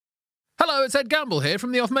Hello, it's Ed Gamble here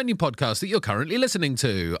from the Off Menu podcast that you're currently listening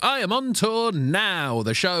to. I am on tour now.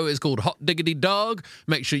 The show is called Hot Diggity Dog.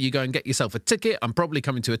 Make sure you go and get yourself a ticket. I'm probably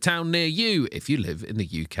coming to a town near you if you live in the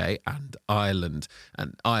UK and Ireland,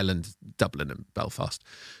 Dublin and Belfast.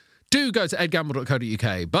 Do go to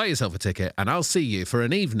edgamble.co.uk, buy yourself a ticket, and I'll see you for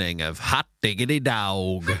an evening of Hot Diggity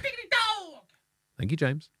Dog. Hot Diggity Dog! Thank you,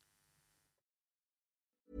 James.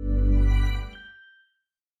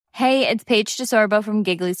 Hey, it's Paige DeSorbo from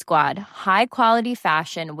Giggly Squad. High quality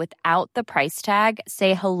fashion without the price tag.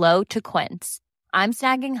 Say hello to Quince. I'm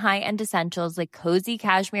snagging high-end essentials like cozy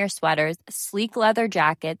cashmere sweaters, sleek leather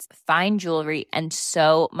jackets, fine jewelry, and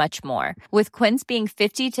so much more. With Quince being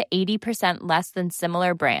 50 to 80% less than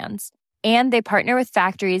similar brands. And they partner with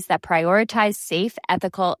factories that prioritize safe,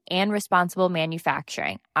 ethical, and responsible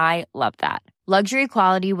manufacturing. I love that. Luxury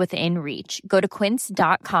quality within reach. Go to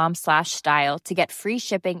quince.com/style to get free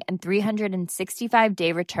shipping and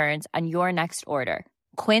 365-day returns on your next order.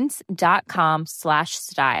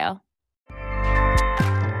 Quince.com/style.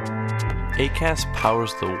 Acast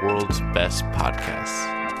powers the world's best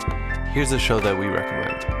podcasts. Here's a show that we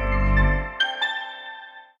recommend.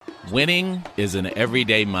 Winning is an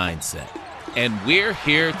everyday mindset, and we're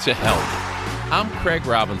here to help. I'm Craig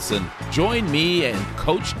Robinson. Join me and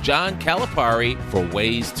Coach John Calipari for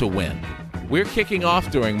Ways to Win. We're kicking off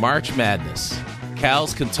during March Madness.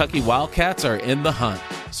 Cal's Kentucky Wildcats are in the hunt.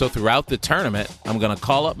 So throughout the tournament, I'm going to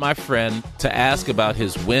call up my friend to ask about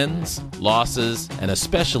his wins, losses, and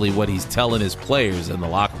especially what he's telling his players in the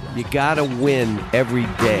locker room. You got to win every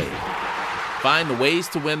day. Find the Ways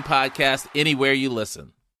to Win podcast anywhere you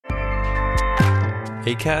listen.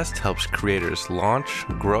 Acast helps creators launch,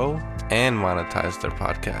 grow, and monetize their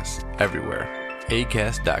podcasts everywhere.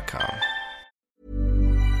 Acast.com.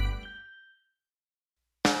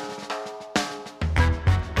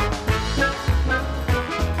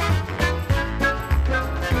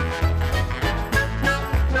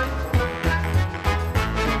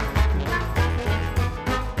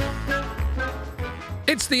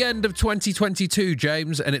 It's the end of 2022,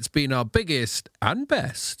 James, and it's been our biggest and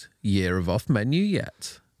best year of Off Menu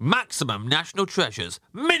yet. Maximum National Treasures,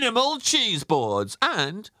 minimal cheese boards,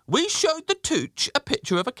 and we showed the Tooch a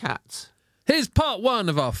picture of a cat. Here's part one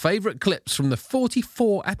of our favourite clips from the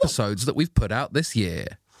 44 episodes that we've put out this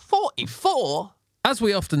year. 44? As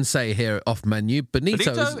we often say here at Off Menu,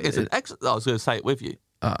 Benito is an excellent... I was going to say it with you.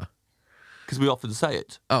 Because we often say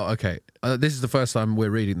it. Oh, okay. This is the first time we're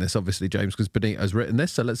reading this, obviously, James, because Benito's written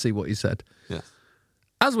this, so let's see what he said. Yes.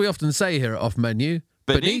 As we often say here at Off Menu,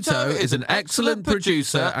 Benito is an excellent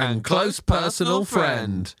producer and close personal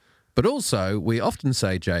friend. But also, we often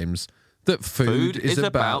say, James, that food is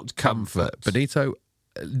about comfort. Benito,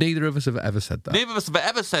 neither of us have ever said that. Neither of us have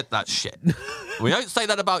ever said that shit. We don't say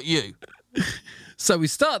that about you. So we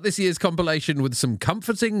start this year's compilation with some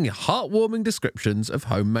comforting, heartwarming descriptions of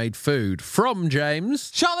homemade food from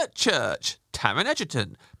James, Charlotte Church, Taryn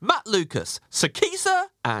Edgerton, Matt Lucas, Sakisa,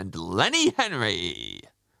 and Lenny Henry.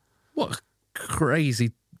 What a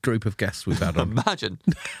crazy group of guests we've had on. Imagine.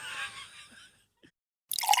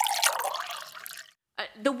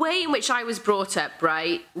 The way in which I was brought up,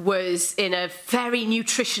 right, was in a very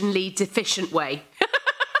nutritionally deficient way.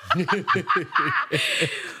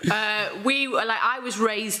 I was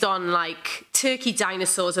raised on like turkey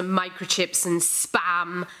dinosaurs and microchips and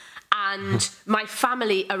spam, and my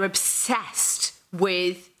family are obsessed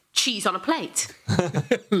with cheese on a plate.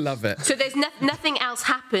 Love it. So there's nothing else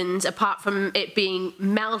happened apart from it being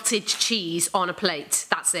melted cheese on a plate.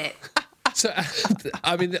 That's it. So,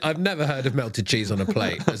 I mean, I've never heard of melted cheese on a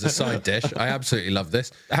plate as a side dish. I absolutely love this.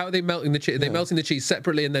 How are they melting the cheese? Are they melting the cheese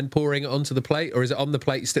separately and then pouring it onto the plate? Or is it on the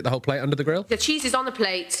plate, you stick the whole plate under the grill? The cheese is on the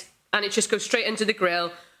plate and it just goes straight into the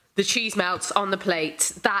grill. The cheese melts on the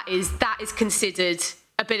plate. That is considered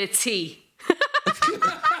a bit of tea.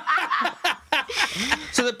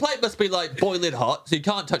 So the plate must be like boiling hot, so you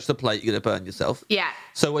can't touch the plate, you're going to burn yourself. Yeah.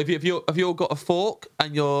 So have you all got a fork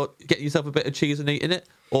and you're getting yourself a bit of cheese and eating it?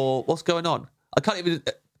 Or what's going on? I can't even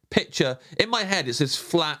picture. In my head, it's this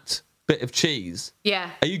flat bit of cheese. Yeah.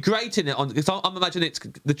 Are you grating it on? Because I'm imagining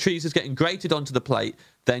the cheese is getting grated onto the plate,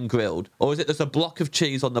 then grilled. Or is it there's a block of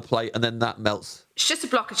cheese on the plate and then that melts? It's just a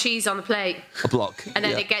block of cheese on the plate. A block. And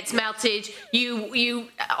then it gets melted. You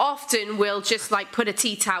often will just like put a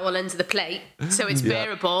tea towel under the plate so it's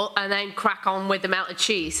bearable and then crack on with the melted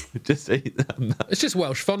cheese. Just eat them. It's just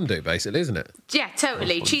Welsh fondue, basically, isn't it? Yeah,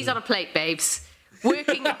 totally. Cheese on a plate, babes.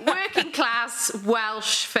 Working class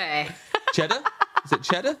Welsh fare. Cheddar? Is it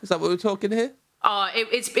cheddar? Is that what we're talking here? Oh,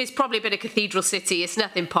 it's probably a bit of Cathedral City. It's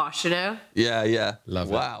nothing posh, you know? Yeah.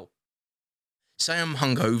 Love it. Wow. say I'm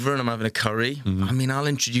hungover and I'm having a curry. I mean, I'll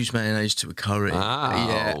introduce mayonnaise to a curry.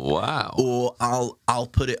 Wow. Or I'll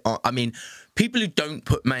put it on. I mean, people who don't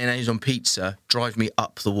put mayonnaise on pizza drive me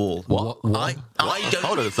up the wall. What? I don't.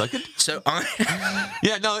 Hold on a second. So I.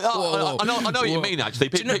 Yeah, no, I know what you mean, actually.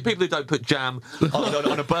 People who don't put jam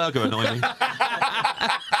on a burger annoy me.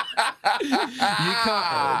 You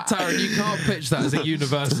can't, Taran, you can't pitch that as a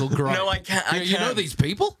universal gripe. No, I can't. You know these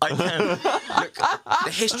people? I can. Look,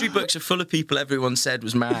 the history books are full of people everyone said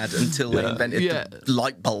was mad until they invented the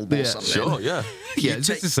light bulb or something. Sure, yeah. Yeah,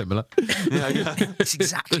 this is similar. It's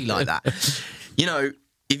exactly like that. You know,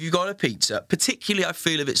 if you've got a pizza, particularly I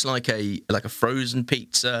feel if it's like a frozen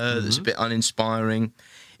pizza that's a bit uninspiring,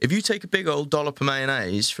 if you take a big old dollop of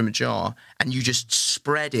mayonnaise from a jar and you just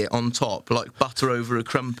spread it on top like butter over a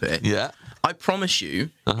crumpet, I promise you,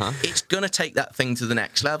 it's going to take that thing to the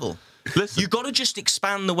next level. Listen. You've got to just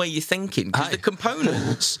expand the way you're thinking, because the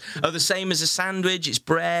components are the same as a sandwich. It's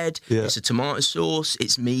bread, it's a tomato sauce,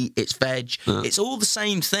 it's meat, it's veg. It's all the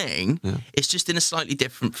same thing. It's just in a slightly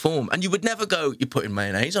different form. And you would never go, you're putting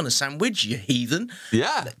mayonnaise on a sandwich, you heathen.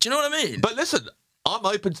 Yeah. Do you know what I mean? But listen, I'm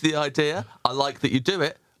open to the idea. I like that you do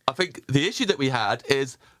it. I think the issue that we had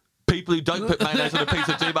is people who don't put mayonnaise on a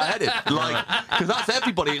pizza do my head in. Like, because that's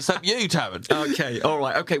everybody except you, Taran. Okay, all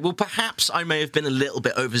right, okay. Well, perhaps I may have been a little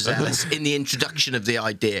bit overzealous in the introduction of the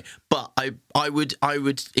idea, but I would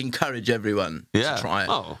encourage everyone to try it.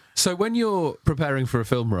 Oh. So when you're preparing for a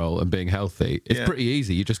film role and being healthy, it's pretty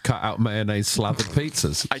easy. You just cut out mayonnaise slathered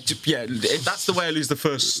pizzas. That's the way I lose the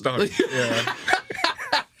first stone. Yeah.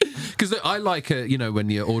 Because I like, when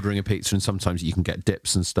you're ordering a pizza and sometimes you can get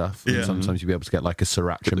dips and stuff. And sometimes you'll be able to get like a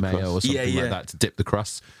sriracha mayo or something like that to dip the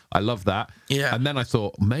crust. I love that. Yeah. And then I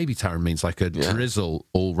thought maybe Taran means like a drizzle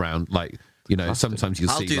all round, like, sometimes you'll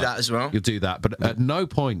see. I'll do that as well. You'll do that. But at no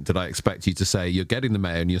point did I expect you to say you're getting the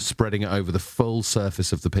mayo and you're spreading it over the full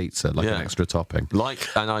surface of the pizza like an extra topping. Like,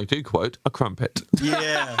 and I do quote, a crumpet.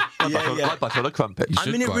 Yeah. Like butter on a crumpet.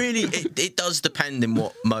 I mean, it does depend in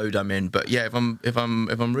what mode I'm in, but yeah, if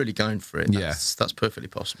I'm really going for it, that's perfectly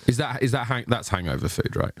possible. That's hangover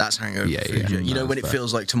food, right? That's hangover food. Yeah. You know, when it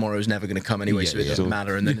feels like tomorrow's never going to come anyway, so it doesn't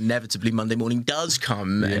matter, and then inevitably Monday morning does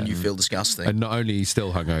come, and you feel disgusting. And not only are you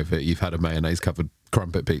still hungover, you've had a mayonnaise covered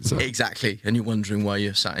crumpet pizza. Exactly, and you're wondering why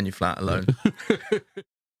you're sat in your flat alone.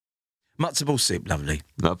 Matzo ball soup, lovely.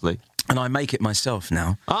 And I make it myself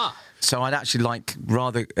now. So I'd actually like,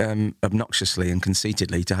 rather obnoxiously and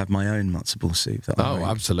conceitedly, to have my own matzo ball soup.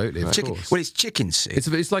 Absolutely, of course. Well, it's chicken soup.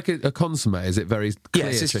 It's like a consomme. Is it very clear?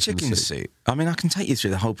 Yes, it's chicken soup. I mean, I can take you through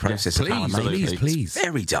the whole process of how I make it. Please.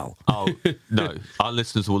 Very dull. Oh, no. Our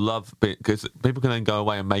listeners will love it, because people can then go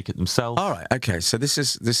away and make it themselves. All right, okay. So this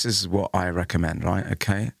is what I recommend, right?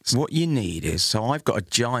 Okay. So what you need is, so I've got a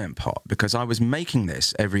giant pot, because I was making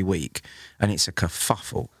this every week, and it's a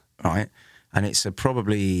kerfuffle, right? And it's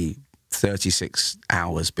probably 36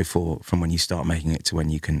 hours from when you start making it to when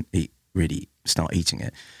you can really start eating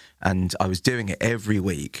it. And I was doing it every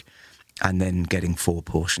week and then getting 4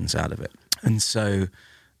 portions out of it. And so,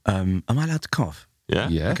 am I allowed to cough?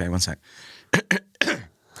 Yeah. Okay, one sec.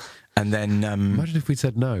 And then... imagine if we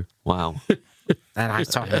said no. Wow. Then I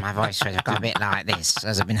thought my voice would have got a bit like this,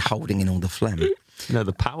 as I've been holding in all the phlegm.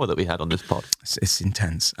 The power that we had on this pod. It's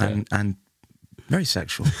intense. And very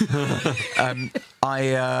sexual.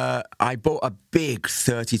 I bought a big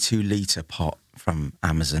 32-litre pot from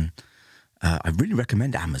Amazon. I really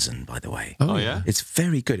recommend Amazon, by the way. Oh, yeah? It's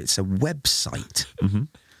very good. It's a website. Mm-hmm.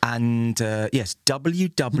 And, yes,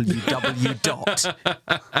 www.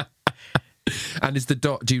 And is the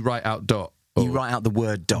dot, do you write out dot? You write out the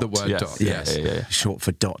word dot. The word dot. Yes. Yeah. Short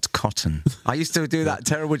for dot cotton. I used to do that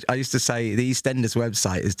terrible. I used to say the EastEnders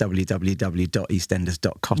website is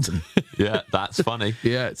www.eastenders.cotton. Yeah, that's funny.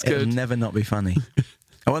 Yeah, it's good. It'll never not be funny.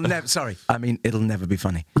 Well, sorry. I mean, it'll never be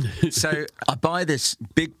funny. So I buy this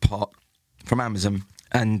big pot from Amazon,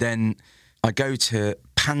 and then I go to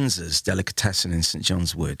Panzer's Delicatessen in St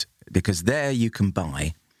John's Wood, because there you can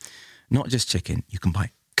buy not just chicken, you can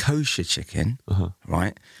buy kosher chicken,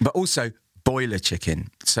 right? But also boiler chicken.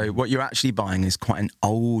 So what you're actually buying is quite an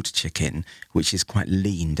old chicken, which is quite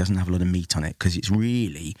lean, doesn't have a lot of meat on it, because it's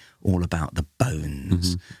really all about the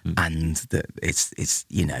bones and it's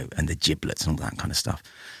and the giblets and all that kind of stuff.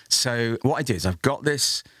 So what I do is I've got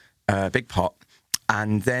this big pot,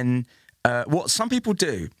 and then what some people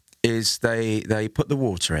do is they put the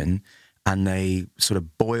water in, and they sort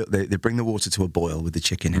of boil. They bring the water to a boil with the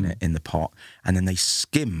chicken in it in the pot, and then they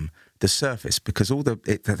skim the surface, because all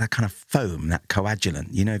that kind of foam, that coagulant.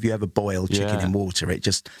 If you ever boil chicken in water, it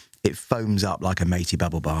just it foams up like a matey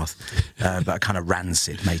bubble bath, but a kind of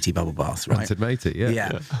rancid matey bubble bath, right? Rancid matey,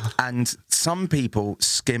 yeah. And some people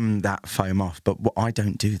skim that foam off, but I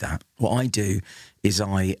don't do that. What I do is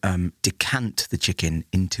I decant the chicken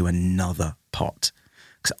into another pot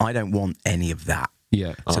because I don't want any of that.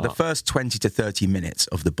 Yeah. So the first 20 to 30 minutes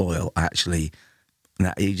of the boil, actually,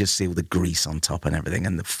 you just see all the grease on top and everything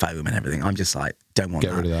and the foam and everything. I'm just like, don't want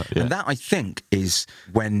Get rid of that. And that, I think, is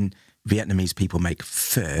when Vietnamese people make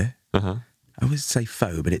pho. I always say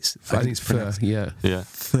pho, but it's... I think it's pho, yeah.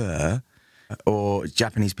 Pho. Or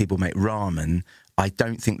Japanese people make ramen. I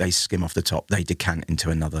don't think they skim off the top. They decant into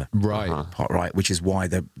another pot, right? Which is why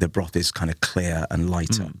the broth is kind of clear and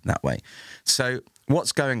lighter that way. So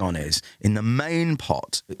what's going on is, in the main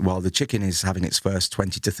pot, while the chicken is having its first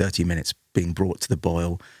 20 to 30 minutes being brought to the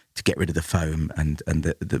boil to get rid of the foam and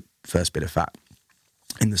the first bit of fat,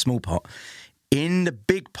 in the small pot, in the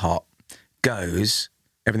big pot goes,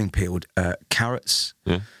 everything peeled, carrots,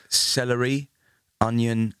 celery,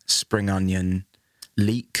 onion, spring onion,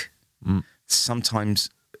 leek, sometimes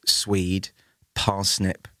swede,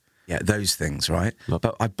 parsnip, those things, right?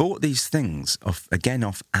 But I bought these things off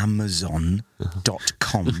Amazon.com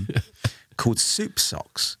called soup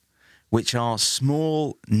socks, which are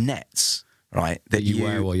small nets, right? That you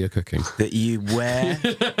wear while you're cooking. That you wear.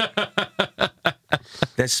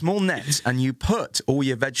 They're small nets, and you put all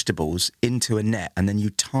your vegetables into a net, and then you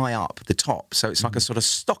tie up the top. So it's like a sort of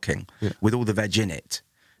stocking with all the veg in it,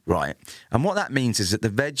 right? And what that means is that the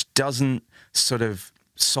veg doesn't sort of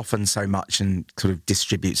soften so much and sort of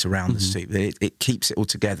distributes around the soup. It keeps it all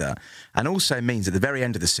together, and also means at the very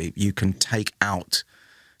end of the soup, you can take out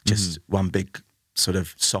just one big sort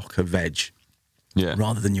of sock of veg. Yeah.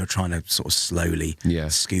 Rather than you're trying to sort of slowly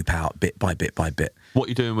scoop out bit by bit by bit. What are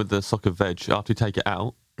you doing with the sock of veg after you take it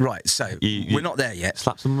out? Right, so we're not there yet.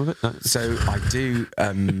 Slap some of it? No. So I do,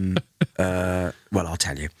 well, I'll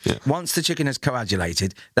tell you. Yeah. Once the chicken has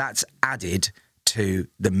coagulated, that's added to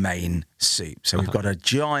the main soup. So we've got a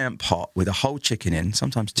giant pot with a whole chicken in,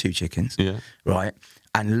 sometimes two chickens, right?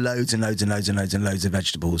 And loads and loads and loads and loads and loads of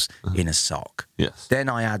vegetables in a sock. Yes. Then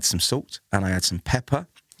I add some salt and I add some pepper.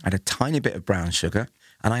 I had a tiny bit of brown sugar,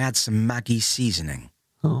 and I had some Maggi seasoning.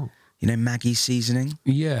 Oh. You know Maggi seasoning?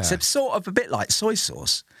 Yeah. It's sort of a bit like soy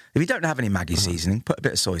sauce. If you don't have any Maggi seasoning, put a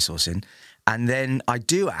bit of soy sauce in. And then I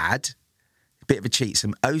do add, a bit of a cheat,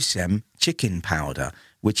 some Osem chicken powder,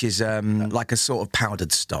 which is like a sort of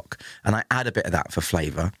powdered stock. And I add a bit of that for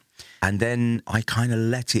flavour. And then I kind of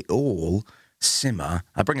let it all simmer.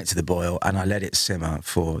 I bring it to the boil and I let it simmer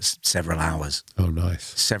for several hours. Oh, nice.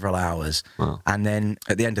 Several hours. Wow. And then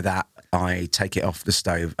at the end of that, I take it off the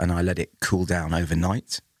stove and I let it cool down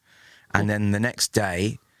overnight. And then the next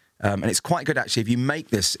day, and it's quite good actually if you make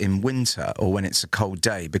this in winter or when it's a cold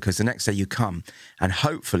day, because the next day you come and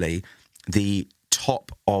hopefully the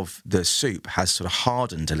top of the soup has sort of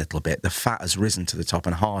hardened a little bit. The fat has risen to the top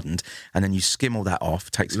and hardened. And then you skim all that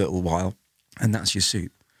off, takes a little while, and that's your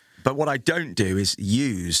soup. But what I don't do is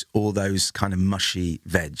use all those kind of mushy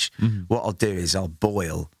veg. What I'll do is I'll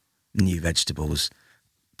boil new vegetables,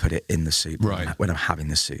 put it in the soup when I'm having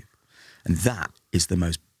the soup. And that is the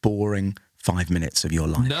most boring 5 minutes of your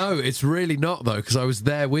life. No, it's really not though, because I was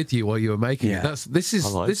there with you while you were making it. This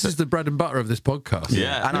is the bread and butter of this podcast.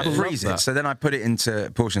 Yeah, and I freeze it. So then I put it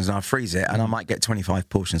into portions and I freeze it, and I might get 25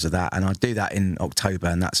 portions of that, and I do that in October,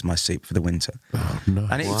 and that's my soup for the winter. Oh, nice.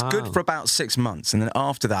 And it's good for about 6 months, and then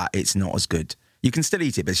after that, it's not as good. You can still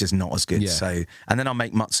eat it, but it's just not as good. Yeah. So, and then I'll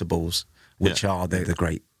make matzo balls, which are the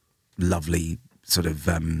great, lovely sort of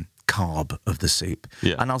carb of the soup.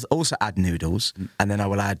 Yeah. And I'll also add noodles, and then I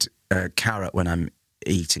will add carrot when I'm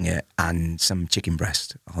eating it, and some chicken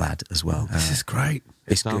breast I'll add as well. This is great.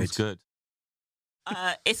 It's Sounds good.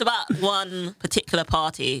 It's about one particular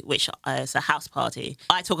party, which is a house party.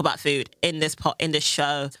 I talk about food in this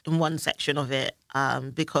show, in one section of it,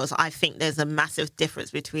 because I think there's a massive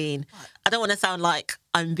difference between. I don't want to sound like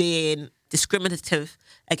I'm being discriminative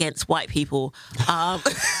against white people.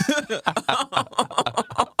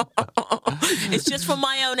 It's just from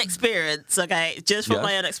my own experience, okay? Just from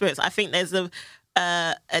my own experience. I think there's a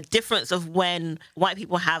difference of when white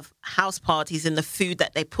people have house parties and the food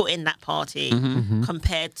that they put in that party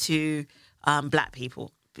compared to black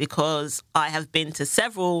people. Because I have been to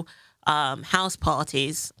several house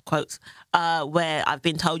parties, quotes, where I've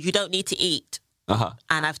been told you don't need to eat.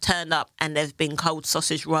 And I've turned up and there's been cold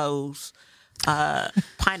sausage rolls,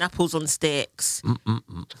 pineapples on sticks,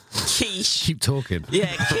 quiche. Keep talking.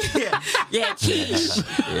 Yeah, quiche.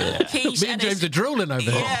 Quiche. Me and James are drooling over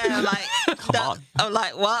here. Yeah, I'm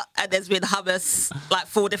like, what? And there's been hummus, like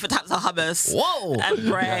 4 different types of hummus. Whoa! And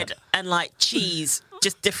bread and like cheese.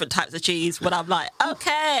 just different types of cheese. When I'm like,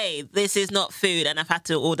 okay, this is not food, and I've had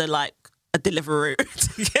to order like a Deliveroo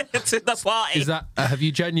to get to the party. Is that? Have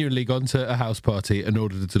you genuinely gone to a house party and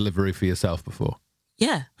ordered a Deliveroo for yourself before?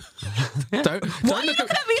 Yeah. Don't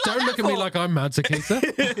look at me like I'm mad, Sakita.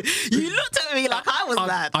 You looked at me like I was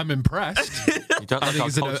mad. I'm impressed. You don't I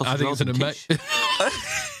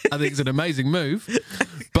think it's an amazing move.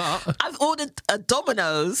 But I've ordered a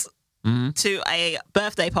Domino's to a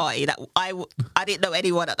birthday party that I didn't know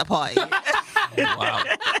anyone at the party. Wow.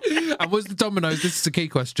 And was the Domino's, this is a key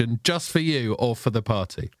question, just for you or for the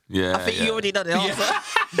party? Yeah. I think you already know the answer.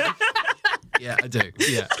 Yeah, I do.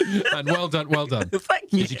 Yeah. And well done, well done.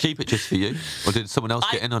 Thank you. Did you keep it just for you, or did someone else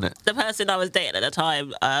get in on it? The person I was dating at the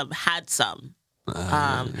time had some.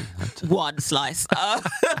 One slice.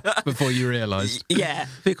 Before you realised. Yeah,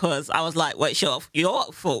 because I was like, well, it's your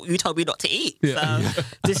fault. You told me not to eat. Yeah. So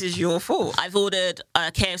this is your fault. I've ordered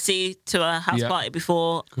a KFC to a house party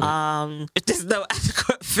before. If there's no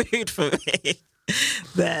adequate food for me,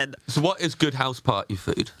 then... So what is good house party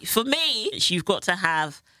food? For me, you've got to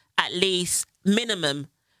have at least minimum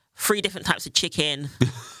 3 different types of chicken.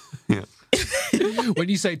 Yeah. When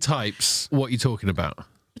you say types, what are you talking about?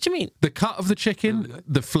 What do you mean? The cut of the chicken,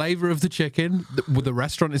 the flavour of the chicken, where the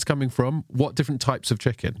restaurant is coming from, what different types of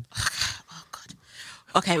chicken? Oh, God.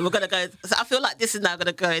 Okay, we're going to go... So I feel like this is now going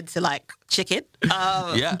to go into, like, chicken.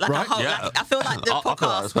 Yeah, like right. Like, I feel like the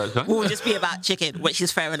podcast will just be about chicken, which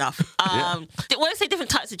is fair enough. When I say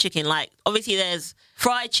different types of chicken, like, obviously there's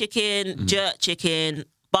fried chicken, jerk chicken,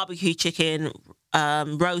 barbecue chicken,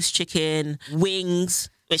 roast chicken, wings,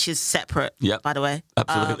 which is separate, by the way.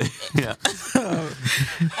 Absolutely.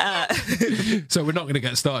 So we're not going to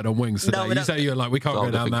get started on wings today. You say you're like, we can't go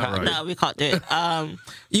down that road. No, we can't do it.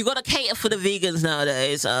 You got to cater for the vegans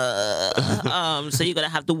nowadays. So you got to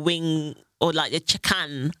have the wing or like the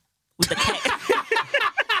chicken with the K.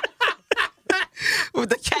 With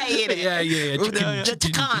the K in it. Yeah. With the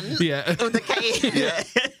chicken. Yeah. With the K in it.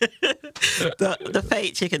 The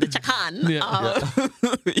fake chicken, the chicken.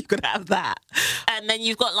 You could have that. And then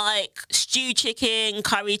you've got like stew chicken,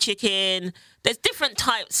 curry chicken. There's different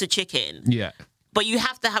types of chicken. Yeah. But you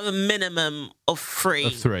have to have a minimum of 3.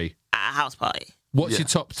 Of 3. At a house party. What's your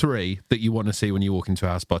top 3 that you want to see when you walk into a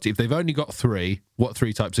house party? If they've only got 3, what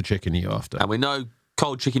 3 types of chicken are you after? And we know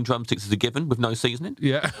cold chicken drumsticks is a given with no seasoning.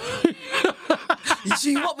 Yeah.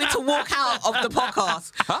 Do you want me to walk out of the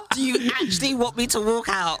podcast? Huh? Do you actually want me to walk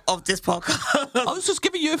out of this podcast? I was just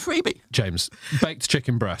giving you a freebie. James, baked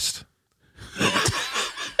chicken breast.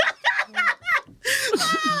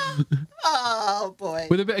 Oh, boy.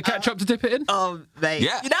 With a bit of ketchup to dip it in? Oh, mate.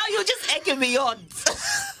 Yeah. You know, you're just egging me on.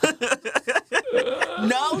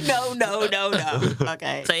 No.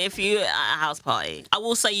 Okay. So if you're at a house party, I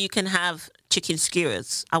will say you can have chicken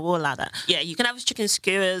skewers. I will allow that. Yeah, you can have chicken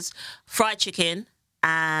skewers, fried chicken,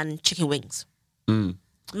 and chicken wings.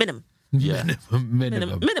 Minimum. Yeah.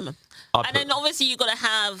 Minimum. And then obviously you got to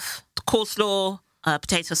have coleslaw,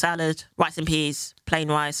 potato salad, rice and peas, plain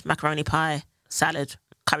rice, macaroni pie, salad,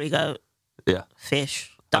 curry goat,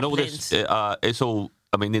 fish, dumplings. And all this, it's all,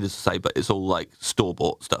 I mean, needless to say, but it's all like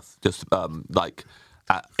store-bought stuff, just like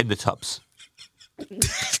in the tubs.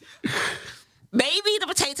 Maybe the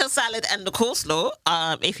potato salad and the coleslaw,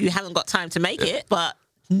 if you haven't got time to make it, but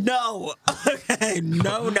no. Okay,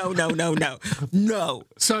 no.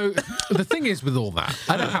 So the thing is with all that,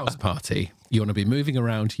 at a house party, you want to be moving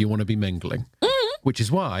around, you want to be mingling, which is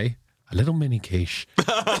why a little mini quiche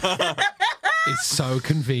is so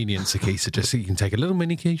convenient, Sakisa. Just so you can take a little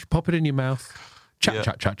mini quiche, pop it in your mouth, chat.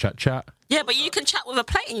 Yeah, but you can chat with a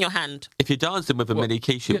plate in your hand. If you're dancing with a mini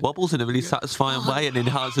quiche, it wobbles in a really satisfying way and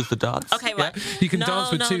enhances the dance. Okay, right. Yeah? You can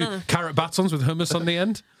dance with 2 carrot batons with hummus on the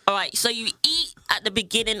end. All right, so you eat at the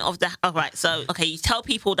beginning of the... All right, so, okay, you tell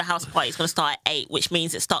people the house party is going to start at 8, which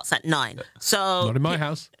means it starts at 9. So... Not in my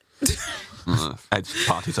house. Ed's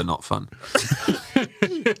parties are not fun.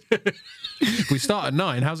 If we start at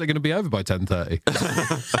 9, how's it going to be over by 10:30?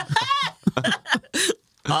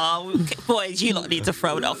 Oh, boys, you lot need to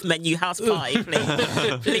throw it off menu house party,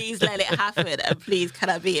 please. Please let it happen, and please can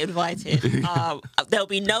I be invited? There'll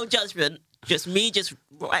be no judgment, just me just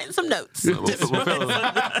writing some notes. We'll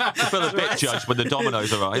feel a bit judged when the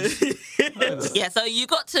Domino's arrives. Yeah, so you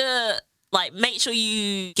got to like make sure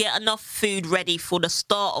you get enough food ready for the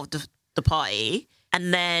start of the party,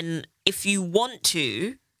 and then if you want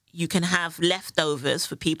to, you can have leftovers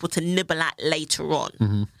for people to nibble at later on.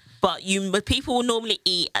 Mm-hmm. But people will normally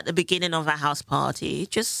eat at the beginning of a house party.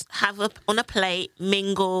 Just have on a plate,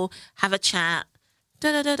 mingle, have a chat,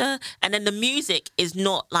 da-da-da-da. And then the music is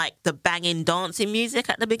not like the banging dancing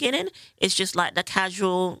music at the beginning. It's just like the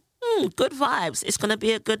casual, good vibes. It's going to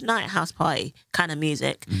be a good night, house party kind of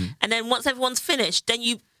music. And then once everyone's finished, then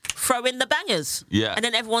you throw in the bangers. Yeah. And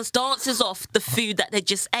then everyone dances off the food that they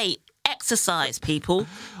just ate. Exercise, people.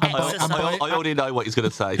 Exercise. I already know what he's going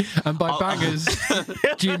to say. And by bangers,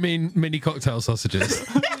 do you mean mini cocktail sausages?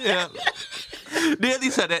 Yeah. Nearly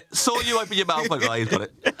said it. Saw you open your mouth. Okay, he's got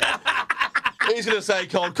it. He's going to say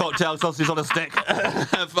cold cocktail sausage on a stick.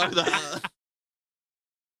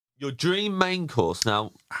 Your dream main course.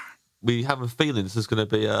 Now, we have a feeling this is going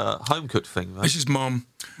to be a home-cooked thing, right? This is Mum.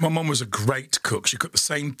 My mum was a great cook. She cooked the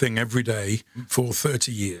same thing every day for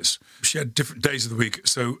 30 years. She had different days of the week.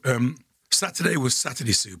 So Saturday was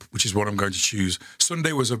Saturday soup, which is what I'm going to choose.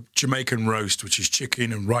 Sunday was a Jamaican roast, which is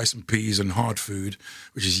chicken and rice and peas and hard food,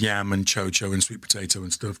 which is yam and chocho and sweet potato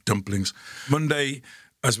and stuff, dumplings. Monday,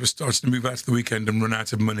 as we're starting to move out to the weekend and run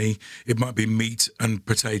out of money, it might be meat and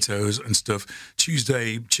potatoes and stuff.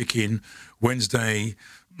 Tuesday, chicken. Wednesday,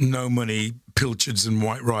 no money, pilchards and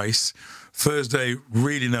white rice. Thursday,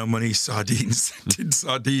 really no money, sardines, tin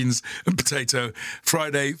sardines and potato.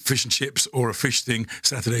 Friday, fish and chips or a fish thing.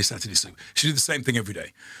 Saturday soup. She did the same thing every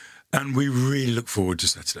day. And we really look forward to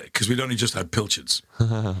Saturday because we'd only just had pilchards.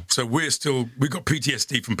 So we got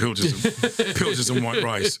PTSD from pilchards and white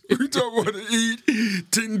rice. We don't want to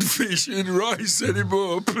eat tinned fish and rice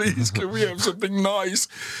anymore. Please, can we have something nice?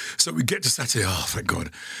 So we get to Saturday, oh, thank God.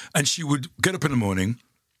 And she would get up in the morning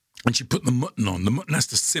and she'd put the mutton on. The mutton has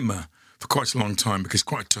to simmer for quite a long time because it's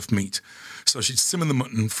quite tough meat. So she'd simmer the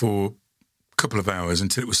mutton for a couple of hours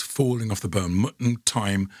until it was falling off the bone. Mutton,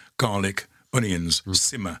 thyme, garlic, onions,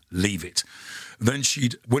 simmer, leave it. Then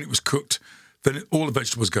when it was cooked, then all the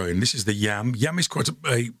vegetables go in. This is the yam. Yam is quite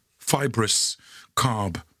a fibrous,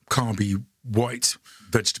 carby, white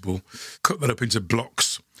vegetable. Cut that up into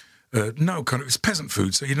blocks. It's peasant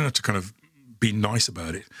food, so you don't have to kind of be nice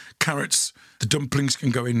about it. Carrots, the dumplings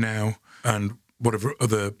can go in now, and whatever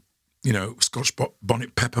other, Scotch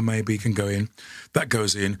bonnet pepper maybe can go in. That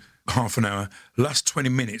goes in half an hour. Last 20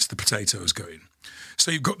 minutes, the potatoes go in. So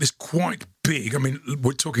you've got this quite big,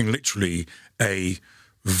 we're talking literally a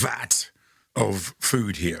vat of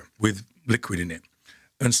food here with liquid in it.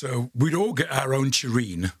 And so we'd all get our own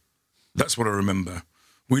tureen. That's what I remember.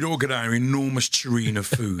 We'd all get our enormous tureen of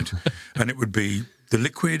food. And it would be the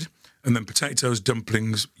liquid and then potatoes,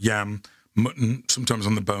 dumplings, yam, mutton, sometimes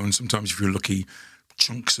on the bone, sometimes if you're lucky,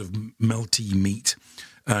 chunks of melty meat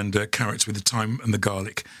and carrots with the thyme and the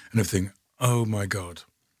garlic and everything. Oh, my God.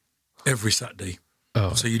 Every Saturday.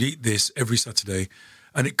 Oh. So you'd eat this every Saturday,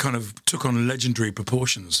 and it kind of took on legendary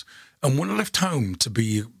proportions. And when I left home to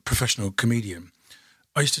be a professional comedian,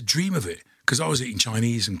 I used to dream of it because I was eating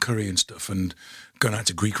Chinese and curry and stuff and going out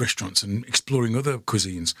to Greek restaurants and exploring other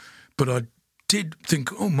cuisines. But I did think,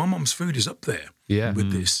 oh, my mum's food is up there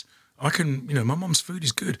with this. I can, my mum's food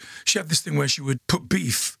is good. She had this thing where she would put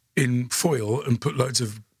beef in foil and put loads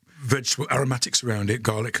of vegetable aromatics around it,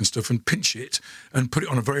 garlic and stuff, and pinch it and put it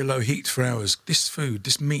on a very low heat for hours.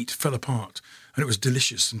 This meat fell apart and it was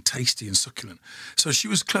delicious and tasty and succulent. So she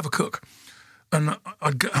was a clever cook. And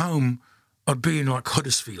I'd get home, I'd be in like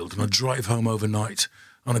Huddersfield and I'd drive home overnight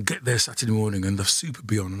and I'd get there Saturday morning and the soup would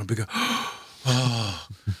be on and I'd be going, oh,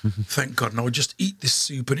 thank God. And I would just eat this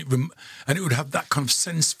soup and it would have that kind of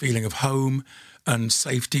sense feeling of home and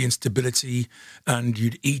safety and stability, and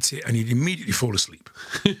you'd eat it and you'd immediately fall asleep.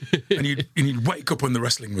 and you'd wake up when the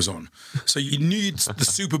wrestling was on. So you knew the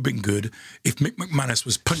soup had been good if Mick McManus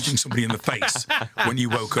was punching somebody in the face when you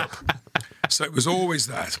woke up. So it was always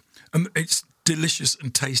that. And it's delicious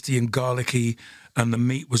and tasty and garlicky, and the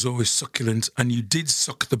meat was always succulent, and you did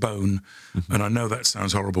suck the bone, and I know that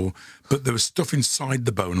sounds horrible, but there was stuff inside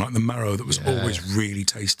the bone, like the marrow, that was always really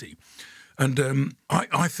tasty. And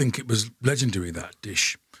I think it was legendary, that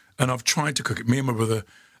dish. And I've tried to cook it. Me and my brother,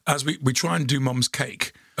 as we try and do mum's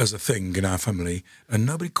cake as a thing in our family, and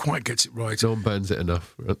nobody quite gets it right. No one burns it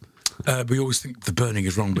enough, right? We always think the burning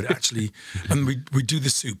is wrong, but actually, and we do the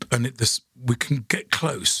soup, and we can get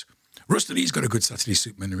close. Rusty Lee's got a good Saturday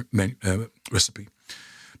soup recipe.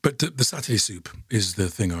 But the Saturday soup is the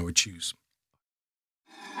thing I would choose.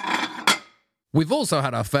 We've also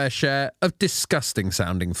had our fair share of disgusting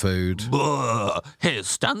sounding food. Here's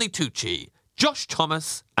Stanley Tucci, Josh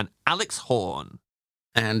Thomas, and Alex Horn.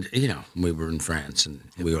 And, we were in France and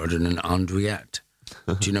we ordered an andouillette.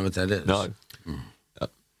 Do you know what that is? No.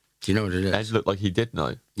 Do you know what it is? Ed looked like he did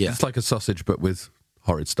know. Yeah. It's like a sausage, but with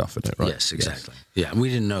horrid stuff in it, right? Yes, exactly. Yes. Yeah, we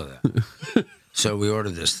didn't know that. So we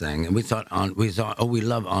ordered this thing and we thought, we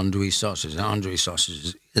love andouille sausage. And andouille sausage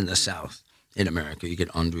is in the South. In America, you get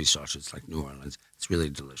andouille sausage like New Orleans. It's really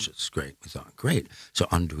delicious. It's great. We thought, great. So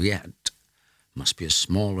andouillette. must be a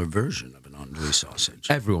smaller version of an andouille sausage.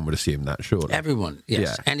 Everyone would assume that, surely. Everyone,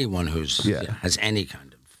 yes. Yeah. Anyone who's has any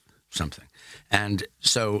kind of something. And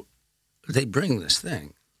so they bring this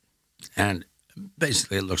thing, and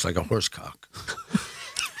basically it looks like a horse cock.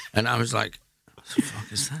 And I was like, what the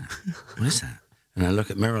fuck is that? What is that? And I look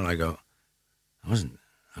at Meryl, I go, that was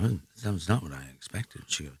not what I expected.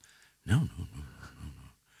 She goes, no.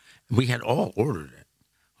 We had all ordered it.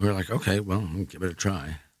 We were like, okay, well, we'll give it a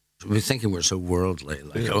try. We were thinking we're so worldly,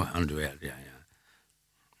 like, andouille, yeah.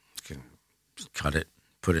 Okay. Cut it,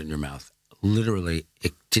 put it in your mouth. Literally,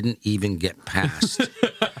 it didn't even get past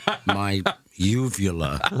my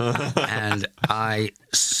uvula, and I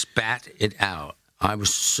spat it out. I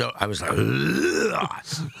was like,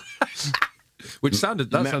 Which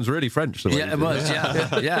sounds really French. Yeah, it was.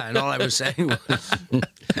 Yeah. And all I was saying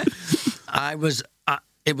was,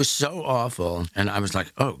 it was so awful, and I was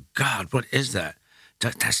like, oh God, what is that?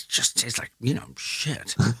 That just tastes like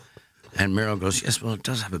shit. And Meryl goes, yes, well, it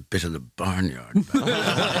does have a bit of the barnyard.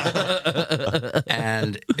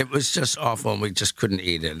 And it was just awful, and we just couldn't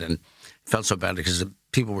eat it, and felt so bad because the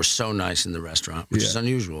people were so nice in the restaurant, which is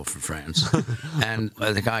unusual for France. And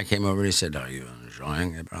the guy came over and he said, are you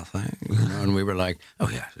enjoying everything? And we were like, oh,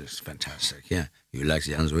 yeah, it's fantastic. Yeah, you like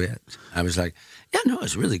the andouillette? I was like, yeah, no,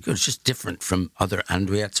 it's really good. It's just different from other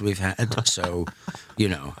andouillettes we've had. So,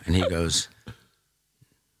 and he goes,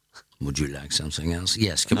 would you like something else?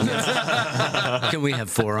 Yes. Can we have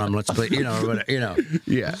 4 omelets, please?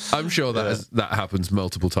 Yeah, I'm sure that happens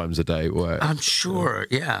multiple times a day. I'm sure.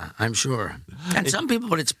 Yeah, I'm sure. And some people,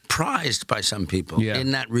 but it's prized by some people in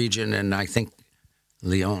that region, and I think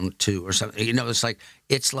Lyon too, or something.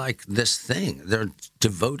 It's like this thing. They're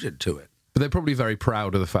devoted to it. But they're probably very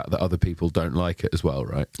proud of the fact that other people don't like it as well,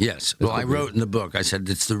 right? Yes. Well, I wrote in the book, I said,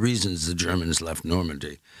 it's the reasons the Germans left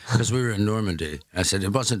Normandy. Because we were in Normandy. I said,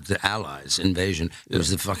 it wasn't the Allies' invasion, it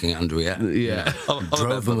was the fucking andouillette. Yeah.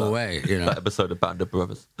 Drove them away, That episode of Band of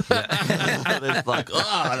Brothers. Yeah. It's like,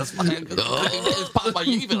 that's fucking good. It's part of my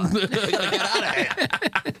uvula. We gotta get out of here.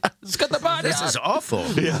 Let's get the body This is awful.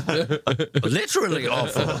 Yeah. Literally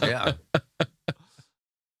awful, yeah. I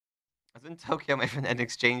was in Tokyo, my friend, an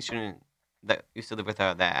exchange student that used to live with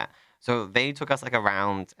her there. So they took us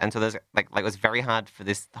around, and so there's it was very hard for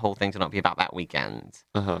this whole thing to not be about that weekend.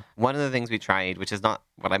 One of the things we tried, which is not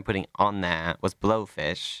what I'm putting on there, was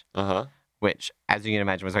blowfish, which, as you can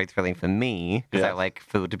imagine, was very thrilling for me because I like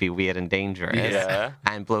food to be weird and dangerous. Yeah.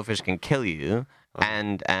 And blowfish can kill you.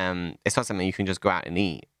 And it's not something you can just go out and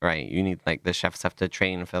eat, right? You need the chefs have to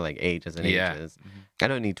train for ages and ages. I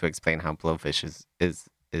don't need to explain how blowfish is.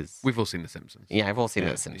 We've all seen The Simpsons. Yeah, I've all seen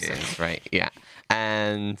The Simpsons, right? Yeah.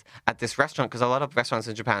 And at this restaurant, because a lot of restaurants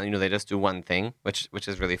in Japan, they just do one thing, which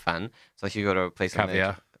is really fun. So if you go to a place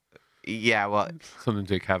caviar. Yeah, well, something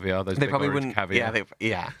to do caviar. Those they big probably wouldn't. Caviar.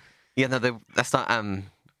 Yeah. No, that's not.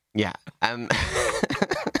 Yeah. And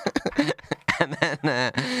then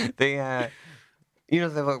they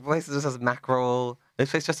the places just has mackerel.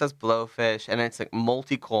 This place just has blowfish, and it's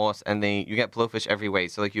multi-course, and you get blowfish every way.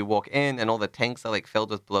 So you walk in, and all the tanks are filled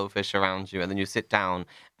with blowfish around you, and then you sit down,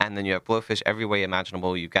 and then you have blowfish every way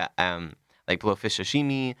imaginable. You get blowfish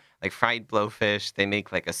sashimi, fried blowfish. They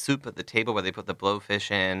make a soup at the table where they put the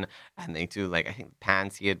blowfish in, and they do I think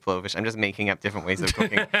pan-seared blowfish. I'm just making up different ways of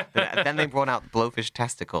cooking. Then they brought out blowfish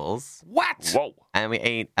testicles. What? Whoa! And we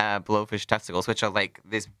ate blowfish testicles, which are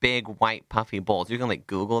this big white puffy balls. You can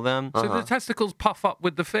Google them. So the testicles puff up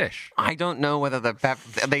with the fish. I don't know whether they're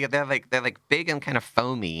big and kind of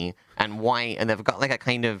foamy and white, and they've got a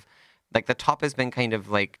kind of the top has been kind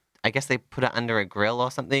of I guess they put it under a grill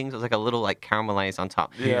or something, so it's a little caramelized on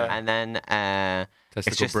top. Yeah. And then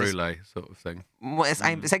testicle brulee sort of thing. Well, I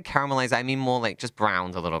said caramelized. I mean more just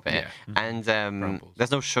browned a little bit. Yeah. And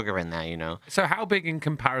there's no sugar in there, So how big in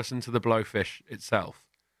comparison to the blowfish itself?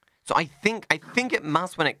 So I think it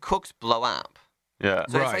must, when it cooks, blow up. Yeah.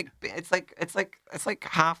 So right. it's like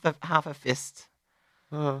half a fist.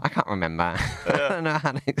 I can't remember. I don't know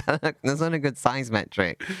how to. There's not a good size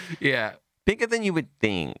metric. Yeah. Bigger than you would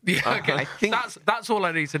think. Yeah, okay. I think that's all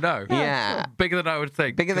I need to know. Yeah. Bigger than I would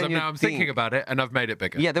think. Bigger than I'm thinking about it, and I've made it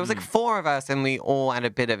bigger. Yeah, there was 4 of us, and we all had a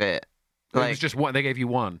bit of it. It was just one. They gave you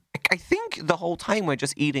one. I think the whole time we're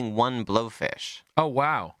just eating one blowfish. Oh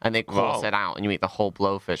wow! And they course it out, and you eat the whole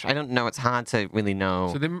blowfish. I don't know. It's hard to really know.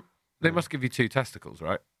 So they must give you 2 testicles,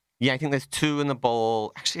 right? Yeah, I think there's 2 in the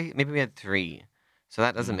bowl. Actually, maybe we had 3. So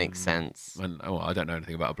that doesn't make sense. I don't know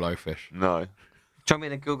anything about a blowfish. No. Do you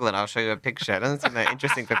want me to Google it? I'll show you a picture. It doesn't seem that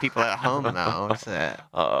interesting for people at home, though. Does it?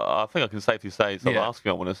 I think I can safely say it's the last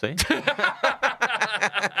thing I want to see.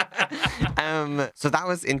 So that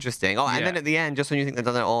was interesting. Oh, and then at the end, just when you think they've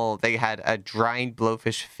done it all, they had a dried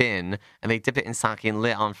blowfish fin, and they dip it in sake and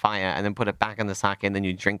lit it on fire, and then put it back in the sake, and then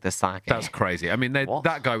you drink the sake. That's crazy. I mean,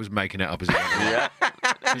 that guy was making it up as he went.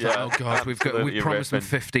 Oh God, we've promised them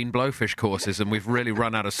 15 blowfish courses, and we've really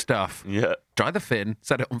run out of stuff. Yeah. Dry the fin,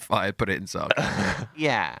 set it on fire, put it in sake.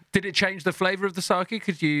 Yeah. Did it change the flavour of the sake?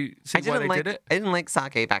 Could you see why they did it? I didn't like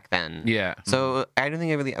sake back then. Yeah. So I don't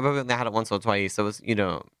think I've only had it once or twice. So it was,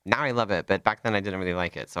 now I love it, but back then I didn't really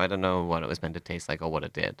like it. So I don't know what it was meant to taste like or what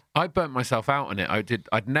it did. I burnt myself out on it.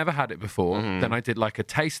 I'd never had it before. Then I did like a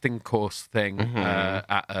tasting course thing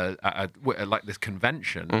at like this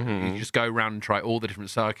convention. You just go around and try all the different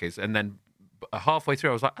sakes, and then halfway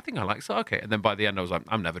through I was like, I think I like sake, and then by the end I was like,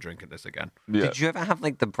 I'm never drinking this again. Yeah. Did you ever have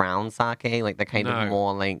like the brown sake, like the kind of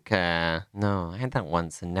more like? No, I had that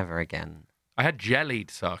once and never again. I had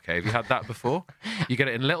jellied sake. Have you had that before? You get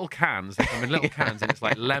it in little cans. They come in little cans, and it's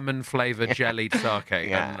like lemon flavored jellied sake.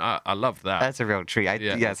 Yeah. And I love that. That's a real treat.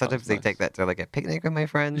 Sometimes they take that to like a picnic with my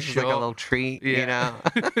friends. It's like a little treat,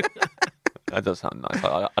 That does sound nice.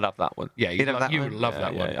 I'd have that one. Yeah, you would love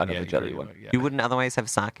that one. I'd have a jelly one. You wouldn't otherwise have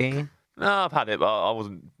sake? No, I've had it, but I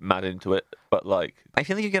wasn't mad into it. But like, I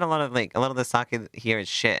feel like you get a lot of the sake here is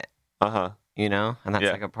shit. And that's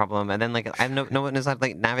like a problem. And then like I no one knows how to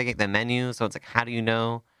like navigate the menu, so it's like, how do you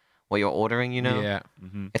know what you're ordering? Yeah.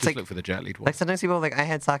 It's just like look for the jellied one. Like sometimes people are like, I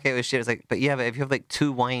had sake, it was shit. It's like, but if you have like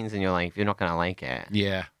 2 wines in your life, you're not gonna like it.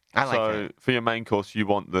 Yeah. I like it. For your main course, you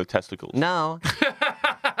want the testicles? No.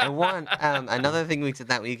 I want another thing we did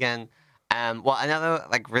that weekend. Another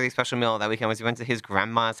like really special meal that weekend was we went to his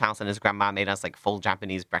grandma's house, and his grandma made us like full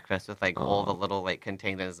Japanese breakfast with like all the little like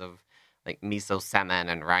containers of like miso salmon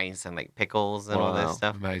and rice and like pickles and all this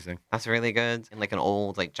stuff. Amazing. That's really good. In like an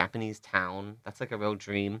old like Japanese town. That's like a real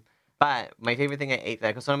dream. But my favorite thing I ate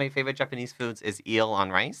there, because one of my favorite Japanese foods is eel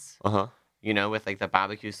on rice. With like the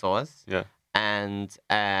barbecue sauce. Yeah. And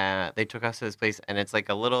they took us to this place, and it's like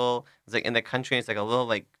it's like in the country, it's like a little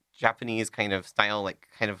like Japanese kind of style, like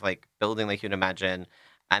kind of like building like you'd imagine.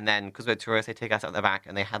 And then because we're tourists, they take us out the back,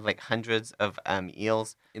 and they had like hundreds of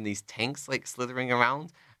eels in these tanks like slithering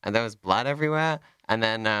around, and there was blood everywhere. And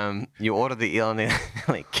then you order the eel, and they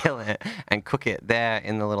like kill it and cook it there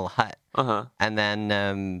in the little hut. And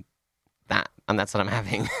then that's what I'm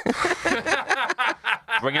having.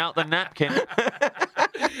 Bring out the napkin.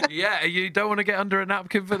 Yeah, you don't want to get under a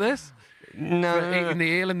napkin for this? No. For eating the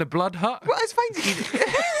eel in the blood hut? Well, it's fine to eat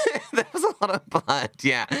it. There was a lot of blood,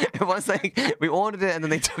 yeah. It was like, we ordered it and then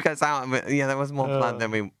they took us out, and there was more blood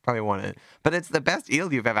than we probably wanted. But it's the best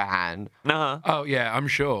eel you've ever had. Oh, yeah, I'm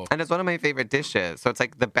sure. And it's one of my favorite dishes, so it's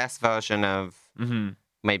like the best version of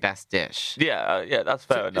my best dish. Yeah, that's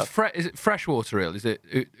fair enough. Is it freshwater eel? Is it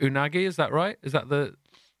unagi? Is that right? Is that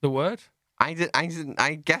the word?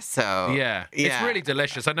 I guess so. Yeah. It's really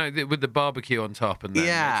delicious. I know with the barbecue on top, and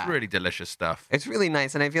it's really delicious stuff. It's really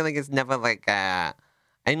nice, and I feel like it's never like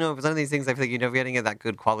I know it's one of these things. I feel like you're never getting it that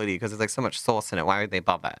good quality because there's like so much sauce in it. Why would they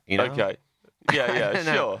bother? Okay.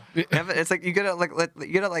 Yeah, sure. It's like you get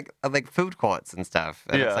it like food courts and stuff,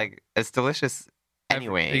 and it's like it's delicious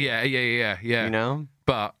anyway. Yeah.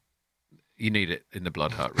 But you need it in the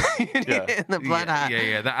blood hut. Right? In the blood hut.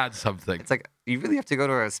 Yeah, that adds something. It's like you really have to go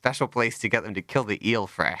to a special place to get them to kill the eel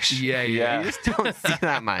fresh. Yeah. You just don't see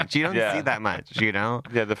that much. You don't see that much,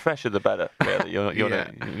 Yeah, the fresher the better. Really. You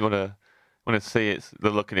want to see the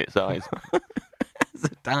look in its eyes as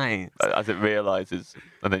it dies, as it realizes,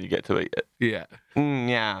 and then you get to eat it. Yeah.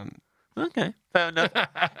 Yeah. Okay. Fair enough.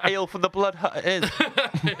 Eel from the blood hut it is.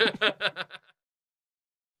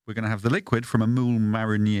 We're going to have the liquid from a moule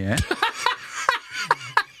marinière.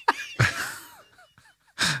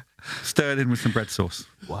 Stirred in with some bread sauce.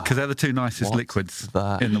 Because they're the 2 nicest liquids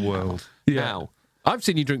in the world. Yeah. I've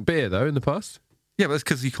seen you drink beer, though, in the past. Yeah, but that's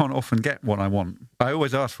because you can't often get what I want. I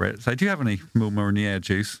always ask for it. Say, do you have any moule marinière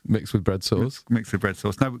juice? Mixed with bread sauce? Mixed with bread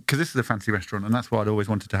sauce. No, because this is a fancy restaurant, and that's what I'd always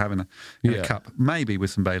wanted to have in a cup. Maybe with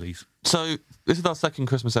some Baileys. So, this is our second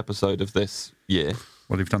Christmas episode of this year.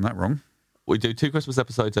 Well, you've done that wrong. We do 2 Christmas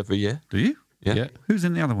episodes every year. Do you? Yeah. Who's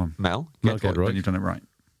in the other one? Mel. Get right. Then you've done it right.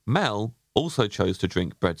 Mel also chose to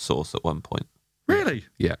drink bread sauce at one point. Really?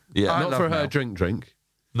 Yeah. Not for her drink.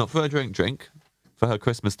 Not for her drink. For her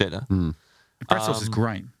Christmas dinner. Bread sauce is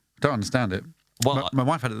great. Don't understand it. Well, my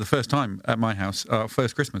wife had it the first time at my house, our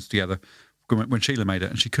first Christmas together, when Sheila made it,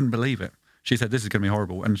 and she couldn't believe it. She said, this is going to be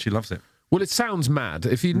horrible, and she loves it. Well, it sounds mad.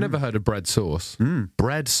 If you've never heard of bread sauce,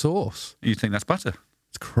 bread sauce. You think that's butter?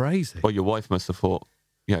 It's crazy. Well, your wife must have thought,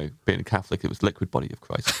 being a Catholic, it was liquid body of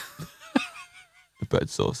Christ. bread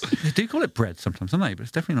sauce. They do call it bread sometimes, don't they? But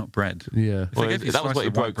it's definitely not bread. Yeah. Well, gave you that was slices what he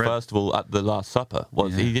of white broke bread. first of all at the Last Supper.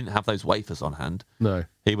 Was he didn't have those wafers on hand? No.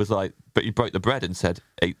 He was like, but he broke the bread and said,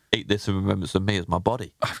 "Eat this in remembrance of me as my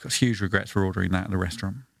body." I've got huge regrets for ordering that at the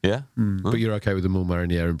restaurant. Yeah, But you're okay with the moules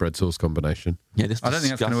marinière and bread sauce combination? yeah. This I don't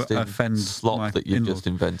think that's going to disgusting offend my slop that you've in-laws. just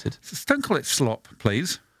invented. Just don't call it slop,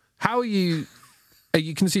 please. How are you? Are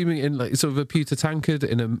you consuming it in like sort of a pewter tankard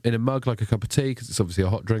in a mug like a cup of tea because it's obviously a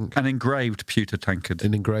hot drink? An engraved pewter tankard.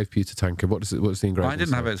 An engraved pewter tankard. What's the engraving? I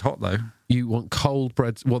didn't have it as hot though. You want cold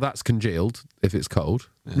bread? Well, that's congealed if it's cold.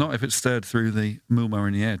 Not if it's stirred through the moules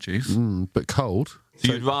marinière juice. But cold.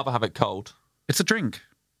 So you'd rather have it cold? It's a drink.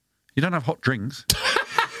 You don't have hot drinks.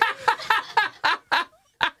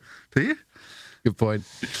 Do you? Good point.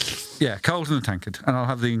 Yeah, cold in a tankard. And I'll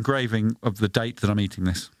have the engraving of the date that I'm eating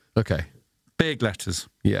this. Okay. Big letters.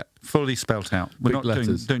 Yeah. Fully spelt out. We're Big not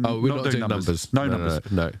letters. doing We're not doing numbers. No No,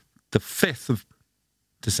 numbers. no. The 5th of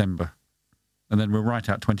December. And then we'll write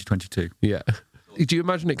out 2022. Yeah. Do you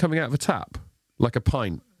imagine it coming out of a tap? Like a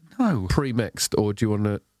pint? No. Pre-mixed? Or do you want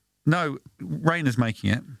to... No, Rayner's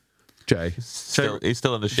making it. Jay? He's still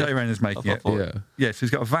on the ship. Jay Rayner's making it. Yeah. Yeah, so he's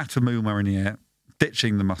got a vat of moules marinière,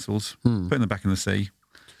 ditching the mussels, putting them back in the sea,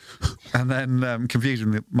 and then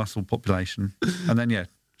confusing the mussel population. And then, yeah,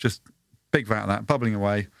 just big vat of that, bubbling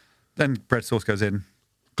away. Then bread sauce goes in,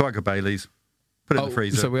 glug of Baileys, put it in the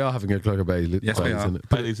freezer. So we are having a glug of Baileys. Yes, we are. In it.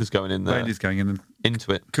 Baileys is going in there. Baileys going in.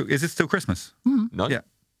 Into it. Is it still Christmas? No. Yeah.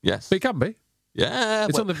 Yes. It can be. Yeah.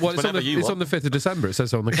 It's on the it's on the 5th of December. It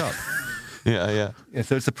says so on the cup. Yeah. Yeah,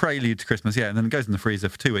 so it's a prelude to Christmas, yeah, and then it goes in the freezer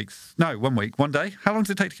for 2 weeks. No, 1 week, 1 day. How long does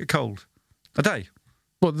it take to get cold? A day.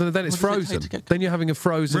 Well, then it's What does it take frozen. to get- Then you're having a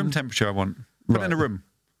frozen Room temperature, I want. Put it in a room.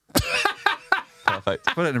 Perfect.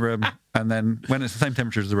 Put it in a room, and then when it's the same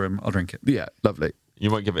temperature as the room, I'll drink it. Yeah, lovely. You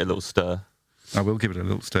won't give it a little stir. I will give it a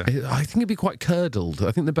little stir. I think it'd be quite curdled.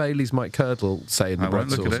 I think the Baileys might curdle, say, in the I bread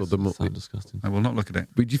won't look sauce. at Or it. the Sounds disgusting. I will not look at it.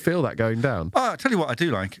 Would you feel that going down? Oh, I'll tell you what I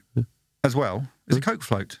do like as well is a Coke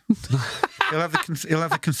float. It'll have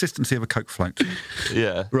the consistency of a Coke float.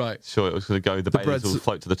 Yeah. Right. Sure, it was going to go. The Baileys bread's- will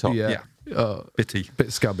float to the top. Yeah. Bitty.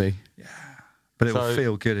 Bit scummy. But it will So-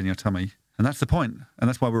 feel good in your tummy. And that's the point. And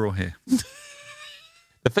that's why we're all here.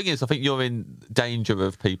 The thing is, I think you're in danger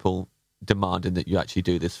of people demanding that you actually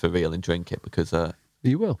do this for real and drink it because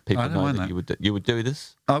You will. people I don't know mind that that. you would do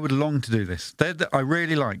this. I would long to do this. I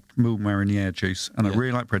really like moules marinière juice, and I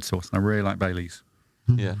really like bread sauce, and I really like Baileys.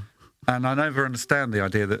 Yeah. And I never understand the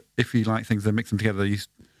idea that if you like things, then mix them together, you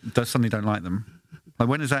suddenly don't like them. Like,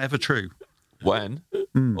 when is that ever true? When?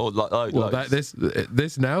 Or like Well,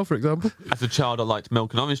 this now, for example. As a child, I liked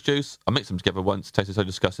milk and orange juice. I mixed them together once. It tasted so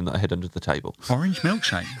disgusting that I hid under the table. Orange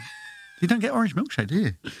milkshake? You don't get orange milkshake, do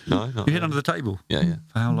you? No, not You hid under the table? Yeah.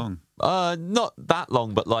 For how long? Not that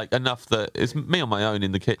long, but like enough that it's me on my own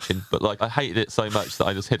in the kitchen. But like I hated it so much that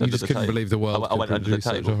I just hid You under just the couldn't table. believe the world I went could under the produce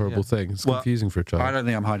such table. a horrible thing. It's Well, confusing for a child. I don't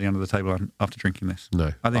think I'm hiding under the table after drinking this.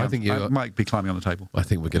 No. I think you I might be climbing on the table. I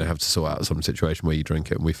think we're going to have to sort out some situation where you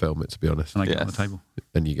drink it and we film it, to be honest. And I get on the table.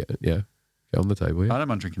 And you get on the table, yeah. I don't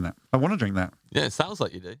mind drinking that. I want to drink that. Yeah, it sounds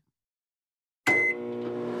like you do.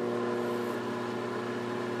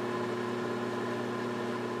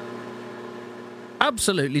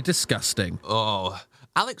 Absolutely disgusting. Oh,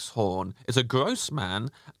 Alex Horne is a gross man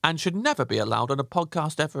and should never be allowed on a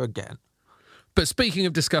podcast ever again. But speaking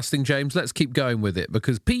of disgusting, James, let's keep going with it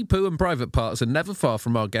because pee poo and private parts are never far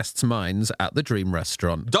from our guests' minds at the Dream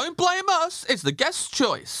Restaurant. Don't blame us, it's the guest's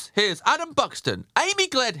choice. Here's Adam Buxton, Amy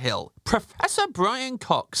Gledhill, Professor Brian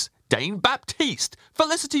Cox, Dane Baptiste,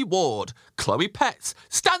 Felicity Ward, Chloe Petts,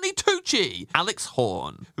 Stanley Tucci, Alex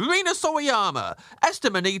Horne, Rina Sawayama, Esther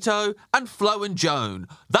Manito, and Flo and Joan.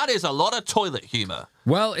 That is a lot of toilet humour.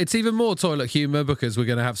 Well, it's even more toilet humour because we're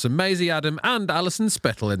going to have some Maisie Adam and Alison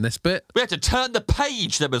Spittle in this bit. We had to turn the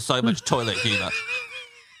page, there was so much toilet humour.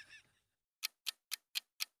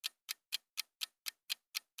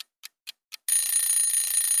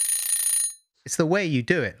 It's the way you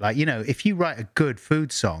do it. Like, if you write a good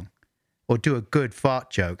food song or do a good fart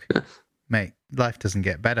joke, mate, life doesn't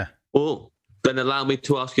get better. Well, then allow me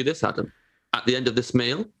to ask you this, Adam. At the end of this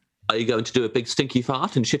meal, are you going to do a big stinky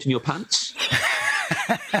fart and shit in your pants?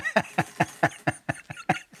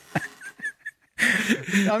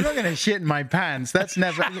 I'm not going to shit in my pants. That's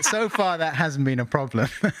never, so far, that hasn't been a problem.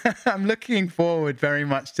 I'm looking forward very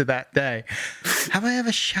much to that day. Have I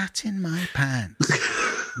ever shat in my pants?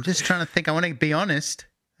 I'm just trying to think. I want to be honest.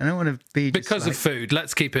 I don't want to be just Because of food.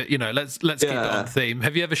 Let's keep it, let's keep it on theme.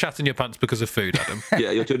 Have you ever shat in your pants because of food, Adam? Yeah,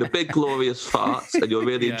 you're doing a big glorious fart and you're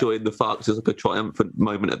really enjoying the fart because it's like a triumphant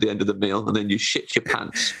moment at the end of the meal and then you shit your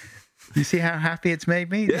pants. You see how happy it's made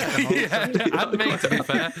me? Yeah, and me, to be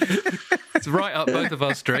fair. It's right up both of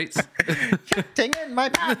our streets. Shitting in my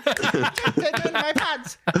pants. Shitting in my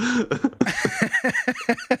pants.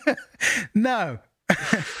 No.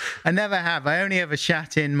 I never have. I only ever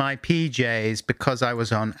shat in my PJs because I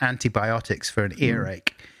was on antibiotics for an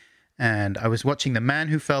earache. And I was watching The Man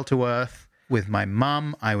Who Fell to Earth with my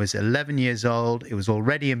mum. I was 11 years old. It was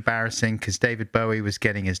already embarrassing because David Bowie was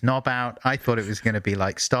getting his knob out. I thought it was going to be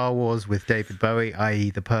like Star Wars with David Bowie,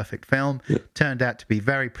 i.e. the perfect film. Turned out to be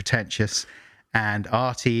very pretentious and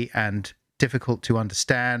arty and difficult to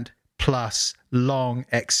understand, plus long,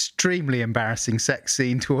 extremely embarrassing sex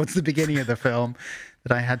scene towards the beginning of the film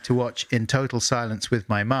that I had to watch in total silence with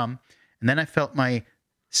my mum. And then I felt my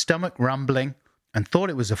stomach rumbling and thought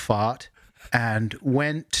it was a fart and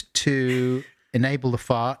went to enable the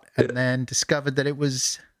fart and then discovered that it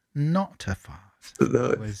was not a fart. No.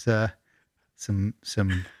 It was some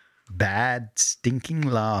bad, stinking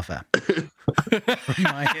lava from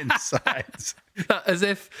my insides. As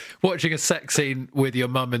if watching a sex scene with your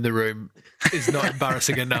mum in the room is not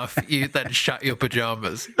embarrassing enough, you then shat your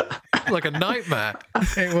pajamas. Like a nightmare.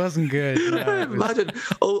 It wasn't good. No, Imagine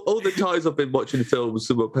all the times I've been watching films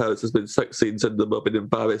with my parents, there's been sex scenes and them I've been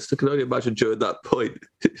embarrassed. I can only imagine during that point,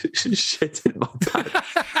 shit in my pants,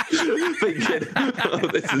 thinking, oh,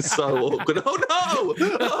 this is so awkward. Oh no!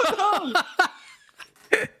 Oh no!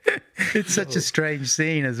 It's such a strange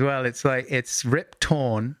scene as well. It's like, it's Rip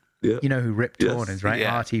Torn. Yeah. You know who Rip Torn is, right?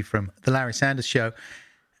 Yeah. Artie from The Larry Sanders Show.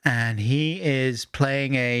 And he is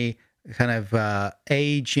playing a kind of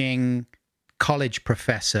aging college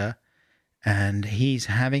professor, and he's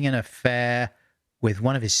having an affair with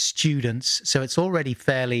one of his students. So it's already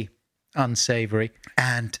fairly unsavory.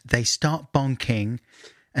 And they start bonking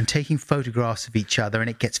and taking photographs of each other, and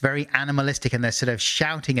it gets very animalistic, and they're sort of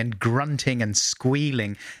shouting and grunting and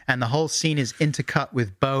squealing, and the whole scene is intercut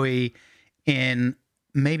with Bowie in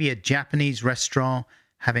maybe a Japanese restaurant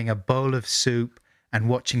having a bowl of soup and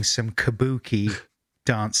watching some kabuki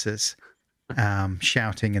dancers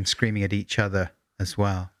shouting and screaming at each other as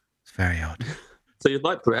well. It's very odd. So you'd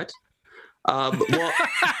like bread? What?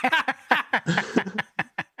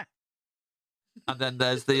 And then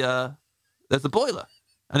there's the boiler.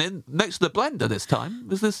 And in next to the blender this time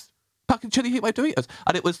was this pack of chili heatwave Doritos.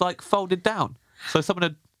 And it was like folded down. So someone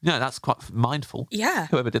had, that's quite mindful. Yeah.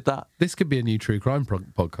 Whoever did that. This could be a new true crime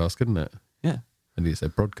podcast, couldn't it? Yeah. And you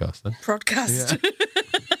said broadcast then. Broadcast. Yeah.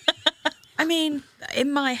 I mean,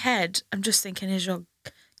 in my head, I'm just thinking, is your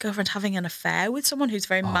girlfriend having an affair with someone who's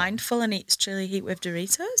very mindful and eats chili heat with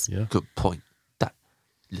Doritos? Yeah. Good point.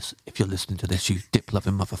 Listen, if you're listening to this, you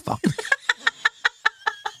dip-loving motherfucker.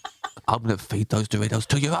 I'm going to feed those Doritos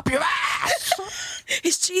to you up your ass!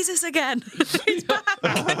 It's Jesus again. He's back.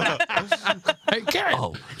 Hey, Garrett.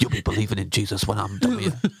 Oh, you'll be believing in Jesus when I'm done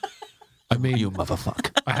here. I mean, you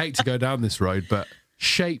motherfucker. I hate to go down this road, but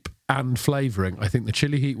shape and flavouring, I think the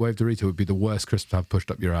chili heatwave Dorito would be the worst crisp to have pushed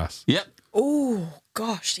up your ass. Yep. Oh,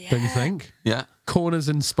 gosh, yeah. Don't you think? Yeah. Corners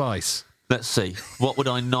and spice. Let's see. What would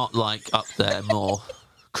I not like up there more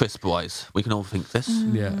crisp-wise? We can all think this.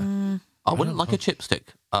 Yeah. I wouldn't like a chipstick.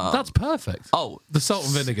 That's perfect. Oh, the salt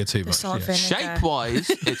and vinegar too much. Shape-wise,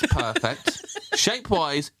 it's perfect.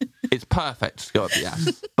 Shape-wise, it's perfect to go up the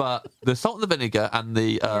ass. But the salt and the vinegar and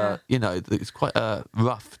the, it's quite a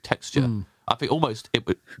rough texture. I think almost it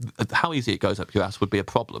would. How easy it goes up your ass would be a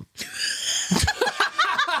problem.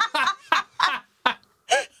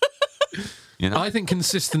 I think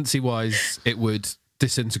consistency-wise, it would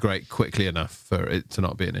disintegrate quickly enough for it to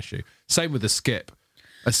not be an issue. Same with a skip.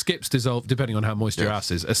 A skip's dissolved, depending on how moist your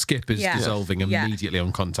ass is, a skip is dissolving immediately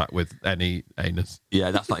on contact with any anus.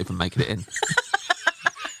 Yeah, that's not even making it in.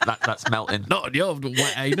 That's melting. Not on your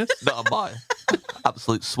wet anus. Not on my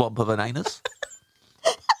absolute swamp of an anus.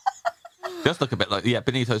 It does look a bit like,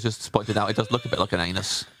 Benito's just pointed out, it does look a bit like an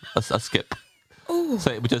anus, a skip. Ooh.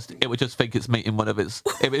 So it would just think it's meeting one of its,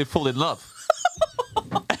 it would fall in love.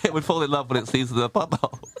 It would fall in love when it sees the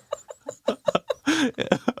bubble.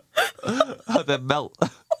 And then melt.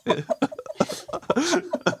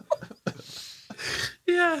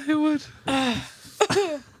 Yeah, it would.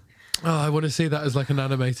 I want to see that as like an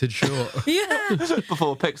animated short. Yeah.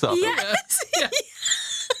 Before it picks up. Yes. Yeah.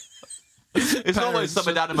 It's almost some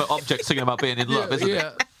inanimate object singing about being in love, isn't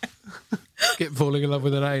it? Skip falling in love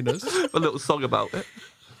with an anus. A little song about it.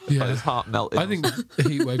 Yeah. Like his heart melting. I think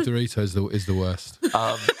heatwave Dorito is the worst.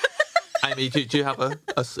 Amy, do you have a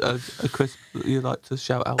crisp that you'd like to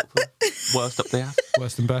shout out for? Worst up there.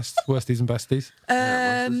 Worst and best. Worsties and besties.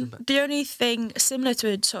 The only thing similar to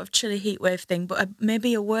a sort of chili heatwave thing, but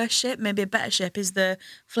maybe a worse shape, maybe a better shape, is the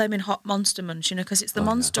flaming hot Monster Munch, because it's the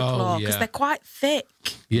monster claw, because they're quite thick.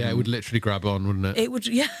 Yeah, it would literally grab on, wouldn't it? It would,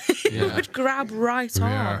 it would grab right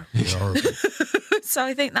on. Yeah. So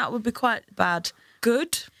I think that would be quite bad.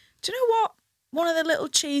 Good. Do you know what? One of the little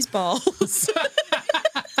cheese balls.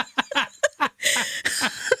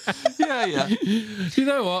 Yeah. You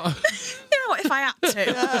know what? If I had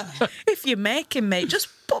to, if you're making me, just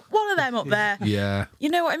put one of them up there. Yeah. You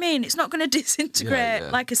know what I mean? It's not going to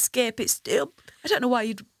disintegrate like a skip. It's still. I don't know why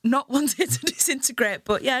you'd not want it to disintegrate,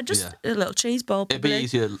 but just a little cheese ball. It'd be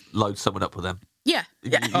easier to load someone up with them. Yeah.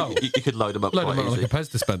 You could load them up Load quite them up easily. like a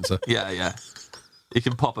Pez dispenser. Yeah. You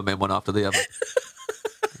can pop them in one after the other.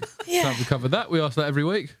 Yeah. Have we covered that? We ask that every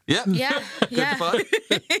week. Yeah. Yeah. Fun.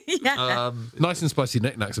 Yeah. Nice and spicy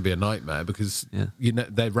knickknacks would be a nightmare because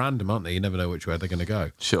they're random, aren't they? You never know which way they're going to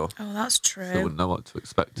go. Sure. Oh, that's true. So you wouldn't know what to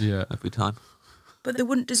expect every time. But they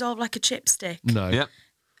wouldn't dissolve like a chipstick. No. Yep.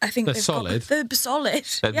 I think They're they've solid. They're solid.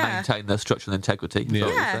 They'd maintain their structural integrity. is what you're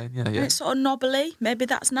saying. And it's sort of knobbly. Maybe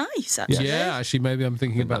that's nice, actually. Yeah, actually, maybe I'm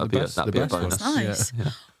thinking about the best. that'd be a best one. bonus. That's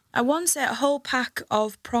nice. I once ate a whole pack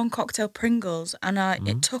of prawn cocktail Pringles, and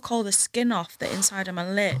it took all the skin off the inside of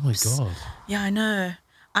my lips. Oh my god! Yeah, I know.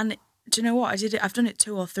 And do you know what? I did it. I've done it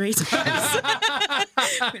 2 or 3 times,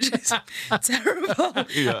 which is terrible.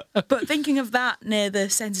 Yeah. But thinking of that near the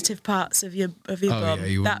sensitive parts of your bum,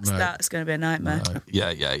 you wouldn't know. that's going to be a nightmare. No. Yeah.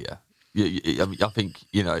 I mean, I think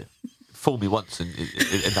fool me once in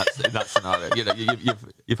that scenario.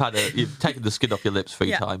 You've taken the skin off your lips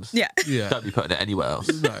 3 times. Yeah. Don't be putting it anywhere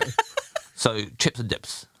else. No. So chips and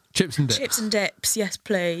dips. Chips and dips. Chips and dips, yes,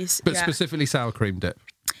 please. But specifically sour cream dip.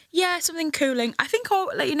 Yeah, something cooling. I think,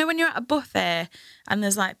 when you're at a buffet and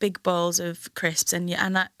there's like big bowls of crisps and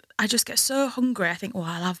I just get so hungry. I think, I'll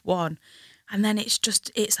have one. And then it's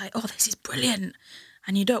like, this is brilliant.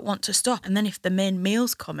 And you don't want to stop. And then if the main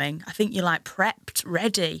meal's coming, I think you're like prepped,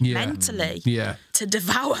 ready, mentally to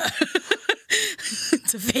devour,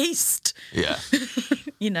 to feast. Yeah.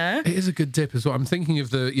 It is a good dip as well. I'm thinking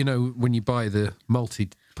of when you buy the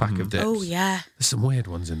multi-pack of dips. Oh, yeah. There's some weird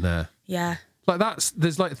ones in there. Yeah. Like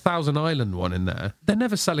there's like Thousand Island one in there. They're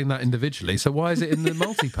never selling that individually, so why is it in the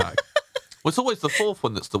multi-pack? Well, it's always the fourth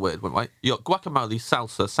one that's the weird one, right? You got guacamole,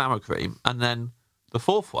 salsa, sour cream, and then the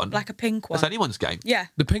fourth one. Like a pink one. That's anyone's game. Yeah.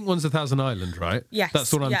 The pink one's the Thousand Island, right? Yes.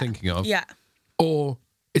 That's what I'm thinking of. Yeah. Or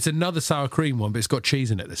it's another sour cream one, but it's got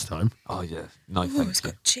cheese in it this time. Oh, yeah. No, Oh, it's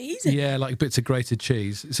got cheese in it. Yeah, like bits of grated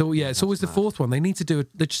cheese. So, it's always the fourth one. They need to do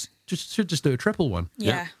they should just do a triple one.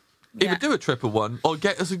 Yeah. Either do a triple one or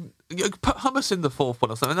get us put hummus in the fourth one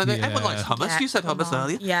or something. Everyone likes hummus. Yeah, you said hummus come on.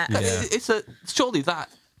 earlier. Yeah. It's surely that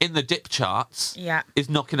in the dip charts is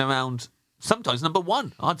knocking around sometimes number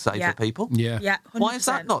 1, I'd say, Yeah. for people. Yeah. Yeah. 100%. Why is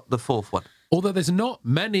that not the fourth one? Although there's not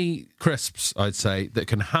many crisps, I'd say, that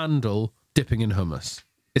can handle dipping in hummus,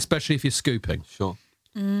 especially if you're scooping. Sure.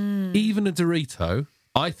 Even a Dorito,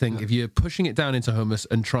 I think if you're pushing it down into hummus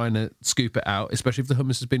and trying to scoop it out, especially if the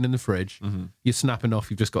hummus has been in the fridge, you're snapping off,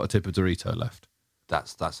 you've just got a tip of Dorito left.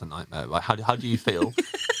 That's a nightmare. Like, how do you feel?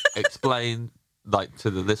 Explain to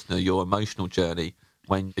the listener your emotional journey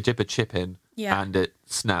when you dip a chip in and it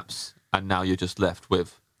snaps, and now you're just left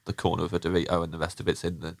with the corner of a Dorito and the rest of it's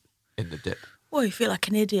in the dip. Well, you feel like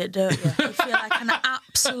an idiot, don't you? You feel like an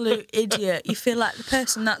absolute idiot. You feel like the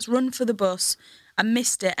person that's run for the bus and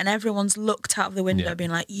missed it, and everyone's looked out of the window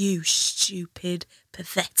being like, "You stupid,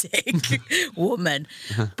 pathetic woman."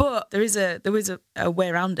 But there was a way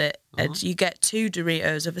around it. And you get 2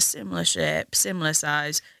 Doritos of a similar shape, similar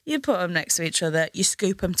size. You put them next to each other. You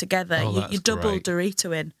scoop them together. Oh, you double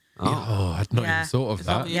Dorito in. Oh, I'd not even thought of Is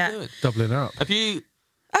that. what you're doing? Doubling up. Have you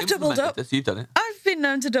I've doubled implemented up. this? You've done it. I've been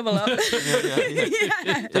known to double up.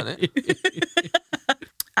 Yeah. Done it.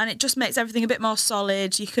 And it just makes everything a bit more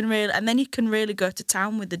solid. You can really go to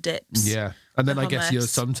town with the dips. Yeah. And then The I guess hummus.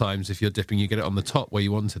 sometimes if you're dipping, you get it on the top where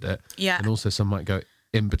you wanted it. Yeah. And also some might go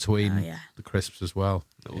in between the crisps as well.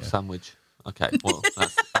 Little sandwich. Okay, well,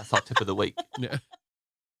 that's our tip of the week. Yeah.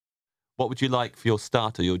 What would you like for your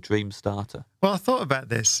starter, your dream starter? Well, I thought about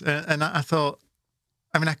this, and I thought,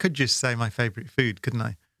 I could just say my favourite food, couldn't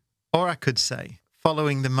I? Or I could say,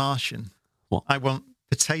 following The Martian, I want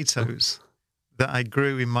potatoes that I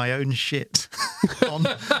grew in my own shit on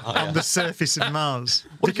the surface of Mars.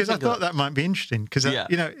 Because I thought that might be interesting, because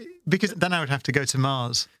because then I would have to go to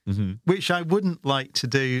Mars, which I wouldn't like to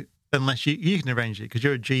do unless you can arrange it, because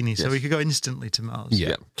you're a genie, so we could go instantly to Mars.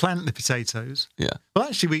 Yeah. Plant the potatoes. Yeah. Well,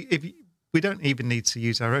 actually, we don't even need to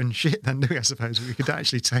use our own shit then, do we, I suppose? We could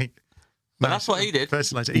actually take But that's what he did.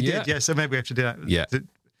 Fertilizer. He did, yeah. So maybe we have to do that. Yeah.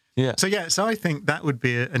 Yeah. So I think that would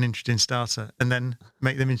be an interesting starter, and then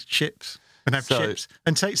make them into chips and have chips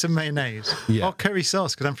and take some mayonnaise or curry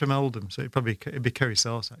sauce because I'm from Oldham, so it'd be curry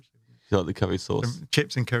sauce actually. You like the curry sauce? Some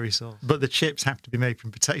chips and curry sauce, but the chips have to be made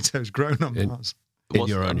from potatoes grown on Mars. In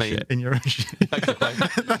your own shit. In your own shit.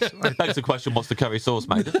 Begs the question: what's the curry sauce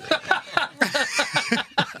made of?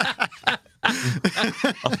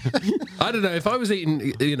 I don't know. If I was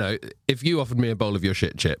eating, if you offered me a bowl of your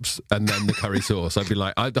shit chips and then the curry sauce, I'd be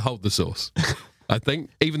like, I'd hold the sauce. I think,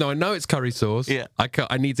 even though I know it's curry sauce,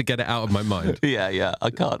 I need to get it out of my mind. Yeah, I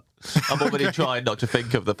can't. I'm already trying not to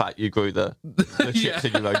think of the fact you grew the chips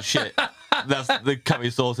in your own shit. That's the curry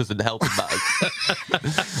sauce isn't helping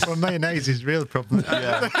matters. Well, mayonnaise is a real problem.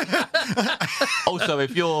 Yeah. Also,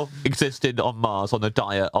 if you're existing on Mars on a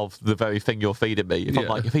diet of the very thing you're feeding me,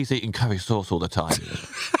 if he's eating curry sauce all the time,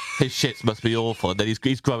 his shits must be awful, and then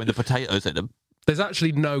he's growing the potatoes in them. There's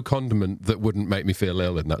actually no condiment that wouldn't make me feel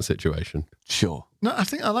ill in that situation. Sure. No, I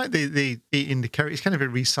think I like the eating the curry. It's kind of a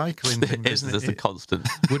recycling thing, isn't it? It's a constant.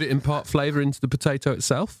 Would it impart flavour into the potato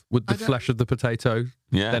itself? Would the flesh of the potato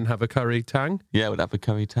then have a curry tang? Yeah, it would have a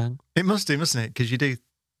curry tang. It must do, mustn't it? Because you do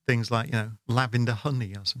things like, lavender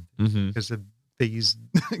honey or something. Because the bees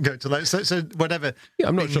go to so whatever. Yeah,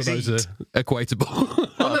 I'm not sure those are equatable.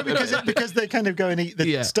 Well, no, because they kind of go and eat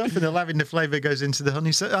the stuff, and the lavender flavour goes into the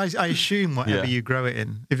honey. So I assume whatever you grow it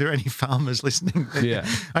in, if there are any farmers listening,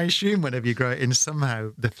 I assume whenever you grow it in,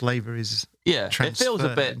 somehow the flavour is it feels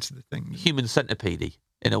a bit into the thing. Human centipede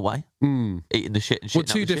in a way, eating the shit and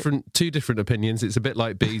shit. Well, two different opinions. It's a bit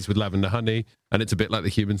like bees with lavender honey, and it's a bit like the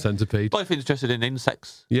human centipede. Both interested in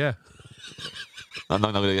insects. Yeah. I'm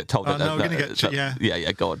not going to get told that. No, we're going to get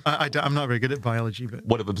yeah. Go on. I'm not very good at biology, but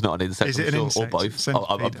one of them's not an insect. Is it an insect? Or both?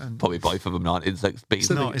 Probably both of them aren't insects. Bees. It's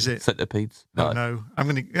not, is it? Centipedes. No. I'm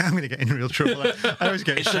going to get in real trouble. I always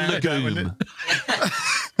get. It's a legume.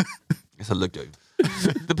 It's a legume.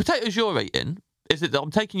 The potatoes you're eating, is it that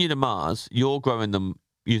I'm taking you to Mars? You're growing them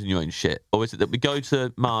using your own shit, or is it that we go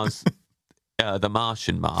to Mars, the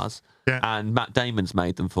Martian Mars, and Matt Damon's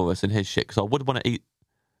made them for us in his shit? Because I would want to eat.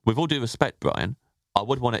 With all due respect, Brian, I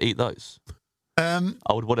would want to eat those. I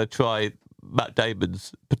would want to try Matt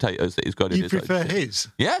Damon's potatoes that he's got in his own shit. You prefer his?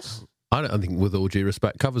 Yes. I don't think with all due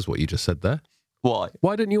respect covers what you just said there. Why?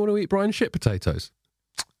 Why don't you want to eat Brian's shit potatoes?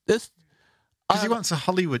 Because he wants a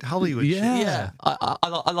Hollywood shit. Yeah.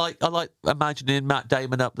 I like imagining Matt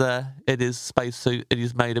Damon up there in his spacesuit and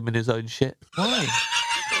he's made them in his own shit. Why?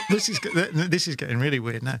 This is getting really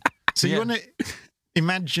weird now. So you want to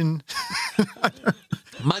imagine...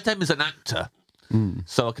 Matt Damon's an actor,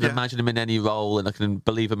 so I can imagine him in any role, and I can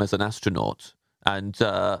believe him as an astronaut. And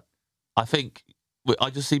I think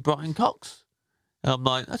I just see Brian Cox, and I'm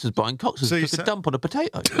like, that's just Brian Cox. Took a dump on a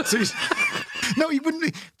potato. No, he wouldn't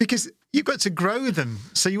be, because you've got to grow them,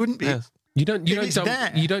 so you wouldn't be. Yes. You don't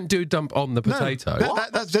do dump on the potato. No,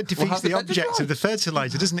 that defeats the object of the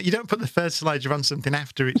fertilizer, doesn't it? You don't put the fertilizer on something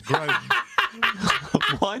after it's grown.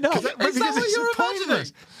 Why not? Is that what you're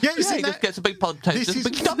imagining? Yeah, he just gets a big potato, just a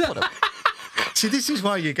big dump on it. See, this is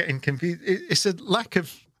why you're getting confused. It's a lack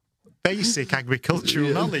of basic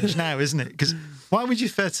agricultural knowledge now, isn't it? Because why would you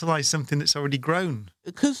fertilise something that's already grown?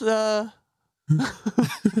 Because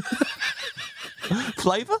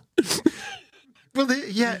flavour. Well,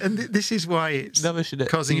 and this is why it's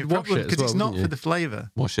causing a problem, because it's not for the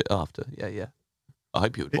flavour. Wash it after, yeah. I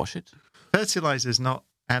hope you would wash it. Fertiliser's not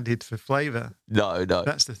added for flavour. No.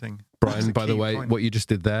 That's the thing. Brian, by the way, what you just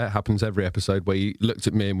did there happens every episode where you looked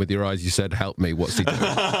at me and with your eyes you said, help me, what's he doing?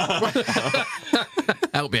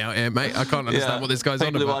 Help me out here, mate. I can't understand what this guy's on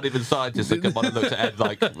about. People who aren't even scientists that come on and look at Ed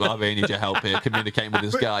like, I really need your help here, communicating with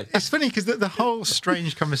this guy. It's funny because the whole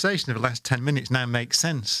strange conversation of the last 10 minutes now makes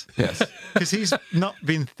sense. Yes. Because he's not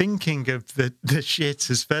been thinking of the shit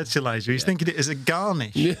as fertiliser. He's thinking it as a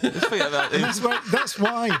garnish. And that's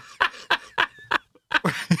why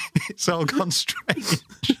it's all gone strange.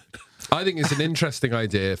 I think it's an interesting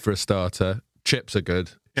idea for a starter. Chips are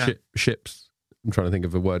good. Yeah. Chips. I'm trying to think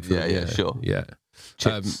of a word for it. Yeah, sure. Yeah.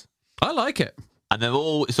 Chips. I like it. And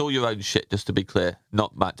it's all your own shit, just to be clear,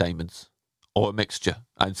 not Matt Damon's. Or a mixture,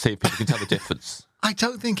 and see if people can tell the difference. I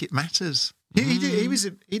don't think it matters. He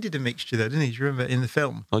did a mixture though, didn't he? Do you remember in the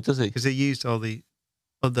film? Oh, does he? Because he used all the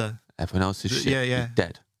other... Everyone else's shit. Yeah.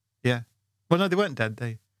 Dead. Yeah. Well, no, they weren't dead.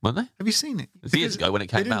 Weren't they? Have you seen it? It was years ago when it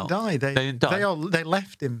came out. They didn't die. They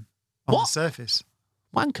left him on the surface.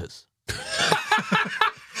 Wankers.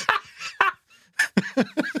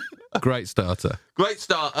 Great starter. Great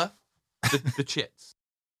starter. The chips.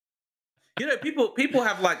 You know, people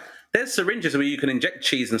have like there's syringes where you can inject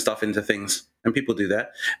cheese and stuff into things, and people do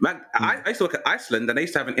that. Man, I used to work at Iceland, and they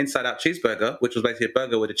used to have an inside-out cheeseburger, which was basically a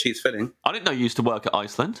burger with a cheese filling. I didn't know you used to work at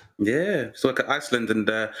Iceland. Yeah, so work at Iceland, and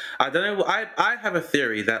I don't know. I have a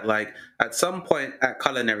theory that like at some point at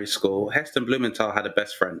culinary school, Heston Blumenthal had a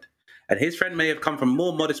best friend. And his friend may have come from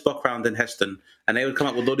more modest background than Heston, and they would come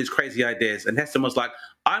up with all these crazy ideas. And Heston was like,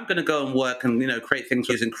 "I'm going to go and work and create things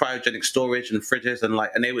using cryogenic storage and fridges and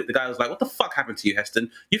like." And the guy was like, "What the fuck happened to you,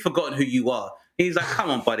 Heston? You've forgotten who you are." And he's like, "Come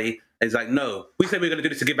on, buddy." And he's like, "No, we said we were going to do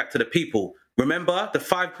this to give back to the people. Remember the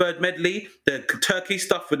 5-bird medley, the turkey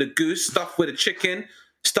stuffed with a goose, stuffed with a chicken,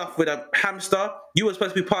 stuffed with a hamster. You were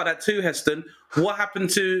supposed to be part of that too, Heston. What happened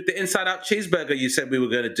to the inside-out cheeseburger you said we were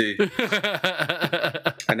going to do?"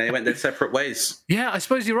 And they went their separate ways. Yeah, I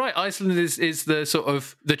suppose you're right. Iceland is the sort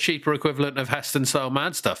of the cheaper equivalent of Heston-style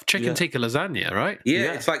mad stuff. Chicken tikka lasagna, right?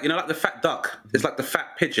 Yeah, it's like, like the fat duck. It's like the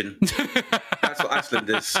fat pigeon. That's what Iceland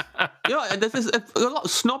is. Yeah, and there's a lot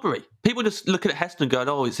of snobbery. People just looking at Heston going,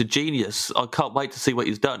 "Oh, it's a genius. I can't wait to see what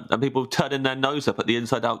he's done." And people turning their nose up at the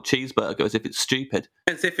inside-out cheeseburger as if it's stupid.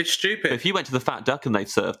 As if it's stupid. But if you went to the Fat Duck and they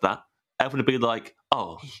served that, everyone would be like,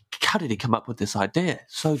 "Oh, how did he come up with this idea?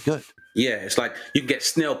 So good." Yeah, it's like you can get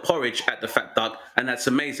snail porridge at the Fat Duck, and that's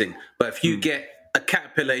amazing. But if you get a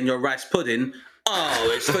caterpillar in your rice pudding,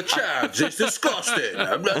 oh, it's for Chavs. It's disgusting.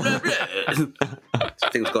 Blah, blah, blah.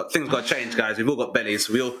 Things got to change, guys. We've all got bellies.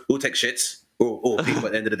 We all take shits. All people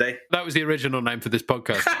at the end of the day. That was the original name for this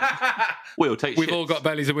podcast. We'll take We've shits. all got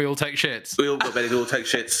bellies and we all take shits. We all got bellies, we all take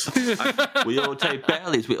shits. We all take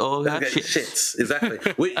bellies, we all have shits. Exactly.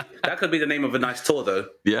 That could be the name of a nice tour, though.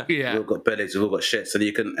 Yeah. We all got bellies, we've all got shits.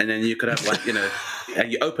 And then you could have like,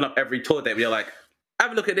 and you open up every tour date where you're like,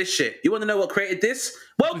 have a look at this shit. You want to know what created this?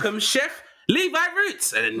 Welcome, Chef Levi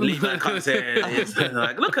Roots. And then Levi comes in and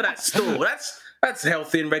like, look at that stool. That's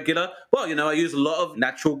healthy and regular. Well, I use a lot of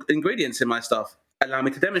natural ingredients in my stuff. Allow me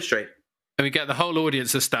to demonstrate. And we get the whole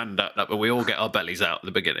audience to stand up, but we all get our bellies out at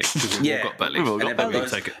the beginning. We've all got bellies.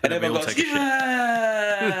 And everyone goes,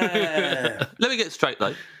 yeah. Let me get straight,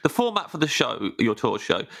 though. The format for the show, your tour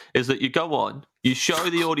show, is that you go on, you show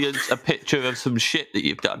the audience a picture of some shit that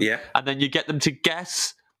you've done, and then you get them to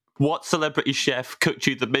guess what celebrity chef cooked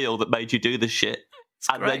you the meal that made you do the shit.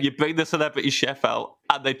 And then you bring the celebrity chef out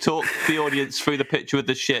and they talk the audience through the picture of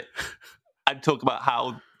the shit and talk about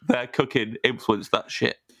how their cooking influenced that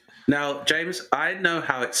shit. Now, James, I know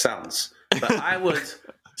how it sounds, but I would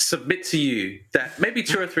submit to you that maybe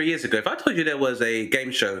 2 or 3 years ago, if I told you there was a game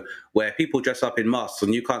show where people dress up in masks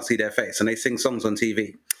and you can't see their face and they sing songs on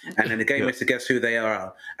TV, and then the game is to guess who they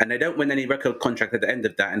are, and they don't win any record contract at the end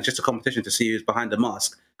of that, and it's just a competition to see who's behind the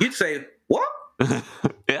mask, you'd say, what?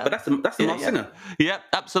 Yeah, but that's the Masked Singer. Yeah,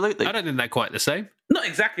 absolutely. I don't think they're quite the same. Not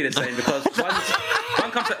exactly the same because one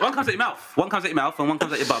comes at your mouth, and one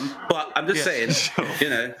comes at your bum. But I'm just saying,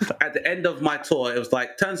 at the end of my tour, it was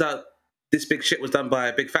like, turns out this big shit was done by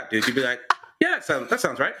a big fat dude. You'd be like, yeah, that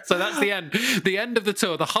sounds right. So that's the end. The end of the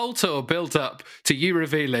tour. The whole tour built up to you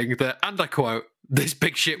revealing that, and I quote, "This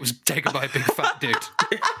big shit was taken by a big fat dude."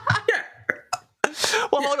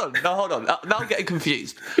 Well, hold on. Now I'm getting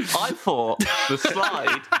confused. I thought the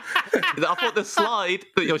slide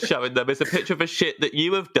that you're showing them is a picture of a shit that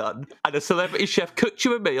you have done, and a celebrity chef cooked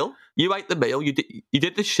you a meal. You ate the meal. You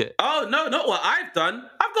did the shit. Oh no, not what I've done.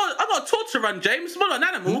 I've got a tour to run, James. I'm not an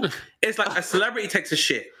animal. It's like a celebrity takes a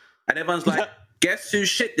shit, and everyone's like, "Guess whose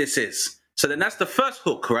shit this is?" So then that's the first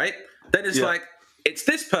hook, right? Then it's like, it's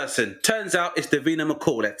this person. Turns out it's Davina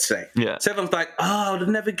McCall, let's say. Yeah. So everyone's like, oh, I'd have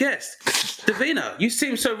never guessed. Davina, you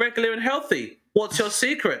seem so regular and healthy. What's your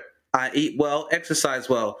secret? I eat well, exercise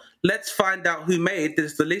well. Let's find out who made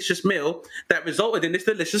this delicious meal that resulted in this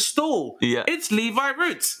delicious stool. Yeah. It's Levi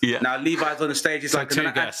Roots. Yeah. Now Levi's on the stage. He's So like, two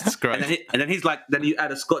guests, great. And then he's like, then you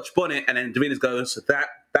add a Scotch bonnet, and then Davina's goes,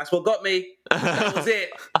 that's what got me. That was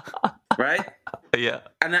it. Right? Yeah.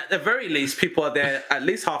 And at the very least, people are there at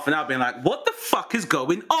least half an hour being like, what the fuck is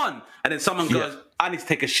going on? And then someone goes, I need to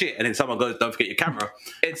take a shit. And then someone goes, don't forget your camera.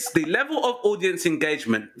 It's the level of audience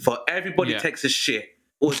engagement for everybody takes a shit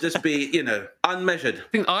will just be, unmeasured.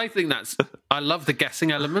 I think I love the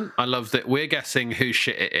guessing element. I love that we're guessing whose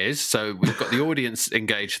shit it is. So we've got the audience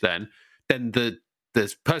engaged then. Then the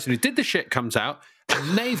person who did the shit comes out,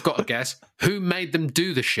 and they've got to guess who made them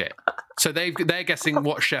do the shit. So they're guessing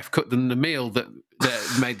what chef cooked them the meal that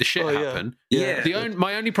made the shit happen. Yeah.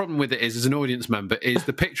 My only problem with it is, as an audience member, is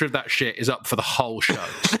the picture of that shit is up for the whole show.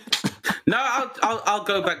 No, I'll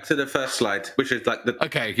go back to the first slide, which is like the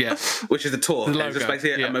which is the tour. The It's just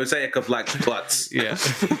basically a mosaic of like butts. Yeah.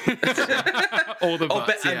 All the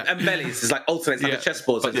butts, and bellies. It's like alternates like a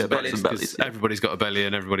chessboard. So butts and bellies. Everybody's got a belly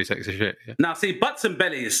and everybody takes a shit. Yeah. Now, see, butts and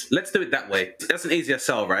bellies. Let's do it that way. That's an easier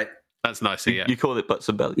sell, right? That's nicer. Yeah. You call it butts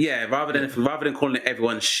and bellies. Yeah, rather than calling it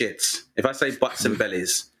everyone's shits. If I say butts and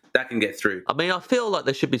bellies, that can get through. I mean, I feel like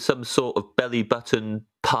there should be some sort of belly button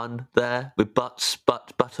pun there with butts,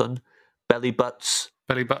 button, belly butts.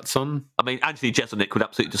 Belly butts on. I mean, Anthony Jeselnik would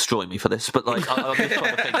absolutely destroy me for this, but like, I'm just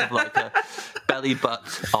trying to think of like a belly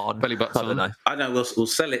butt on. Belly butts on. I know. We'll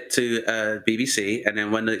sell it to BBC, and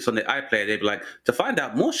then when it's on the iPlayer, they'll be like, to find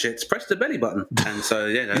out more shits, press the belly button. And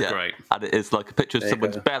so, great. And it is like a picture of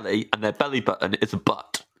someone's belly, and their belly button is a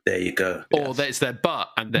butt. There you go. Or it's their butt,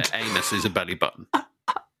 and their anus is a belly button.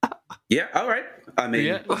 Yeah, all right. I mean,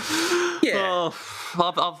 yeah. Oh,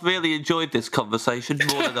 I've really enjoyed this conversation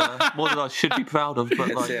more than I should be proud of.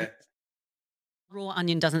 But like, raw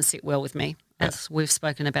onion doesn't sit well with me, as we've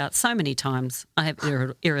spoken about so many times. I have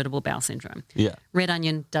irritable bowel syndrome. Yeah. Red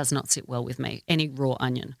onion does not sit well with me, any raw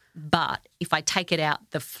onion. But if I take it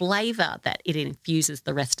out, the flavour that it infuses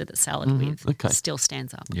the rest of the salad with still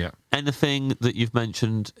stands up. Yeah. Anything that you've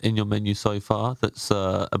mentioned in your menu so far that's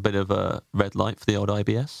a bit of a red light for the old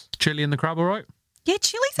IBS? Chili and the crab, all right? Yeah,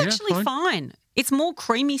 chili's actually fine. It's more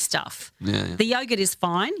creamy stuff. Yeah. The yogurt is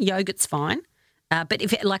fine. Yogurt's fine. But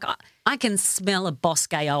if I can smell a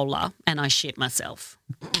Boscaiola and I shit myself.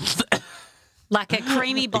 Like a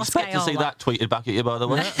creamy Boscaiola. Expect to see that tweeted back at you, by the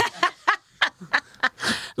way.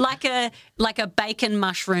 like a bacon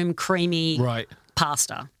mushroom creamy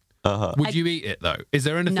pasta. Would you eat it though? Is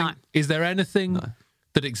there anything? No. Is there anything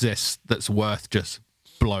that exists that's worth just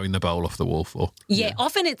blowing the bowl off the wall for? Yeah,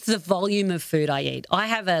 often it's the volume of food I eat. I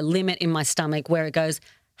have a limit in my stomach where it goes,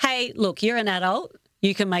 hey, look, you're an adult.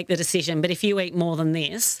 You can make the decision, but if you eat more than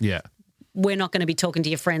this, we're not going to be talking to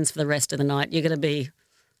your friends for the rest of the night. You're going to be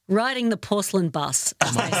riding the porcelain bus,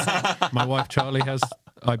 as they say. My wife Charlie has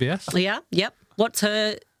IBS. Yeah, yep. What's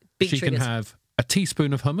her big She triggers? can have a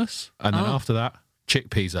teaspoon of hummus, and then after that,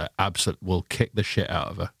 chickpeas will kick the shit out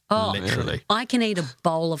of her. Literally. I can eat a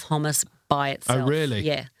bowl of hummus by itself. Oh, really?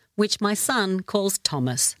 Yeah, which my son calls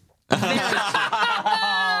Thomas.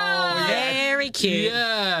 Very cute.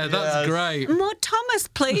 Yeah, that's great. More Thomas,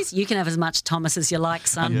 please. You can have as much Thomas as you like,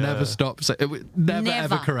 son. And never stop. Never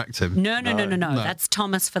ever correct him. No. That's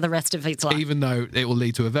Thomas for the rest of his life. Even though it will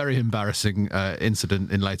lead to a very embarrassing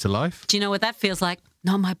incident in later life. Do you know what that feels like?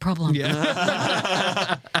 Not my problem.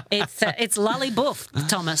 Yeah. It's lolly-boof,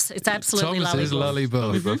 Thomas. It's absolutely Thomas is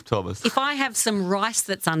lolly-boof. Thomas. If I have some rice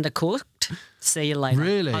that's undercooked, see you later.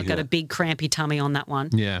 Really? I've got a big crampy tummy on that one.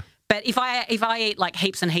 Yeah. But if I eat like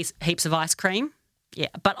heaps and heaps of ice cream, yeah.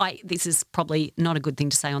 But this is probably not a good thing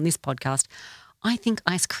to say on this podcast. I think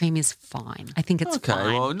ice cream is fine. I think it's fine.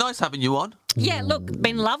 Okay, well, nice having you on. Yeah, look,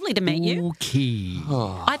 been lovely to meet you. Okay.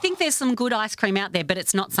 I think there's some good ice cream out there, but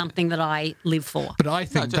it's not something that I live for. But I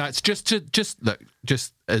think that's just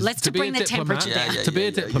as Let's to be bring a the diplomat, temperature down. to be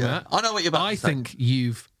a diplomat. I know what you're about I to say. think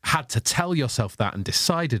you've had to tell yourself that and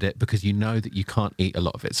decided it because you know that you can't eat a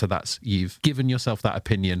lot of it. So you've given yourself that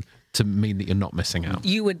opinion to mean that you're not missing out.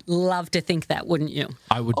 You would love to think that, wouldn't you?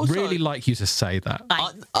 I would really like you to say that.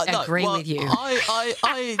 I agree with you.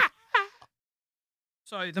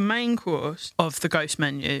 So the main course of the Ghost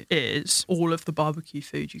menu is all of the barbecue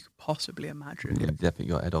food you could possibly imagine. Yeah, definitely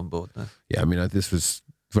got Ed on board there. Yeah, I mean, this was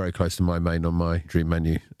very close to my main on my dream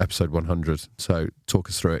menu, episode 100. So talk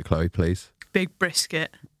us through it, Chloe, please. Big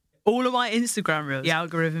brisket. All of my Instagram reels, the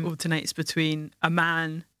algorithm alternates between a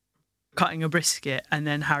man cutting a brisket and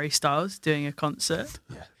then Harry Styles doing a concert.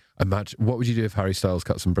 Yeah. Imagine, what would you do if Harry Styles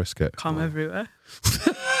cut some brisket? Come everywhere.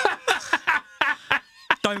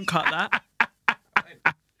 Don't cut that.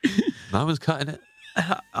 No one's cutting it.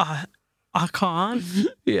 I can't.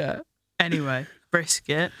 Yeah. Anyway,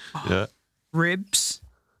 brisket. Yeah. Ribs,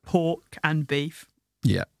 pork and beef.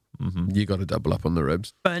 Yeah. Mm-hmm. You got to double up on the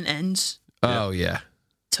ribs. Burnt ends. Oh, yeah.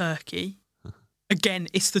 Turkey. Again,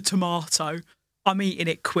 it's the tomato. I'm eating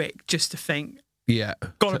it quick just to think. Yeah.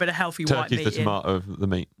 Got a bit of healthy white meat Turkey's the tomato of the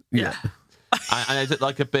meat. Yeah. And is it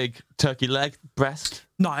like a big turkey leg, breast?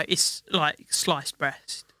 No, it's like sliced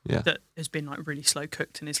breast. Yeah. That has been like really slow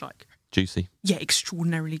cooked and is like juicy. Yeah,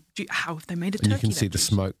 extraordinarily. How have they made a turkey? And you can see the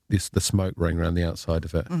smoke, the smoke running around the outside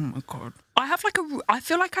of it. Oh my god! I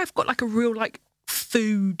feel like I've got like a real like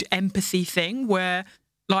food empathy thing where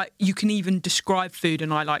like you can even describe food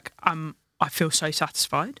and I feel so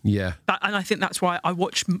satisfied. Yeah. And I think that's why I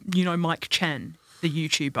watch Mike Chen, the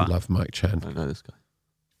YouTuber. I love Mike Chen. I don't know this guy.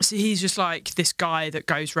 So he's just like this guy that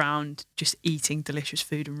goes around just eating delicious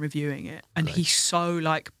food and reviewing it, and he's so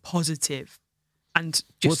like positive. And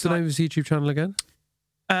just what's the name of his YouTube channel again?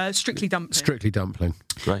 Strictly Dumpling. Strictly Dumpling.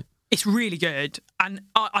 Right. It's really good, and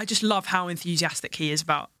I just love how enthusiastic he is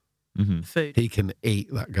about food. He can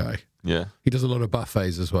eat, that guy. Yeah. He does a lot of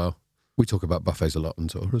buffets as well. We talk about buffets a lot on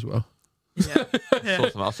tour as well.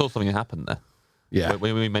 I saw something happen there. Yeah.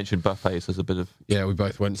 When we mentioned buffets, there's a bit of... Yeah, we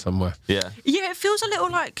both went somewhere. Yeah. Yeah, it feels a little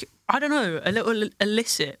like, I don't know, a little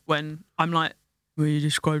illicit when I'm like, well, you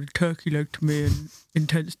described a turkey leg to me in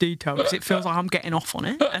intense detail, because it feels like I'm getting off on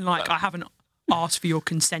it, and like I haven't asked for your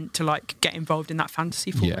consent to like get involved in that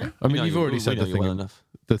fantasy for me. I mean, you've already said know the you thing, well enough.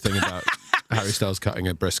 the thing about Harry Styles cutting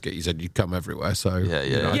a brisket. You said you'd come everywhere, so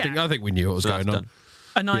I think we knew what was going on.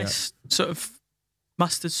 A nice sort of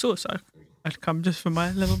mustard sauce. I'd come just for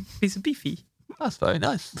my little piece of beefy. That's very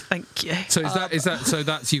nice. Thank you. So is that so?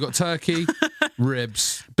 That's you got turkey,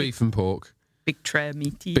 ribs, beef and pork, big tray of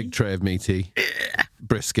meaty,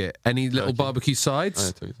 brisket. Any little barbecue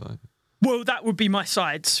sides? Well, that would be my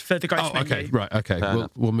sides for the ghost menu. Okay, right, okay.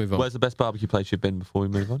 We'll move on. Where's the best barbecue place you've been before we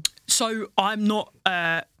move on? So I'm not.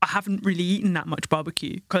 I haven't really eaten that much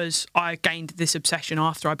barbecue because I gained this obsession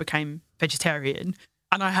after I became vegetarian,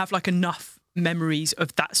 and I have like enough memories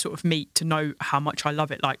of that sort of meat to know how much I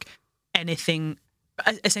love it. Like anything,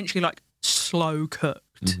 essentially like slow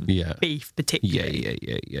cooked beef, particularly.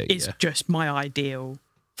 Is just my ideal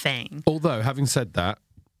thing. Although, having said that,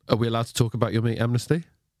 are we allowed to talk about your meat amnesty?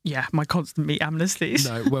 Yeah, my constant meat amnesties.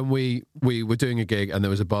 No, when we were doing a gig and there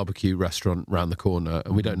was a barbecue restaurant round the corner,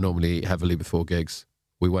 and we don't normally eat heavily before gigs.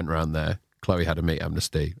 We went round there. Chloe had a meat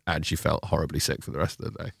amnesty, and she felt horribly sick for the rest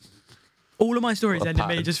of the day. All of my stories end in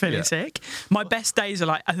me just feeling sick. My best days are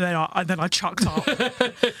like, and then I chucked up.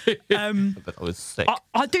 But I was sick.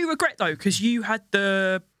 I do regret though, because you had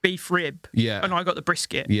the beef rib, and I got the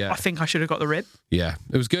brisket. Yeah. I think I should have got the rib. Yeah,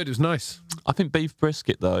 it was good. It was nice. I think beef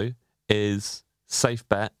brisket though is safe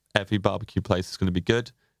bet. Every barbecue place is going to be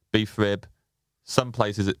good. Beef rib. Some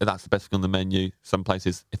places that's the best thing on the menu. Some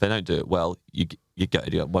places, if they don't do it well, you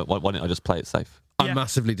get it. Why don't I just play it safe? I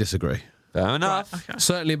massively disagree. Fair enough. Right, okay.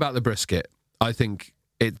 Certainly about the brisket. I think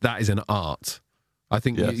that is an art. I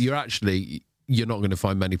think you're not going to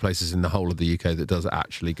find many places in the whole of the UK that does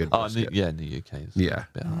actually good brisket. In the UK, it's a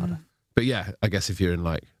bit harder. But yeah, I guess if you're in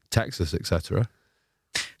like Texas, etc.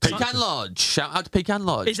 Pecan Lodge. Shout out to Pecan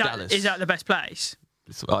Lodge, Dallas. Is that the best place?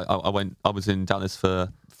 I was in Dallas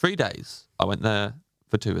for 3 days. I went there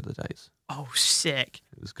for 2 of the days. Oh, sick.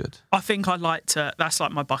 It was good. I think I'd like to, that's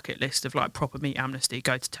like my bucket list of like proper meat amnesty,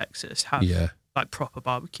 go to Texas, have like proper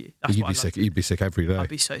barbecue. That's You'd what be sick. You'd be sick every day. I'd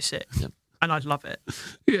be so sick. And I'd love it.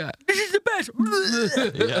 Yeah. This is the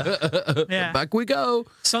best. Yeah. Back we go.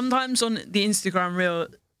 Sometimes on the Instagram reel,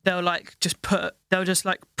 they'll just put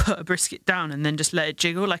a brisket down and then just let it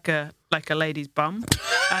jiggle like a lady's bum.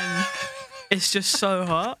 And it's just so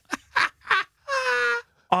hot.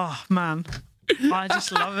 Oh man. I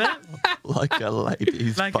just love it. Like a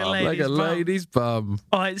lady's like bum. A lady's bum.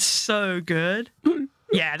 Oh, it's so good.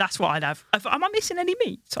 Yeah, that's what I'd have. Am I missing any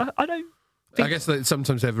meats? I don't. I guess that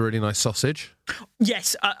sometimes they have a really nice sausage.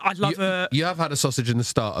 Yes, I'd love You have had a sausage in the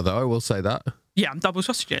starter, though. I will say that. Yeah, I'm double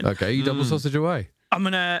sausaging. Okay, you double sausage away. I'm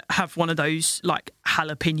gonna have one of those like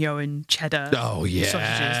jalapeno and cheddar sausages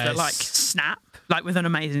that like snap, like with an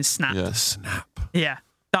amazing snap. Yeah, snap. Yeah,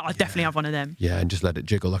 I'd definitely have one of them. Yeah, and just let it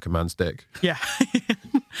jiggle like a man's dick. Yeah,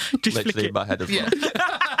 just literally in my head as well.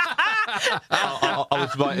 I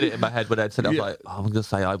was writing it in my head when Ed said it. I was like, I'm going to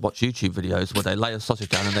say I watch YouTube videos where they lay a sausage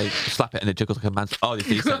down and they slap it and it jiggles like a man's. Oh,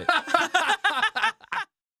 you said it.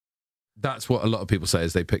 That's what a lot of people say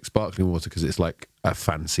is they pick sparkling water because it's like a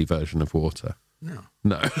fancy version of water. No.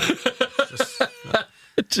 No.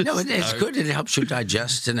 It's good. It helps you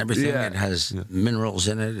digest and everything. Yeah. It has minerals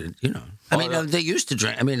in it. I mean, they used to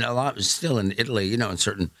drink. I mean, a lot still in Italy. In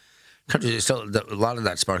certain countries, still a lot of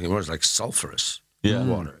that sparkling water is like sulfurous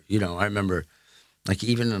water. I remember, like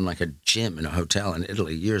even in like a gym in a hotel in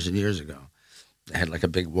Italy years and years ago, they had like a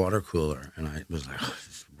big water cooler, and I was like,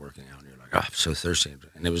 just working out, and you're like, oh, I'm so thirsty,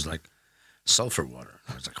 and it was like sulfur water.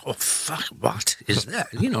 I was like, oh fuck, what is that?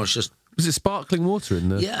 It's just. Was it sparkling water in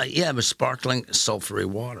there? Yeah, it was sparkling, sulfury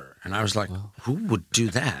water. And I was like, who would do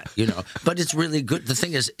that? But it's really good. The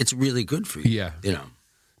thing is, it's really good for you. Yeah.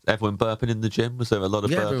 Everyone burping in the gym? Was there a lot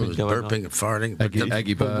of burping everyone was going burping on? and farting.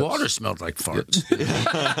 Eggy The burps. water smelled like farts.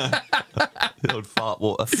 The old fart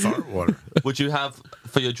water. Fart water. Would you have,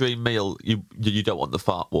 for your dream meal, you don't want the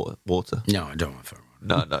fart water? No, I don't want fart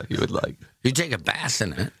water. No, you would like... You take a bath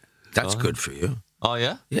in it. That's good for you. Oh,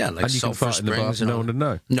 yeah? Yeah, like And you can sulfur fart in the springs bath and no one would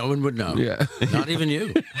know. No one would know. Yeah. Not even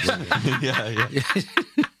you. yeah.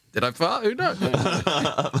 Did I fart? Who knows?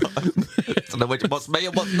 I don't know what's me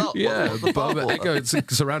and what's not. Yeah, What's the Bob bubble? Eggo, it's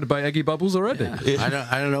surrounded by eggy bubbles already. Yeah.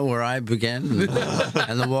 I don't know where I begin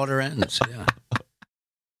and the water ends. Yeah.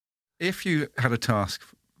 If you had a task,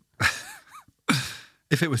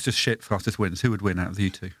 if it was just shit fastest wins, who would win out of you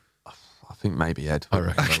two? I think maybe Ed. I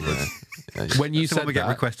reckon I would. When you That's the said one we get that,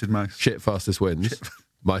 requested most. shit fastest wins,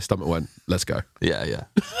 my stomach went, let's go. Yeah.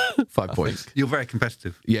 5 points. You're very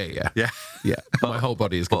competitive. Yeah. My whole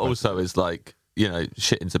body is But competitive. also is like,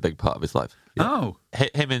 shitting's a big part of his life. Oh.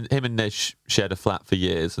 Him and Nish shared a flat for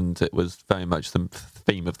years, and it was very much the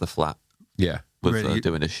theme of the flat. Yeah. Was Really?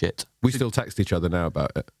 doing a shit. We still text each other now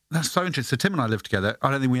about it. That's so interesting. So Tim and I lived together. I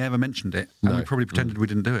don't think we ever mentioned it. And No. we probably pretended we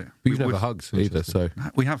didn't do it. We've never hugged either, so.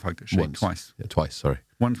 We have hugged actually Once. twice. Yeah, twice, sorry.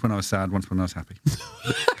 Once when I was sad, once when I was happy.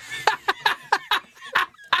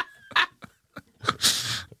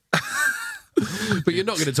 But you're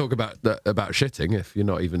not going to talk about shitting if you're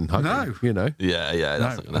not even hugging. No. You know? Yeah.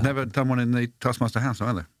 That's No, not I've never done one in the Taskmaster house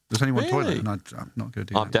either. There's only one toilet, and I'm not going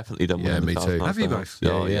to do I've that. definitely done one. Yeah, in the me too. Taskmaster Have you house.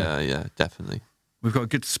 both? Oh, Yeah. yeah, definitely. We've got a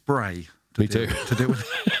good spray to Me deal, too. to deal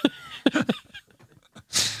with.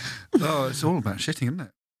 Oh, it's all about shitting, isn't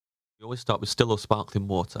it? You always start with still or sparkling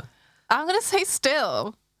water. I'm going to say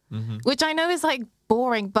still, Mm-hmm. which I know is like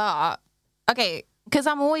boring, but okay, because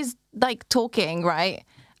I'm always like talking, right?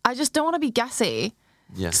 I just don't want to be gassy.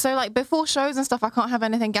 Yeah. So like before shows and stuff, I can't have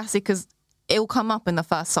anything gassy because it'll come up in the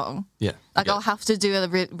first song. Yeah. Like I'll have to do a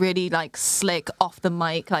really like slick off the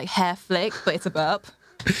mic, like hair flick, but it's a burp.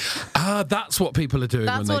 That's what people are doing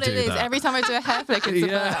That's when what they it do is. that. Every time I do a hair flick, it's a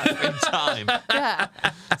burp. In time. Yeah.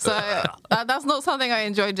 So that's not something I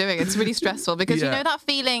enjoy doing. It's really stressful because you Yeah. know that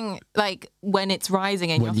feeling like when it's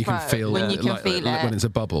rising in when your you throat, can feel when it, you can like, feel it. when it's a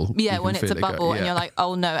bubble. Yeah, you when can it's a feel it go- bubble and yeah. you're like,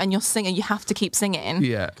 oh no, and you're singing, you have to keep singing.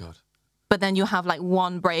 Yeah. But then you have like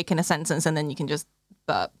one break in a sentence and then you can just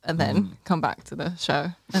burp and then come back to the show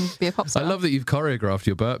and be a pop I star. love that you've choreographed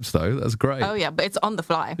your burps though. That's great. Oh yeah, but it's on the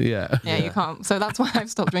fly. Yeah. Yeah, you can't. So that's why I've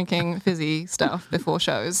stopped drinking fizzy stuff before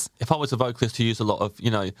shows. If I was a vocalist who used a lot of,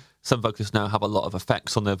 some vocalists now have a lot of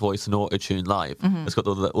effects on their voice and auto-tune live. Mhm. It's got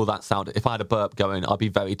all that sound. If I had a burp going, I'd be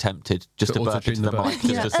very tempted just To to burp auto-tune into the the mic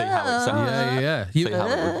burp. just to see how it sounds. Yeah. See how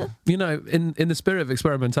it would. You know, in the spirit of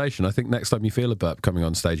experimentation, I think next time you feel a burp coming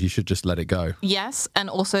on stage, you should just let it go. Yes,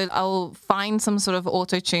 and also I'll find some sort of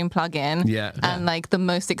auto-tune plug-in. Yeah. And like the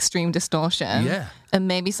most extreme distortion. Yeah. And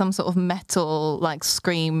maybe some sort of metal like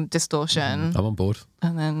scream distortion. I'm on board.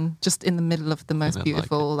 And then just in the middle of the most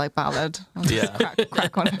beautiful like ballad. I'll just Yeah.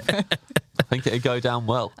 crack on it. I think it'd go down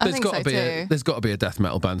well. I think so too. There's got to be a death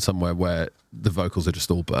metal band somewhere where the vocals are just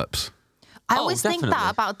all burps. I always think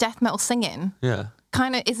that about death metal singing. Yeah.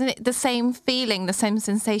 Kind of, isn't it the same feeling, the same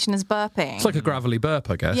sensation as burping? It's like a gravelly burp,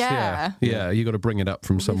 I guess. Yeah. Yeah. You got to bring it up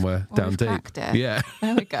from somewhere down deep. cracked it. Yeah.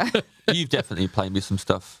 There we go. You've definitely played me some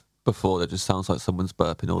stuff before that just sounds like someone's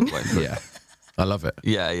burping all the way through. Yeah. I love it.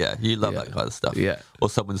 Yeah. You love that kind of stuff. Yeah. Or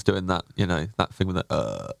someone's doing that, that thing with the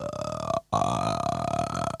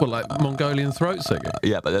Well, like Mongolian throat singing.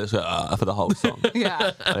 Yeah, but there's for the whole song.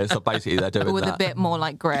 Yeah. So basically they're doing With that. a bit more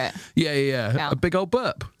like grit. Yeah. Yeah. A big old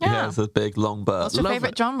burp. Yeah, it's a big long burp. What's your Love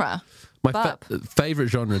favourite it. genre? My Burp. favourite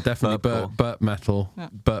genre, definitely burp metal,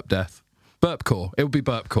 burp death. Burpcore. It would be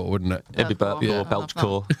burpcore, wouldn't it? It'd be burpcore, Yeah.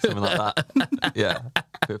 belchcore, something like that. Yeah.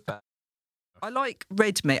 I like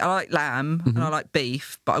red meat. I like lamb and I like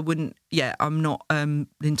beef, but I wouldn't. Yeah, I'm not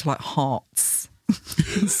into like hearts,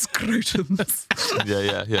 scrotums.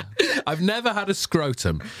 Yeah. I've never had a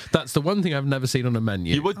scrotum. That's the one thing I've never seen on a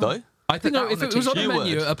menu. You would though. I think Put that if on it a was on a t-shirt. You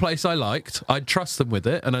menu would. at a place I liked, I'd trust them with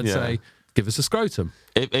it and I'd Yeah. say, give us a scrotum.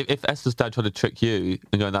 If Esther's dad tried to trick you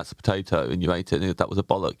and going, that's a potato, and you ate it and that was a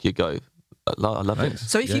bollock, you go, I love it.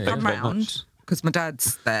 So if you come round, because my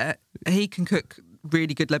dad's there, he can cook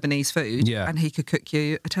really good Lebanese food. Yeah. And he could cook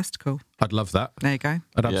you a testicle. I'd love that. There you go.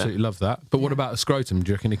 I'd absolutely love that. But what about a scrotum? Do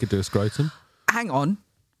you reckon he could do a scrotum? Hang on.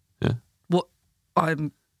 Yeah. What?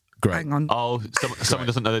 I'm. Great. Hang on. Oh, someone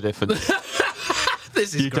doesn't know the difference.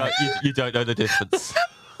 This is great. You don't know the difference.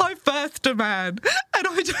 I birthed a man, and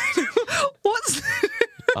I don't know what's.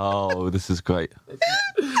 Oh, this is great.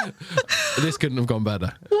 This couldn't have gone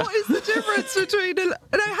better. What is the difference between a? No,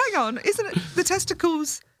 hang on. Isn't it the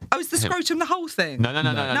testicles? Oh, is the scrotum the whole thing? No.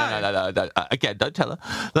 Again, don't tell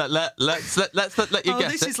her. Let's let you Oh,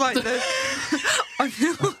 guess this it. is like the.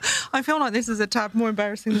 I feel like this is a tad more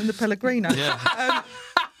embarrassing than the Pellegrino. Yeah.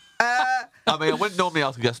 I mean, I wouldn't normally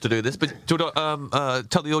ask a guest to do this, but do you want to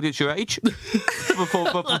tell the audience your age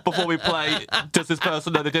before we play? Does this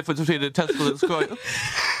person know the difference between a testicle and a scrotum?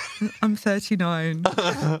 I'm 39,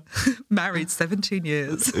 married 17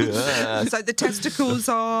 years. Yeah. So the testicles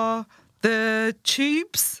are The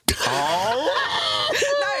tubes.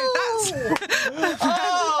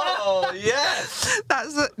 Oh, yes.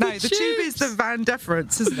 The tube is the van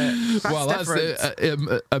deference, isn't it? Well, that's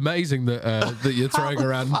amazing that you're throwing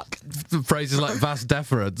around phrases like vas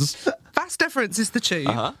deferens. Vas deference is the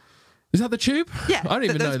tube. Is that the tube? Yeah. I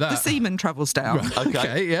didn't even know that. The semen travels down. Right,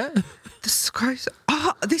 okay, yeah.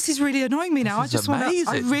 This is really annoying me now. This is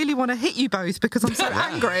I really want to hit you both because I'm so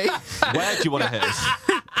angry. Where do you want to hit us?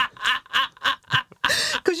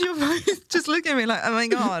 Because you're both just looking at me like, oh my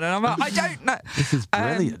God. And I'm like, I don't know. This is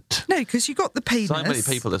brilliant. No, because you got the penis. So many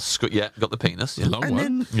people have got the penis. Yeah. Long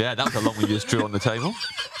one. Yeah, that was a long one you just drew on the table.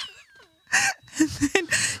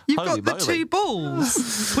 You've got the two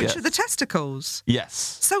balls, which Yes. are the testicles.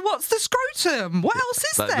 Yes. So what's the scrotum? What else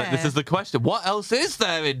is there? This is the question. What else is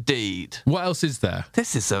there indeed? What else is there?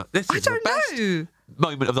 This is the best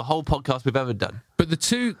moment of the whole podcast we've ever done. But the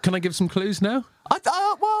two, can I give some clues now? Do you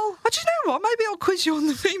know what? Maybe I'll quiz you on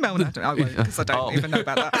the female anatomy. I won't, because I don't even know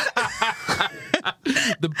about that.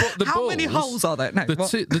 How many holes are there? No, the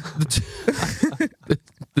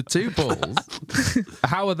two balls.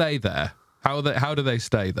 How are they there? How do they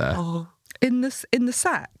stay there? In the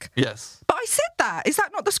sack. Yes. But I said that. Is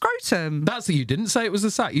that not the scrotum? That's you didn't say it was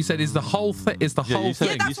the sack. You said is the whole thing. Is the whole thing?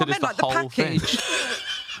 Yeah, that's what I meant. Like the package.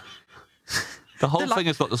 The whole thing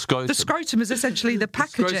is not the scrotum. The scrotum is essentially the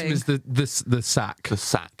packaging. Scrotum is the sack. The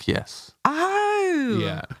sack, yes. Oh.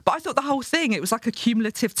 Yeah. But I thought the whole thing, it was like a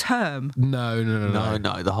cumulative term. No.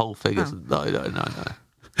 No, the whole thing is no.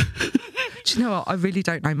 Do you know what? I really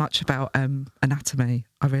don't know much about anatomy.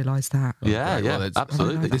 I realise that.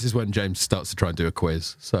 Absolutely. This is when James starts to try and do a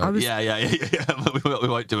quiz. So Yeah. We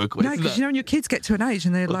won't do a quiz. No, because when your kids get to an age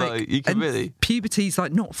and they're like, you can really puberty's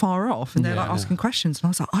like not far off, and they're like asking questions, and I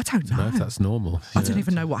was like, I don't know if that's normal. I don't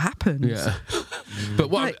even know what happens. Yeah. But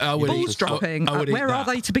what Like, I would balls eat, dropping. I would eat where are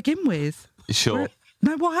that. they to begin with? Sure.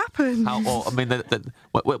 No, what happened? When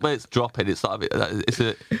it's dropping, it's like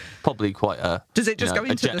probably quite a. Does it just go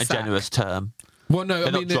into the a sack? generous term? Well, no,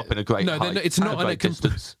 They're not dropping a great height. It's not a great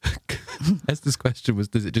distance. Esther's question was,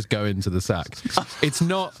 does it just go into the sack? It's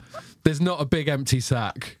not. There's not a big empty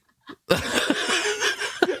sack.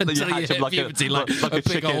 Until you hit puberty, like a big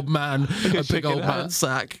chicken. old man, a big old man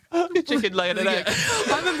sack. A chicken laying an egg.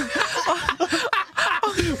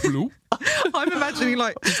 I'm imagining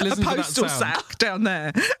like a listen to that postal sound. sack down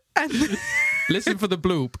there. And Listen for the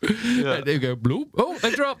bloop. Yeah. And they go bloop. Oh,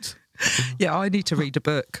 they dropped. yeah, I need to read a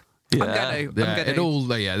book. Yeah. I'm gonna. It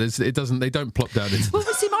all. Yeah, it doesn't. They don't plop down into. Well,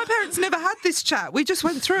 see, my parents never had this chat. We just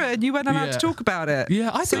went through it, and you weren't allowed Yeah. to talk about it. Yeah,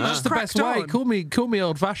 I think So that's the best cracked way. on. Call me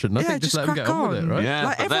old fashioned. I Yeah, think just let them crack get on with it, right? Yeah,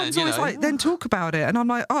 like but everyone's then, always like, then talk about it, and I'm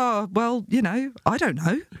like, oh, well, I don't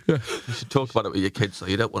know. You should talk about it with your kids, so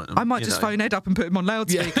you don't want them. I might just phone Ed up and put him on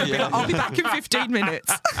loudspeaker. And be like, I'll be back in 15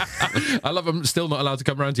 minutes. I love them still not allowed to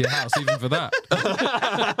come around to your house even for that.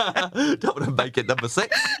 Don't want to make it number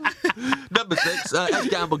 6. Number 6, Ed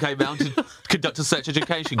Gamble came round to conduct a sex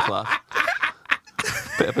education class.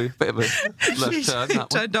 Bit of a left turn, that one.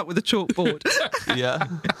 Turned up with a chalkboard. Yeah.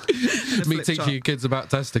 Me flip teaching chart. your kids about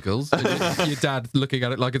testicles, and your dad looking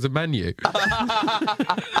at it like it's a menu.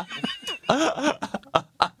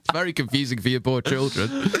 It's very confusing for your poor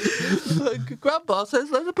children. Grandpa says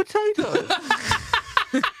there's a potato.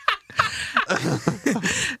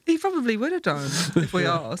 He probably would have done if we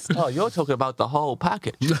asked. Oh, you're talking about the whole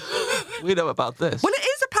package. We know about this. Well, it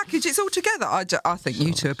is a package. It's all together. I think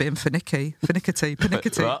you two are being finicky.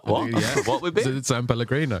 What? Yeah. What would be? It's San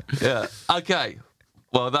Pellegrino. Yeah. Okay.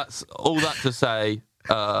 Well, that's all that to say.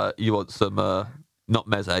 You want some not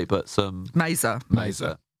meze, but some Mesa.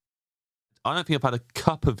 Mesa. I don't think I've had a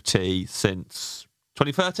cup of tea since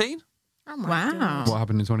 2013. Oh my wow. What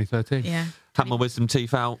happened in 2013? Yeah. Had my wisdom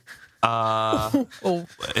teeth out.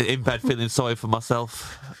 In bed feeling sorry for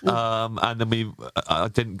myself. And then I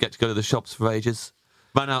didn't get to go to the shops for ages.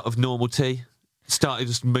 Ran out of normal tea. Started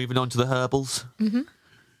just moving on to the herbals. Mm-hmm.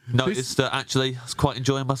 Noticed that actually I was quite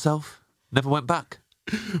enjoying myself. Never went back.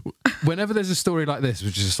 Whenever there's a story like this,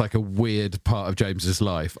 which is just like a weird part of James's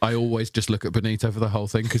life, I always just look at Benito for the whole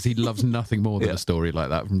thing because he loves nothing more than a story like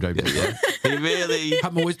that from James. Yeah. He really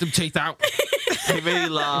had my wisdom teeth out. He really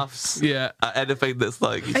laughs. Yeah. At anything that's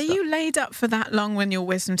like. Are you laid up for that long when your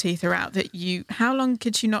wisdom teeth are out? How long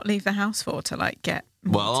could you not leave the house for to like get?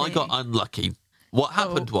 Well, I got unlucky. What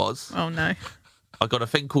happened was. Oh no. I got a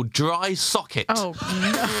thing called dry socket. Oh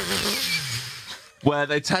no. Where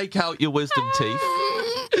they take out your wisdom teeth.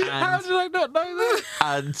 How did I not know that?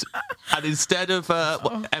 And instead of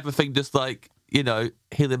everything just like,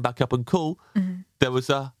 healing back up and cool, there was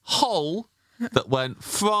a hole that went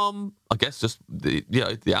from, I guess, just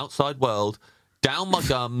the outside world down my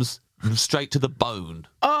gums, straight to the bone.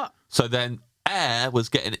 Oh. So then air was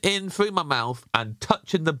getting in through my mouth and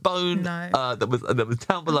touching the bone that was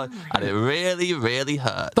down below, and it really, really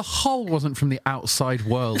hurt. The hole wasn't from the outside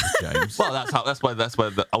world, James. Well, that's where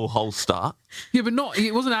the whole holes start. Yeah, but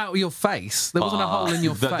it wasn't out of your face. There wasn't a hole in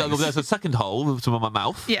your face. There's a second hole to my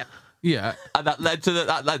mouth. Yeah. Yeah. And that led to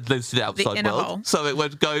the outside inner world. hole. So it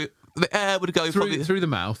would go. The air would go through the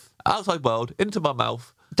mouth, outside world, into my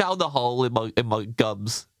mouth, down the hole in my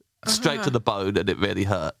gums, straight to the bone, and it really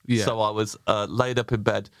hurt. Yeah. So I was laid up in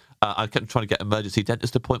bed. I kept trying to get emergency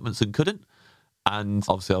dentist appointments and couldn't. And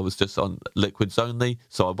obviously I was just on liquids only.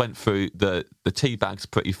 So I went through the tea bags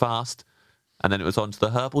pretty fast, and then it was on to the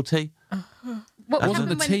herbal tea. What wasn't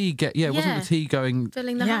the tea wasn't the tea going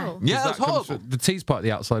filling the hole? Yeah, it was horrible. The tea's part of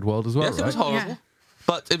the outside world as well, Yes, right? it was horrible. Yeah.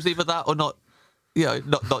 But it was either that or not.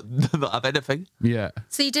 Not have anything. Yeah.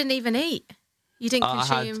 So you didn't even eat? You didn't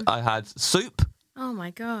consume? I had soup. Oh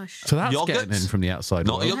my gosh. So that's Yogurt. getting in from the outside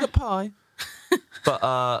Not world. a yogurt pie. But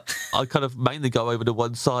I kind of mainly go over to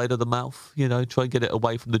one side of the mouth, try and get it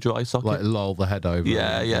away from the dry socket. Like loll the head over.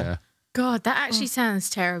 Yeah. God, that actually sounds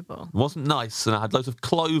terrible. It wasn't nice, and I had loads of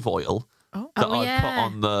clove oil that I put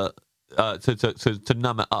on the to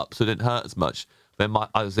numb it up so it didn't hurt as much. Then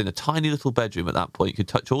I was in a tiny little bedroom at that point. You could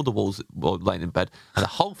touch all the walls while laying in bed, and the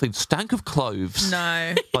whole thing stank of cloves.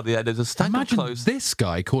 No. By the end, there's a stank Imagine of cloves. this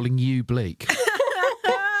guy calling you bleak.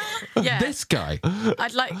 Yeah. This guy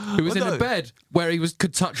I'd like. who was in a bed where he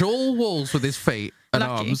could touch all walls with his feet and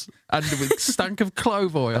arms, and with stank of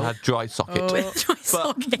clove oil. I had dry socket. With dry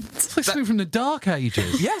socket. It's like something from the Dark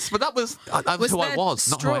Ages. Yes, but that was Was who there I was,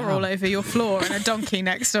 not who I straw am. all over your floor and a donkey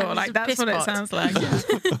next door? Like, that's piss what it pot. sounds like.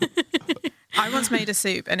 I once made a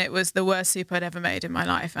soup, and it was the worst soup I'd ever made in my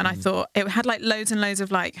life. And I thought it had like loads and loads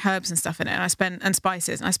of like herbs and stuff in it, and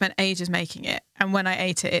spices. And I spent ages making it. And when I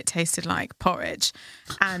ate it, it tasted like porridge,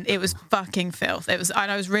 and it was fucking filth. And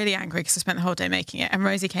I was really angry because I spent the whole day making it. And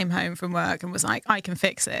Rosie came home from work and was like, "I can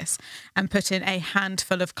fix this," and put in a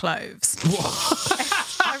handful of cloves.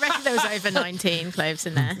 I reckon there was over 19 cloves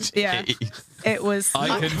in there. Yeah, it was.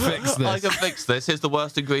 I can fix this. I can fix this. Here's the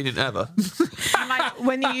worst ingredient ever. And like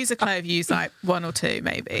when you use a clove, you use like one or two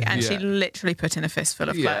maybe. And she literally put in a fistful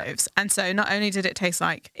of cloves. And so not only did it taste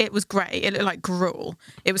like, it was great, it looked like gruel.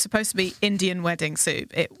 It was supposed to be Indian wedding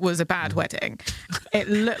soup. It was a bad wedding. It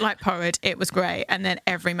looked like porridge. It was great. And then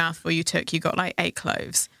every mouthful you took, you got like 8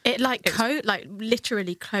 cloves. It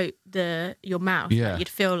literally coat your mouth. Yeah. Like, you'd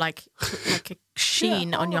feel like a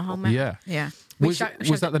sheen on your whole mouth. Yeah. Yeah. Was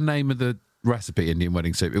that the name of the recipe, Indian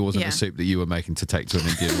wedding soup? It wasn't the soup that you were making to take to an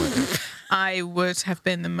Indian wedding. I would have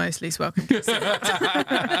been the most least welcome guest.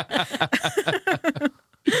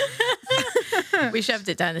 We shoved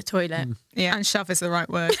it down the toilet. Yeah, and shove is the right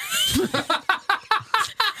word.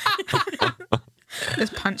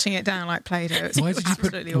 Just punching it down like Play-Doh. It's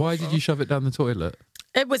absolutely Why awful. did you shove it down the toilet?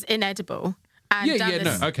 It was inedible. And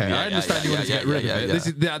Okay, I understand you wanted to get rid of it. This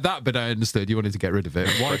is, that bit I understood. You wanted to get rid of it.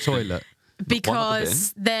 Why toilet?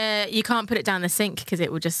 Because you can't put it down the sink because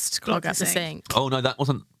it will just clog up the sink. Oh no, that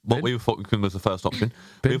wasn't what we were thinking was the first option.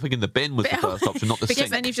 We were thinking the bin was the first option, not the because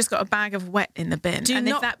sink. then you've just got a bag of wet in the bin. Do and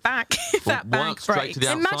not- if that bag breaks,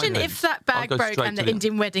 Imagine if that bag broke and the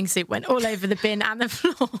Indian wedding soup went all over the bin and the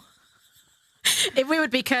floor. If we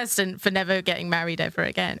would be Kirsten for never getting married ever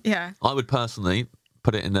again. Yeah. I would personally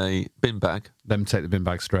put it in a bin bag. Then take the bin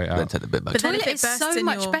bag straight out. Then take the bin bag. But then Toilet it's bursts so in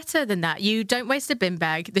much your- better than that. You don't waste a bin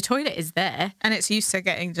bag. The toilet is there. And it's used to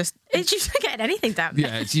getting just... It's used to getting anything down there.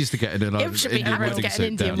 Yeah, it's used to getting an It should be Indian happy to wedding get an soup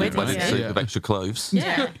Indian down wedding there, Wedding right? soup Yeah. with extra cloves.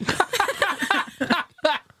 Yeah.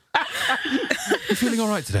 You feeling all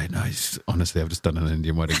right today? No, honestly, I've just done an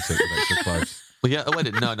Indian wedding soup with extra cloves. Well, yeah, a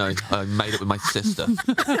wedding. No, I made it with my sister.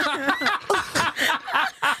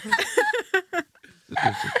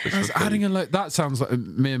 I was adding a load. That sounds like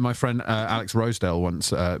me and my friend Alex Rosedale once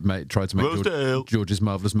tried to make George's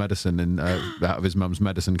Marvellous Medicine out of his mum's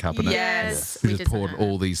medicine cabinet. Yes, He we just did poured that.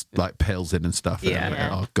 all these like pills in and stuff. Yeah.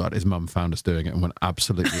 And oh god, his mum found us doing it and went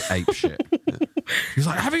absolutely ape shit. He was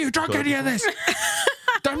like, "Haven't you drunk any of this?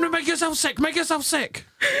 Don't make yourself sick. Make yourself sick."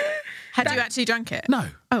 Had you actually drunk it? No.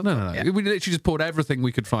 Oh, No. yeah. We literally just poured everything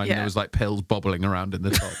we could find. And Yeah. there was like pills bobbling around in the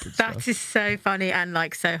top. And That stuff. is so funny and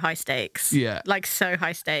like so high stakes. Yeah. Like so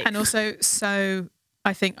high stakes. And also, so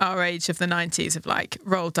I think our age of the 90s of like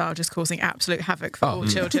Roald Dahl just causing absolute havoc for all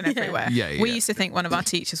children everywhere. Yeah, We yeah. used to think one of our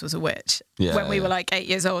teachers was a witch Yeah, when we yeah. were like 8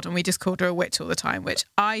 years old, and we just called her a witch all the time, which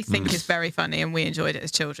I think is very funny and we enjoyed it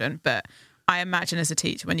as children. But I imagine as a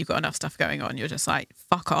teacher, when you've got enough stuff going on, you're just like,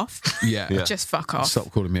 fuck off. Yeah. Just fuck off.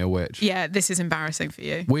 Stop calling me a witch. Yeah, this is embarrassing for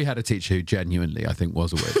you. We had a teacher who genuinely, I think,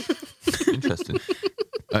 was a witch. Interesting.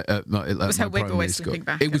 Was her wig always slipping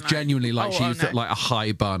back? It was and, genuinely like she used no. like a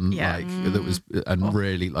high bun, Yeah. that was, and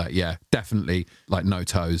really like, definitely like no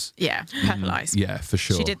toes. Yeah, purple eyes. Yeah, for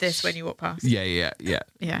sure. She did this when you walked past. Yeah.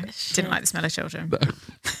 Yeah, didn't like the smell of children.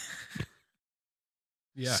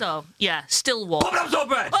 Yeah. So, still warm. Poppadoms or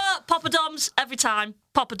bread? Poppadoms every time.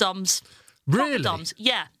 Poppadoms. Really? Poppadoms,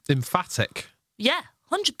 yeah. Emphatic. Yeah,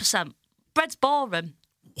 100%. Bread's boring.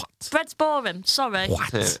 What? Bread's boring. Sorry.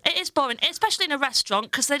 What? It is boring, especially in a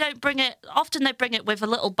restaurant, because they don't bring it. Often they bring it with a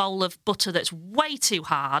little bowl of butter that's way too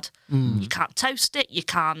hard. You can't toast it. You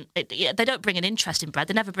can't. They don't bring an interesting bread.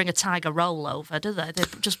 They never bring a tiger roll over, do they? They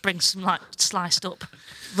just bring some like sliced up,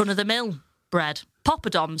 run of the mill bread.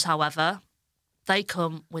 Poppadoms, however, they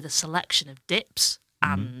come with a selection of dips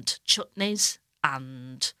and chutneys,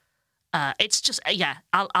 and it's just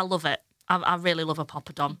I love it. I really love a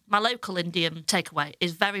poppadom. My local Indian takeaway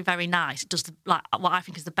is very, very nice. It does what I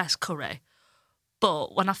think is the best curry.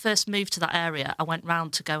 But when I first moved to that area, I went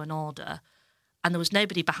round to go and order, and there was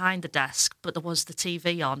nobody behind the desk, but there was the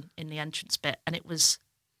TV on in the entrance bit, and it was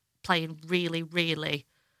playing really, really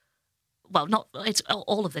well. Not it's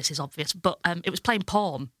all of this is obvious, but it was playing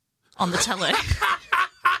porn on the telly.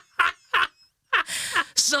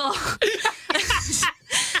 So.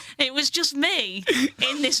 It was just me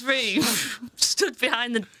in this room, stood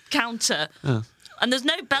behind the counter, and there's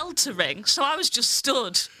no bell to ring, so I was just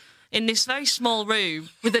stood in this very small room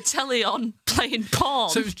with a telly on playing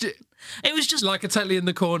porn. So it was just like a telly in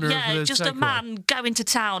the corner. Yeah, of the just a takeaway. man going to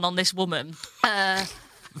town on this woman, and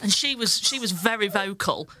she was very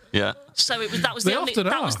vocal. Yeah. So that was They the only often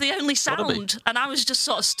are. was the only sound, and I was just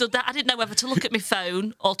sort of stood there. I didn't know whether to look at my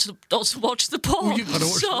phone or to watch the porn. Well, you gotta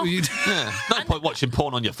watch. So- No point watching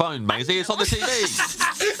porn on your phone, Maisie. It's on the TV.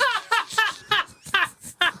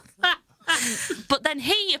 But then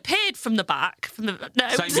he appeared from the back, from the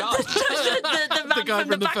Same guy. the man guy from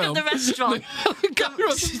the from the back film. of the restaurant. The guy from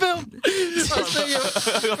the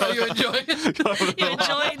film. Are you enjoying? You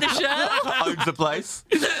enjoying the show? Owns the place.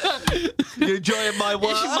 You enjoying my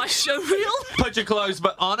work? Is my show real? Put your clothes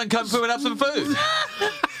on and come through and have some food.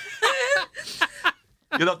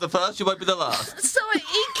 You're not the first, you won't be the last. So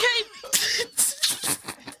he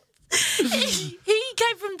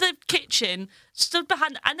came from the kitchen, stood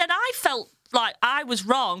behind, and then I felt like I was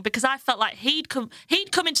wrong because I felt like he'd come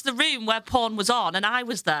into the room where porn was on, and I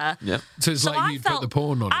was there. Yeah. So it's like you'd put the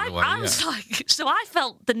porn on in a way. I was like, so I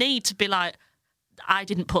felt the need to be like, I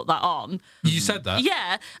didn't put that on. You said that.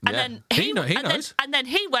 Yeah, and then he knows. And then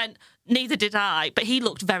he went, neither did I, but he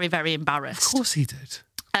looked very, very embarrassed. Of course he did.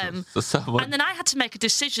 And then I had to make a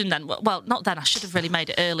decision then. Well, not then. I should have really made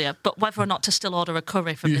it earlier. But whether or not to still order a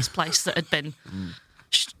curry from this place that had been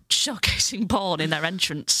showcasing porn in their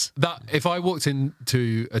entrance. That if I walked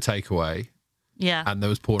into a takeaway, and there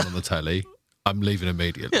was porn on the telly, I'm leaving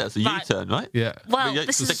immediately. Yeah, it's a U-turn, right? Yeah. Well,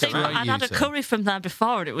 this is the thing. I'd had a curry from there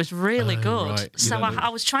before, and it was really good. right. You So don't know. I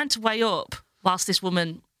was trying to weigh up whilst this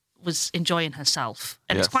woman was enjoying herself,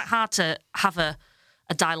 and it's Yes. quite hard to have a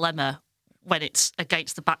dilemma when it's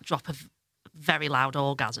against the backdrop of very loud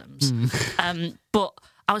orgasms. But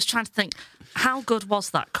I was trying to think, how good was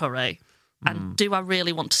that curry? And do I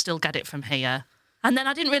really want to still get it from here? And then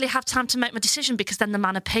I didn't really have time to make my decision because then the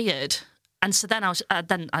man appeared. And so then I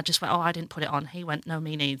just went, I didn't put it on. He went, no,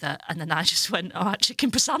 me neither. And then I just went, all right, chicken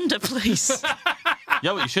pasanda, please.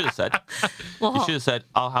 Yeah, what you should have said. What? You should have said,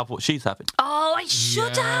 I'll have what she's having. Oh, I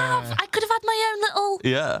should have. I could have had my own little...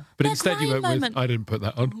 Yeah. But instead you went moment. with, I didn't put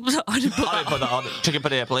that on. I didn't put I didn't put that on. Chicken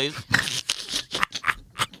paneer, please.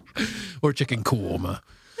 Or a chicken korma.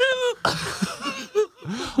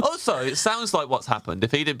 Also, it sounds like what's happened,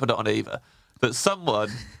 if he didn't put it on either, that someone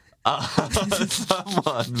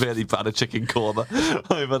really bad a chicken korma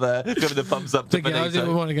over there, giving the thumbs up to Thinking, I Benito.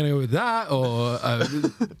 didn't want to go with that, or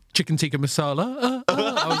chicken tikka masala.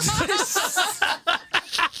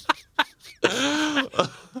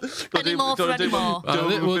 Any more for any more?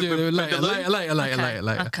 We'll do it later.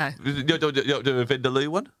 Okay. You don't do a Vindaloo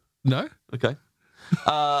one? No. Okay.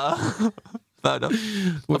 Fair enough.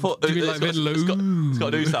 I thought, do you mean like Vindaloo? It's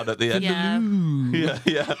got a new sound at the end. Yeah.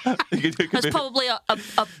 Yeah. There's probably a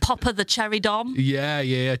pop of the cherry dom.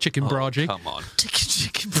 Yeah. Chicken braji. Come on.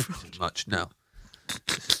 Chicken braji. Too much now.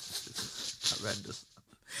 Horrendous.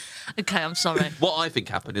 Okay, I'm sorry. What I think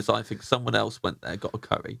happened is I think someone else went there, got a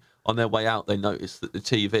curry. On their way out, they noticed that the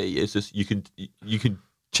TV is just you can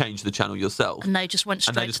change the channel yourself. And they just went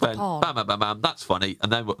And they straight just to the went, porn. bam, bam, bam, bam, that's funny. And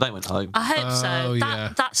then they went home. I hope so. Oh,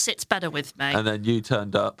 yeah. That sits better with me. And then you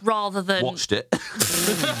turned up, rather than watched it.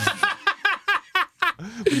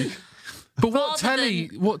 But what telly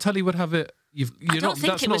would have it? I don't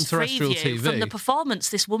think That's it not was terrestrial Freeview. TV. From the performance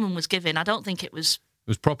this woman was giving, I don't think it was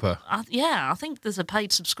was proper. I think there's a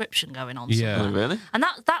paid subscription going on. Yeah. somewhere. Oh, really? And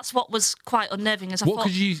that's what was quite unnerving. As I What thought,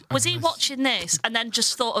 could you- was he watching this and then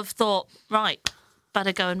just thought, right,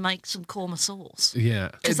 better go and make some korma sauce? Yeah.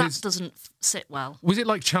 Because that doesn't sit well. Was it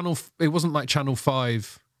like It wasn't like Channel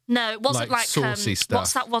 5. No, it wasn't like saucy stuff.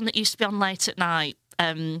 what's that one that used to be on late at night?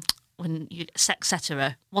 When you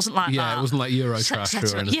Sexcetera. Wasn't like that. Yeah, it wasn't like Eurotrash or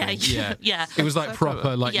Sexcetera. anything. Yeah. It was like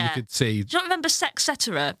proper, like Yeah. you could see. Do you not remember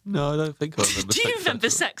Sexcetera? No, I don't think I remember. Do you remember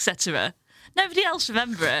Sexcetera? Nobody else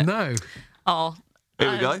remember it? No. Oh.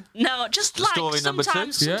 Here we go. No, just like Story number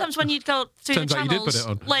two. sometimes when you'd go through Turns the out you did put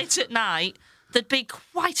channels it on. late at night, there'd be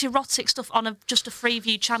quite erotic stuff on just a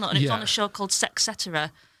Freeview channel, and it was Yeah. on a show called Sexcetera.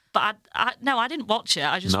 But I didn't watch it.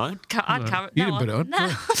 I just No? I'd No. carry. You no, didn't put it on.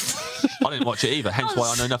 No. I didn't watch it either, hence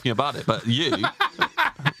why I know nothing about it. But you,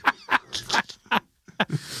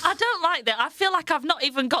 I don't like that. I feel like I've not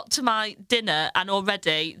even got to my dinner, and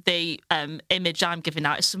already the image I'm giving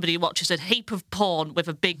out is somebody who watches a heap of porn with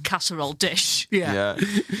a big casserole dish. Yeah.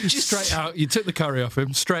 Straight out. You took the curry off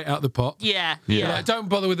him, straight out the pot. Yeah. You're like, don't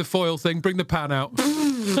bother with the foil thing. Bring the pan out.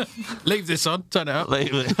 Leave this on. Turn it up.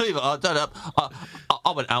 leave it. Turn it up.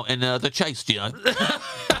 I went out in the chase, you know.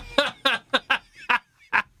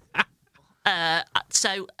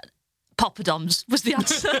 So, poppadoms was the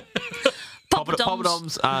answer.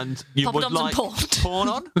 Poppadoms, and you would Poppadoms like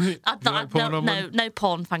and porn on? No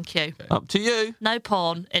porn, thank you. Up to you. No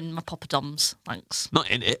porn in my poppadoms, thanks. Not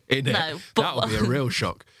in it. No, but that would be a real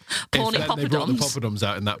shock. Porny If then they brought the poppadoms. poppadoms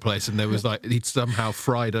out in that place, and there was like he'd somehow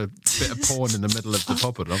fried a bit of porn in the middle of the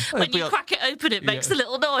poppadom. When you crack it open, it makes Yeah. a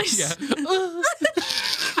little noise. Yeah.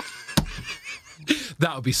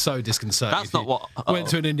 That would be so disconcerting. That's if not you what- went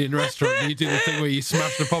to an Indian restaurant and you do the thing where you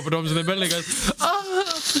smash the poppadoms in the middle and it goes, oh.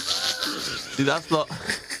 See, that's not.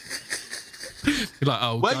 You're like,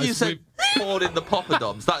 oh, When guys, you said porn in the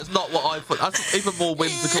poppadoms, that's not what I thought. That's even more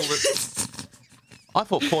whimsical. I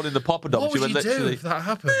thought porn in the poppadoms. what would were you literally. do if that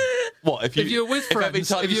happened? What if If you're with If every friends-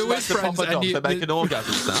 time if you you're with smash the friends and poppadoms, you- they make an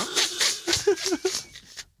orgasm sound?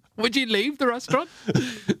 Would you leave the restaurant?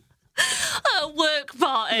 A work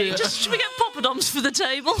party. Yeah. Just should we get poppadoms for the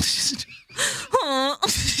table?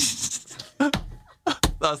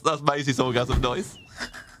 That's Maisie's orgasm noise.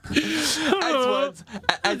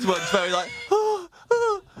 Edward's very like.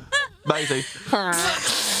 Maisie.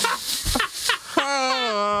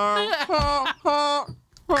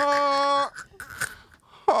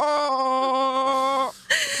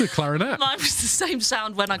 The clarinet. Mine was the same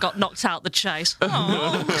sound when I got knocked out the chase.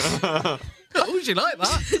 Oh. Oh, would you like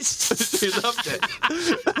that? She loved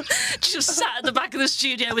it. Just sat at the back of the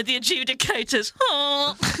studio with the adjudicators.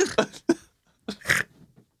 Oh.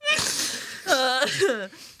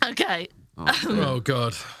 Okay. Oh,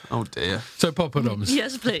 God. Oh, dear. So, poppadoms.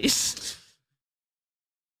 Yes, please.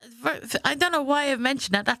 I don't know why I've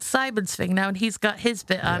mentioned that. That's Simon's thing now, and he's got his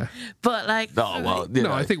bit on. But like, Oh, well, you No,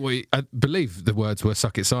 know. I think I believe the words were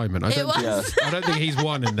 "suck it, Simon." I don't, was. think, I don't think he's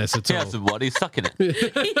won in this at He all. hasn't won. He's sucking it. he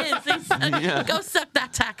is. Yeah. Go suck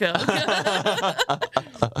that taco.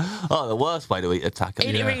 Oh, the worst way to eat a taco.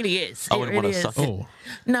 It really is. I It wouldn't really want to is. suck it.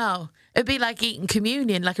 No, it'd be like eating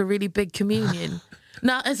communion, like a really big communion.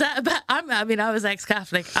 No, is that about? I mean, I was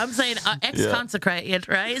ex-Catholic. I'm saying ex-consecrated,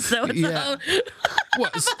 right? So, Yeah.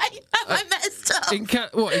 What? have I messed up? In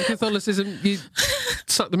Catholicism, you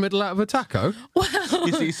suck the middle out of a taco?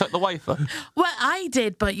 You suck the wafer. Well, I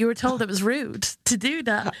did, but you were told it was rude to do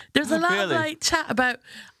that. There's a lot of Really? like chat about.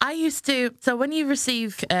 I used to. So when you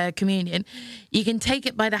receive communion, you can take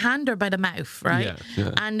it by the hand or by the mouth, right? Yeah,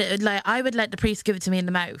 yeah. And like I would let the priest give it to me in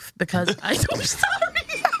the mouth because I. I'm sorry.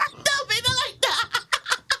 Don't be like that.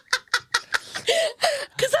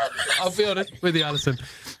 Because I'll be honest with you, Alison.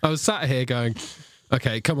 I was sat here going,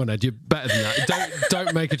 "Okay, come on, Ed, you're better than that.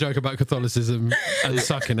 Don't make a joke about Catholicism and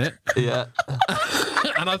sucking it." Yeah.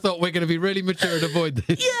 And I thought we're going to be really mature and avoid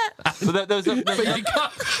this. Yeah. But there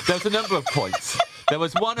was a number of points. There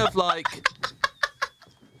was one of like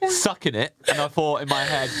sucking it, and I thought in my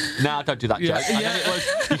head, "Nah, don't do that Yeah. joke." And then it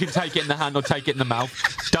was, "You can take it in the hand or take it in the mouth.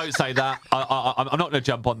 Don't say that. I'm not going to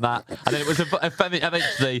jump on that." And then it was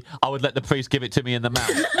eventually I would let the priest give it to me in the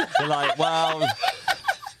mouth. They're like, "Well,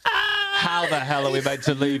 how the hell are we meant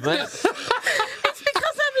to leave this?" It's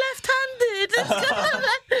because I'm left-handed.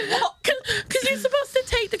 Because you're supposed to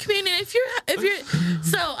take the communion. If you're,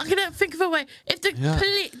 so I'm gonna think of a way. If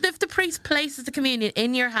the priest places the communion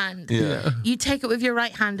in your hand, you take it with your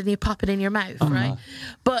right hand and you pop it in your mouth, right?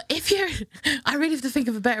 But if you're, I really have to think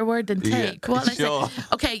of a better word than take. What I sure. say?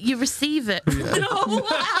 Okay, you receive it. No.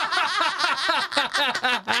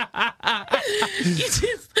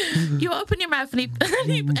 you open your mouth and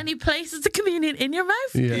he places the communion in your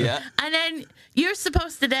mouth. Yeah. And then you're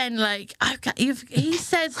supposed to then like he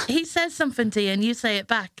says something to you and you say it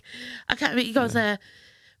back. I can't remember. He goes,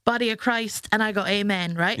 body of Christ, and I go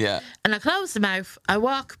amen, right? Yeah. And I close the mouth. I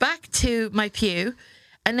walk back to my pew,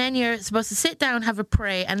 and then you're supposed to sit down, have a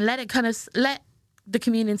pray, and let the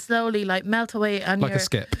communion slowly like melt away on Like a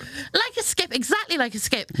skip. Like a skip, exactly like a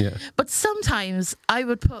skip. Yeah. But sometimes I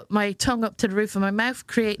would put my tongue up to the roof of my mouth,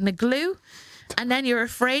 creating a glue, and then you're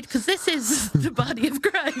afraid because this is the body of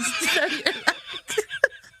Christ. So you're like,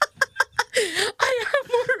 I am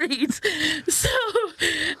worried. So,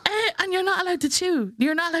 and you're not allowed to chew.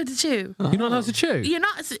 You're not allowed to chew. You're not allowed to chew? You're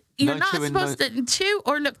not supposed to chew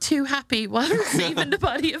or look too happy while receiving the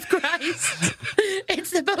body of Christ.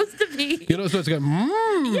 It's supposed to be. You're not supposed to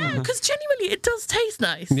go, Yeah, because genuinely it does taste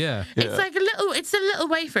nice. Yeah. It's like it's a little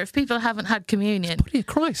wafer if people haven't had communion. Body of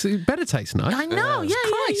Christ, it better taste nice. I know, yeah.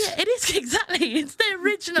 It is exactly. It's the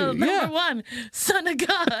original number one Son of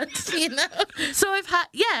God, you know. So I've had,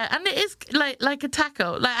 and it is like a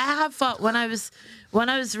taco. Like I have thought when I was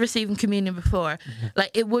receiving communion before,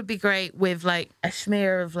 like it would be great with like a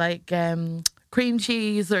smear of like cream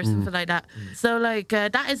cheese or something like that. So like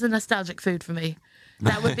that is a nostalgic food for me.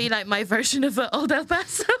 That would be like my version of an Old El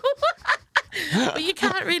Paso. But you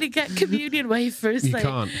can't really get communion wafers. You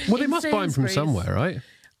can't. Well, they must buy them from Sainsbury's. somewhere, right?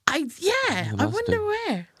 I wonder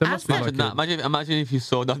where. There must be Imagine that. Imagine if you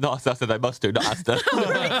saw not Asda, they must do, not Asda.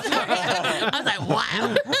 I was like,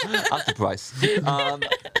 wow. Asda price.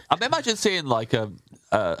 Imagine seeing like a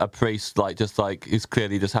priest who's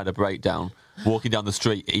clearly just had a breakdown, walking down the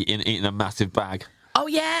street eating a massive bag. Oh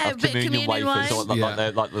yeah, of a bit communion communion wafers,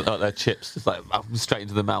 wine. like their chips, just like straight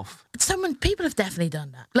into the mouth. People have definitely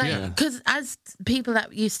done that. Like, because as people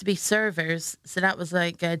that used to be servers, so that was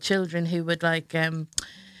like children who would like,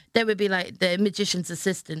 they would be like the magician's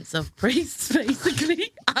assistants of priests,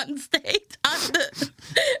 basically, on stage.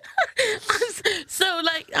 So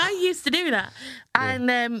like, I used to do that,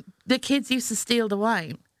 and the kids used to steal the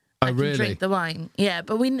wine. Oh, really? Drink the wine. Yeah,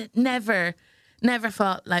 but we never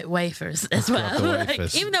fought like wafers as well.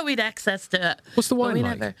 Wafers. Even though we'd access to it. What's the wine we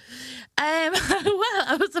like? Never. Well,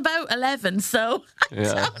 I was about 11, so I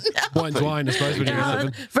don't know. Wine's wine, I suppose, when you're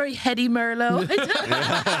 11. Very heady Merlot.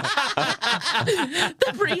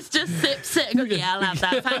 The priest just sips it and goes, yeah, I'll have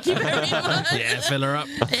that. Thank you very much. Yeah, fill her up.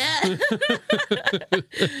 Yeah.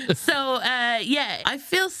 So, I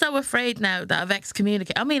feel so afraid now that I've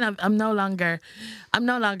excommunicated. I mean, I'm no longer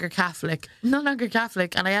Catholic. I'm no longer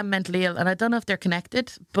Catholic, and I am mentally ill, and I don't know if they're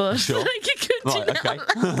connected, but Sure. like you could,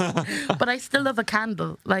 but I still love a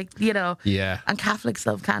candle, like, you know. Yeah. And Catholics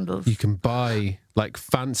love candles. You can buy like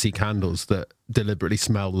fancy candles that deliberately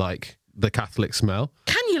smell like the Catholic smell.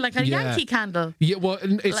 Can you, like a Yankee candle? Yeah, well,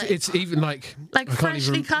 it's even like I can't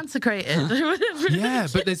freshly even... consecrated or whatever. Yeah,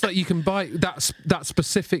 but there's like you can buy that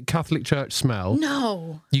specific Catholic church smell.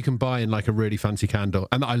 No. You can buy in like a really fancy candle,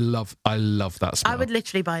 and I love that smell. I would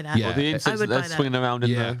literally buy that. Yeah. Or the incense that they're swinging around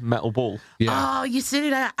in the metal ball. Yeah. Oh, you used to do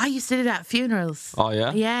that. I used to do that at funerals. Oh,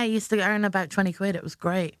 yeah? Yeah, I used to earn about 20 quid. It was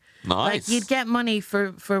great. Nice. Like, you'd get money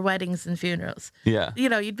for weddings and funerals. Yeah. You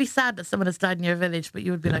know, you'd be sad that someone has died in your village, but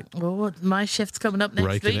you would be like, oh, my shift's coming up next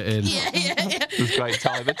Raking week. it in. Yeah. It was great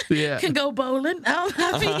timing. Yeah. Can go bowling. I'm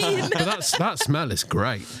happy. But that smell is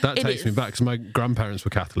great. That It takes me is. back because my grandparents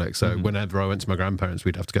were Catholic, so whenever I went to my grandparents,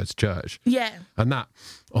 we'd have to go to church. Yeah. And that,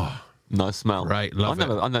 nice smell. Great, love it.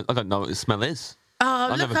 I don't know what the smell is. Oh,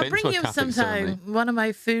 I've look, never I'll been bring to a you Catholic sometime. ceremony. One of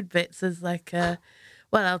my food bits is like, well,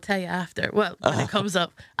 I'll tell you after. Well, when it comes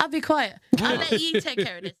up. I'll be quiet. I'll let you take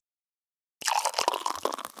care of this.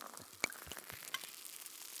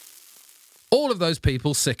 all of those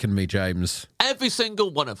people sicken me, James. Every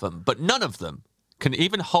single one of them, but none of them can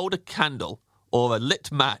even hold a candle or a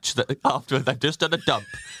lit match that after they've just done a dump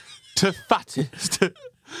to Fatia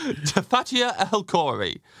El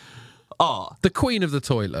Khoury. Oh, the queen of the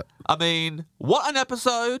toilet. I mean, what an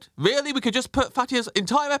episode. Really, we could just put Fatia's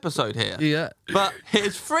entire episode here. Yeah. But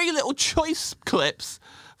here's 3 little choice clips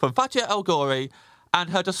from Fatia El Khoury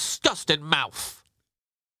and her disgusting mouth.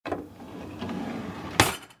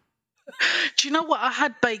 Do you know what? I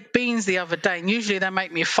had baked beans the other day, and usually they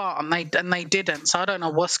make me fart, and they didn't. So I don't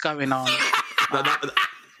know what's going on.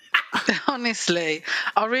 Honestly,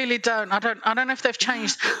 I really don't. I don't know if they've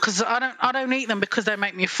changed because I don't eat them because they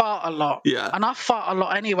make me fart a lot. Yeah. And I fart a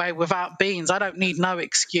lot anyway without beans. I don't need no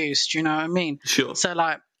excuse. Do you know what I mean? Sure. So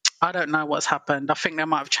like, I don't know what's happened. I think they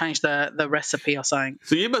might have changed the recipe or something.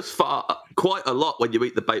 So you must fart quite a lot when you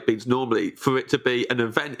eat the baked beans normally for it to be an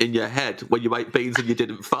event in your head when you ate beans and you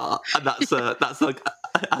didn't fart, and that's like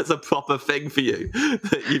as a proper thing for you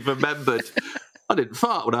that you've remembered. I didn't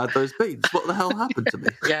fart when I had those beans. What the hell happened to me?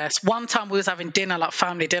 Yes, one time we was having dinner, like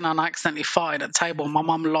family dinner, and I accidentally farted at the table. My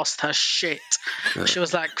mum lost her shit. Yeah. She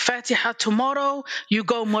was like, Fatiha, tomorrow you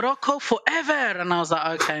go Morocco forever. And I was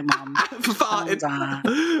like, okay, mum.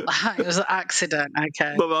 It was an accident,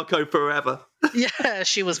 okay. Morocco forever. Yeah,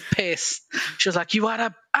 she was pissed. She was like, you are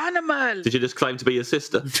an animal. Did you just claim to be your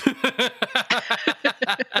sister?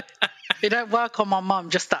 It don't work on my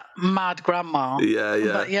mum, just that mad grandma. Yeah,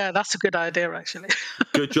 yeah. But yeah, that's a good idea, actually.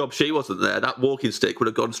 Good job she wasn't there. That walking stick would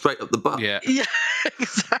have gone straight up the butt. Yeah. Yeah,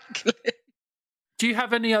 exactly. Do you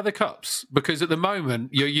have any other cups? Because at the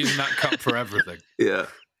moment, you're using that cup for everything. Yeah.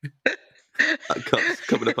 That cup's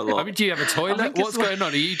coming up a lot. I mean, do you have a toilet? What's going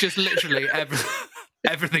on? Are you just literally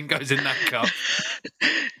everything goes in that cup?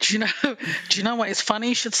 Do you know what? It's funny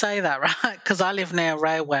you should say that, right? Because I live near a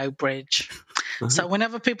railway bridge. So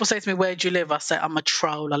whenever people say to me, where do you live? I say, I'm a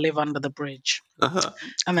troll. I live under the bridge.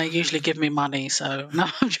 And they usually give me money. So no,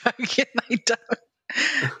 I'm joking. They don't.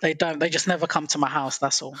 They don't. They just never come to my house.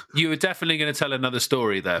 That's all. You were definitely going to tell another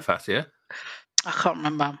story there, Fatia. I can't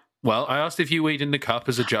remember. Well, I asked if you weed in the cup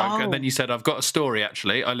as a joke, and then you said, I've got a story,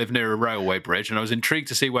 actually. I live near a railway bridge, and I was intrigued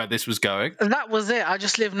to see where this was going. That was it. I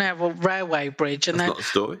just live near a railway bridge. And That's then not a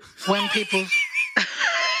story.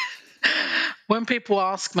 When people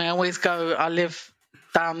ask me, I always go, I live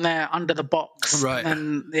down there under the box. Right.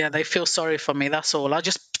 And yeah, they feel sorry for me. That's all. I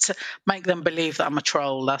just make them believe that I'm a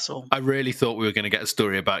troll. That's all. I really thought we were going to get a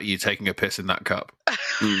story about you taking a piss in that cup.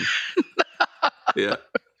 Yeah.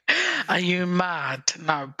 Are you mad?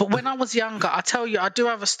 No. But when I was younger, I tell you, I do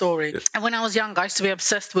have a story. And when I was younger, I used to be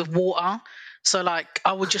obsessed with water. So, like,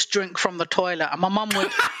 I would just drink from the toilet, and my mum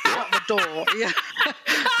would shut the door. Yeah.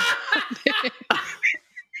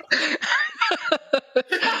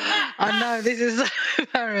 I know, this is so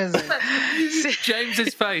embarrassing.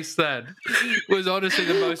 James's face then was honestly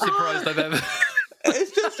the most surprised I've ever.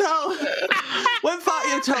 It's just how when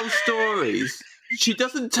Fatia tells stories, she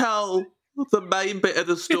doesn't tell the main bit of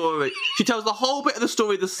the story. She tells the whole bit of the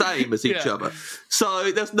story the same as each other. So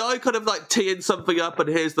there's no kind of like teeing something up and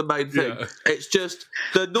here's the main thing. Yeah. It's just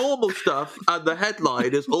the normal stuff and the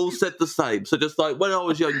headline is all said the same. So just like when I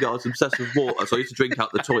was younger, I was obsessed with water, so I used to drink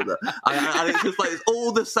out the toilet. And it's just like, it's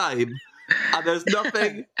all the same. And there's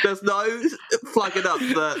no flagging up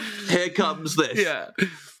that here comes this. Yeah.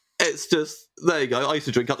 It's just, there you go. I used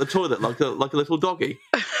to drink up the toilet like a little doggy.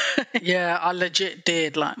 Yeah, I legit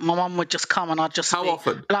did. Like, my mum would just come and I'd just... How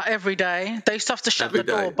often? Like, every day. They used to have to shut the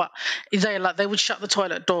door, but they would shut the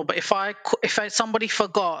toilet door. But if somebody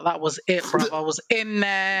forgot, that was it, bro. I was in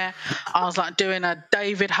there. I was, like, doing a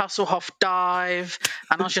David Hasselhoff dive,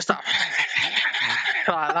 and I was just, like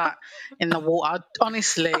that in the water.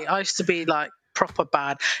 Honestly, I used to be, like, proper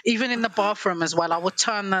bad. Even in the bathroom as well, I would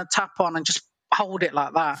turn the tap on and just hold it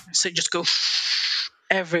like that. So it just go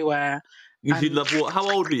everywhere. You love water. How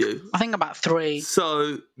old were you? I think about 3.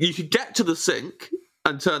 So you could get to the sink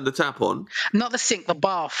and turn the tap on. Not the sink, the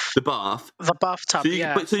bath. The bath. The bathtub,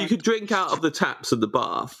 so So you could drink out of the taps in the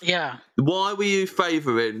bath. Yeah. Why were you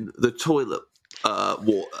favouring the toilet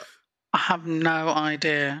water? I have no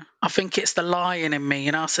idea. I think it's the lion in me.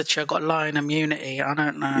 You know, I said I've got lion immunity. I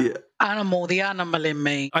don't know. Yeah. The animal in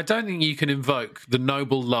me. I don't think you can invoke the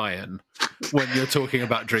noble lion when you're talking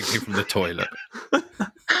about drinking from the toilet.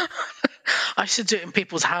 I should do it in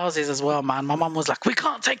people's houses as well, man. My mum was like, we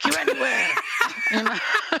can't take you anywhere. You know?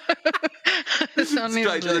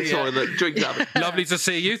 Straight to the toilet, drink out. Lovely to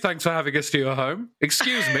see you. Thanks for having us to your home.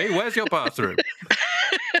 Excuse me, where's your bathroom?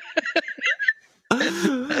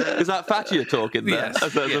 Is that Fatia talking there? Yes.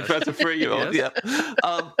 As a 3-year-old? Yes.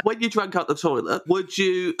 Yeah. When you drank out the toilet, would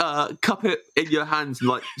you cup it in your hands and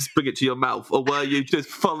like bring it to your mouth, or were you just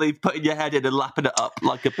fully putting your head in and lapping it up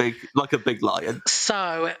like a big lion?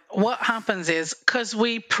 So what happens is, because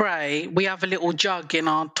we pray, we have a little jug in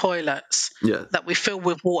our toilets that we fill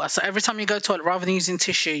with water. So every time you go to the toilet, rather than using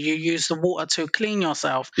tissue, you use the water to clean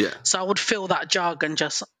yourself. Yeah. So I would fill that jug and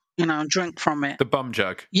just, drink from it. The bum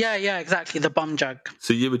jug. Yeah, exactly, the bum jug.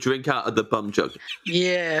 So you would drink out of the bum jug?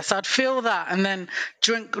 Yeah, so I'd fill that and then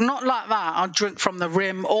drink, not like that, I'd drink from the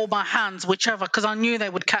rim or my hands, whichever, because I knew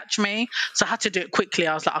they would catch me. So I had to do it quickly.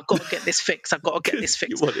 I was like, I've got to get this fixed. I've got to get this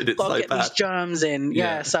fixed. You wanted it I've got so to get bad. these germs in.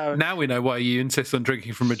 Yeah, so... Now we know why you insist on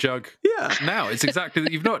drinking from a jug. Yeah. Now it's exactly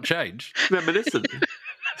that. You've not changed. Reminiscent.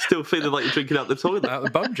 Still feeling like you're drinking out the toilet. Out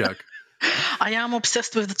the bum jug. I am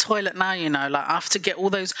obsessed with the toilet now, you know. Like, I have to get all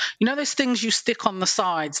those, you know, those things you stick on the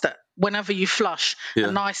sides that whenever you flush,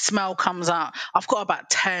 a nice smell comes out. I've got about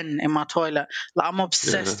 10 in my toilet. Like, I'm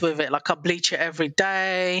obsessed with it. Like, I bleach it every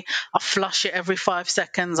day. I flush it every 5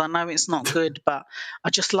 seconds. I know it's not good, but I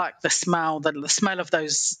just like the smell of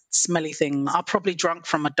those smelly things. I probably drunk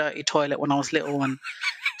from a dirty toilet when I was little, and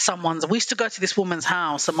we used to go to this woman's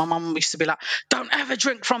house, and my mum used to be like, don't ever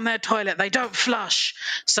drink from their toilet, they don't flush.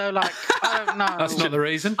 So, like, I don't know. That's not the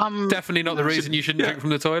reason. Definitely not the reason you shouldn't drink from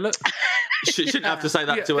the toilet. Shouldn't have to say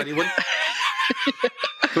that to anyone.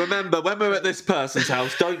 Remember, when we're at this person's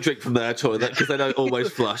house, don't drink from their toilet because they don't always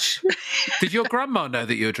flush. Did your grandma know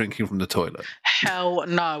that you were drinking from the toilet? Hell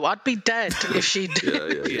no. I'd be dead if she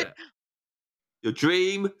did. Yeah. Your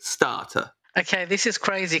dream starter. Okay, this is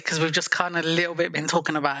crazy because we've just kind of a little bit been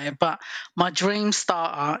talking about it, but my dream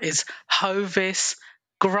starter is Hovis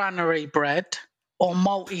granary bread or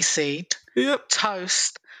multi-seed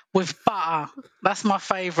toast with butter. That's my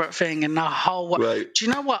favourite thing in the whole world. Right. Do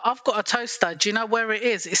you know what? I've got a toaster. Do you know where it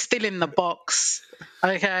is? It's still in the box.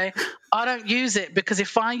 Okay? I don't use it because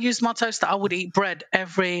if I used my toaster, I would eat bread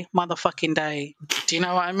every motherfucking day. Do you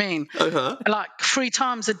know what I mean? Like 3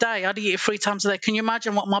 times a day. I'd eat it 3 times a day. Can you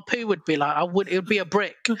imagine what my poo would be like? It would be a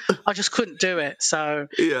brick. I just couldn't do it. So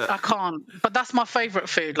I can't. But that's my favourite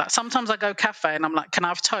food. Like sometimes I go cafe and I'm like, can I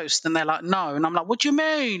have toast? And they're like, no. And I'm like, what do you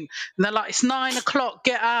mean? And they're like, it's 9 o'clock,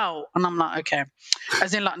 get out. And I'm like, okay.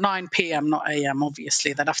 As in like 9 p.m, not a.m,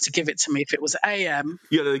 obviously. They'd have to give it to me if it was a.m.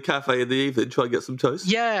 You go to the cafe in the evening, try and get some toast?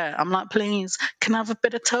 Yeah. I'm like, please, can I have a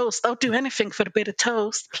bit of toast? I'll do anything for a bit of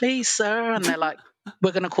toast. Please, sir. And they're like,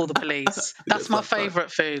 we're going to call the police. That's my favourite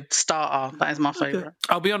food starter. That is my favourite.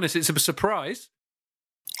 I'll be honest, it's a surprise.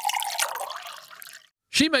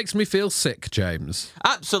 She makes me feel sick, James.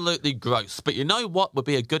 Absolutely gross. But you know what would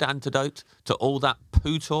be a good antidote to all that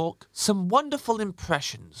poo talk? Some wonderful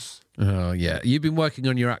impressions. Oh, yeah. You've been working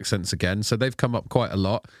on your accents again, so they've come up quite a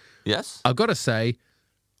lot. Yes. I've got to say,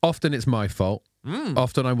 often it's my fault.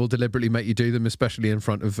 Often I will deliberately make you do them, especially in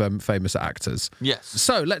front of famous actors. Yes.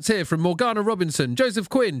 So let's hear from Morgana Robinson, Joseph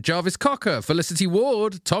Quinn, Jarvis Cocker, Felicity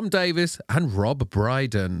Ward, Tom Davis, and Rob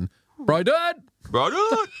Brydon. Brydon!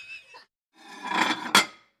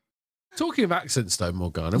 Talking of accents, though,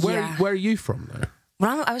 Morgana, where are you from, though?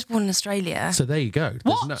 Well, I was born in Australia. So there you go.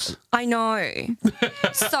 What? I know.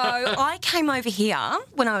 So I came over here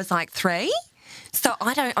when I was like 3. So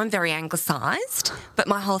I'm very anglicised, but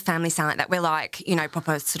my whole family sound like that. We're like, you know,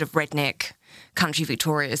 proper sort of redneck country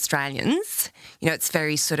Victoria Australians. You know, it's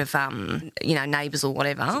very sort of, you know, neighbours or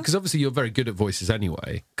whatever. Because obviously you're very good at voices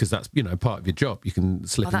anyway, because that's, you know, part of your job. You can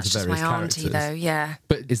slip into various characters. That's just my auntie, though, yeah.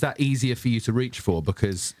 But is that easier for you to reach for?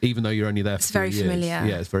 Because even though you're only there for 3 years... It's very familiar.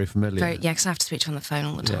 Yeah, it's very familiar. Yeah, because I have to speak to her on the phone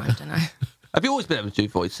all the time, don't I? Have you always been able to do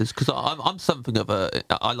voices? Because I'm something of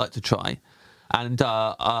I like to try. And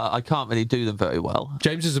I can't really do them very well.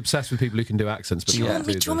 James is obsessed with people who can do accents. But do you want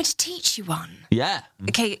me to teach you one? Yeah.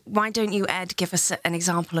 Okay, why don't you, Ed, give us an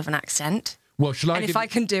example of an accent? Well, shall I? And if I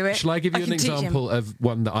can do it, shall I give you an example of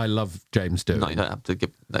one that I love James doing? No, you don't have to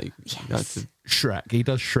give. No, yes. Shrek. He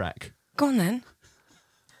does Shrek. Go on then.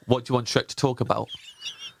 What do you want Shrek to talk about?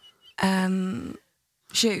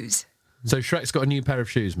 Shoes. So Shrek's got a new pair of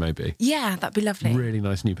shoes, maybe? Yeah, that'd be lovely. Really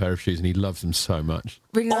nice new pair of shoes, and he loves them so much.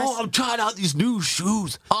 Really nice. Oh, I'm trying out these new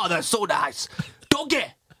shoes. Oh, they're so nice. Donkey,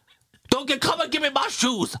 come and give me my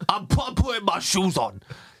shoes. I'm putting my shoes on.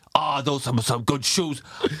 Oh, those are some good shoes.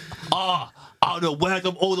 Oh, I'm going to wear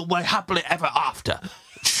them all the way happily ever after.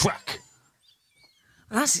 Shrek.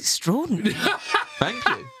 That's extraordinary.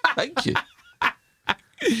 Thank you.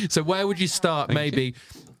 So where would you start, maybe...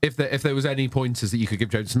 If there was any pointers that you could give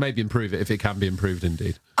James to maybe improve it, if it can be improved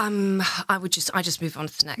indeed. I just move on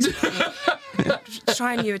to the next one.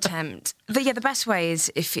 Try a new attempt. But yeah, the best way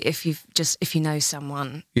is if you know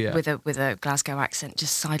someone with a Glasgow accent,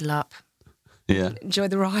 just sidle up. Yeah. Enjoy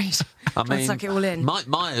the ride. I mean, suck it all in. Mike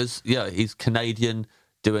Myers, he's Canadian,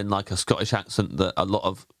 doing like a Scottish accent that a lot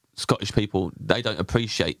of Scottish people, they don't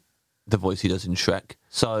appreciate the voice he does in Shrek.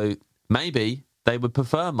 So maybe they would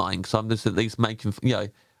prefer mine, because I'm just at least making,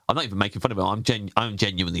 I'm not even making fun of it. I'm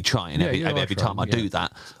genuinely trying every time I do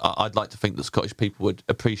that. I'd like to think that Scottish people would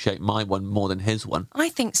appreciate my one more than his one. I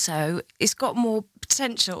think so. It's got more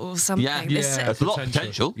potential or something. Yeah, there's a lot of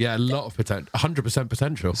potential. Yeah, a lot of potential. 100%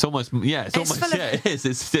 potential. It's almost, it is.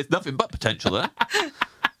 It's nothing but potential there.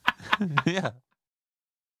 Yeah.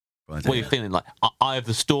 What are you feeling like? Eye of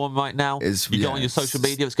the storm right now? You go on your social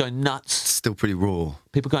media, it's going nuts. Still pretty raw.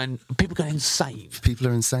 People going insane. People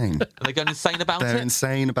are insane. Are they going insane about They're it?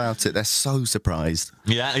 insane about it. They're so surprised.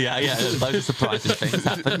 Yeah. Loads of surprising things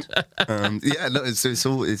happened.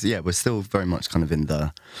 We're still very much kind of in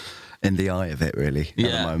the eye of it, really,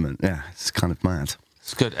 at the moment. Yeah, it's kind of mad.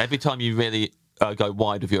 It's good. Every time you really go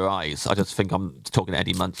wide with your eyes, I just think I'm talking to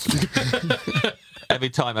Eddie Munson. Every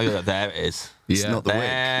time I go, there it is. It's not the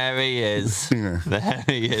there he is. Yeah. There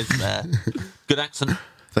he is. There. Good accent.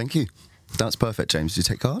 Thank you. That's perfect, James. Do you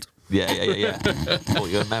take card? Yeah. Thought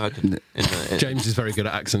you're American. James is very good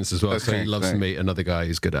at accents as well, so he loves to meet another guy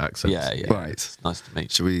who's good at accents. Yeah. Right. It's nice to meet.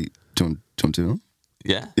 Do you want to do one?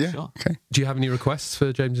 Yeah, sure. Okay. Do you have any requests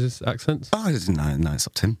for James's accents? Oh, no, it's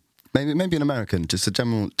up to him. Maybe an American, just a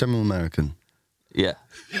general American. Yeah.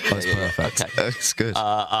 That's perfect. Okay. That's good.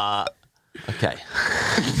 Okay.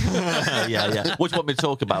 Yeah. What do you want me to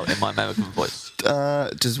talk about in my American voice?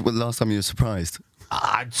 Just the last time you were surprised.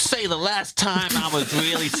 I'd say the last time I was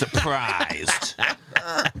really surprised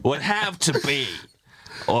would have to be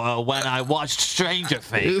when I watched Stranger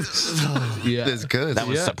Things. That's good. That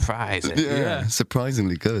was surprising. Yeah,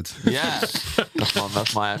 surprisingly good. Yeah.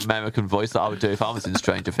 That's my American voice that I would do if I was in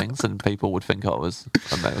Stranger Things, and people would think I was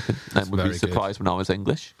American and would be surprised when I was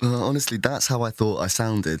English. Honestly, that's how I thought I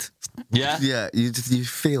sounded. Yeah? Yeah, you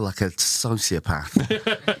feel like a sociopath.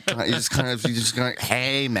 Like, you just go,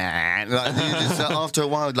 hey man. Like, after a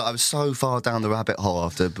while, like, I was so far down the rabbit hole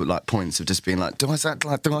after like points of just being like, do I sound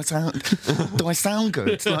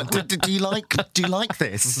good? Like, do you like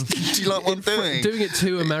this? Do you like what I'm doing? Doing it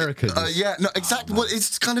to Americans. Yeah, no, exactly. Well,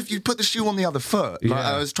 it's kind of, you put the shoe on the other foot. Like,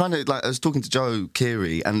 I was talking to Joe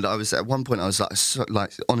Keery, and I was at one point, I was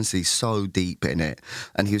like, honestly, so deep in it,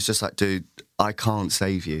 and he was just like, dude, I can't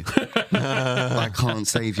save you. I can't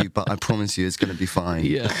save you, but I promise you it's going to be fine.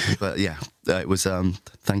 Yeah. But yeah, it was,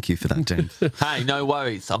 thank you for that, James. Hey, no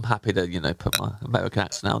worries. I'm happy to, put my American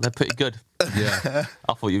accent out. They're pretty good. Yeah.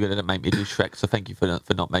 I thought you were going to make me do Shrek, so thank you for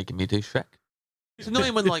not making me do Shrek. It's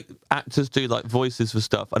annoying when like actors do like voices for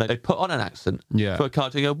stuff and they put on an accent for a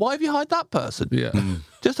cartoon and go, why have you hired that person? Yeah.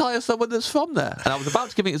 Just hire someone that's from there. And I was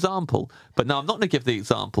about to give an example, but no, I'm not going to give the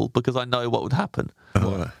example because I know what would happen.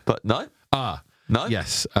 But no. No?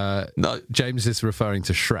 Yes. No. James is referring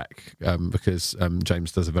to Shrek because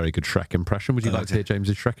James does a very good Shrek impression. Would you like to hear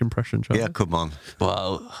James's Shrek impression, Jarvis? Yeah, come on.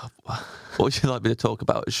 Well, what would you like me to talk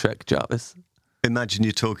about with Shrek, Jarvis? Imagine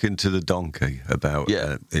you're talking to the donkey about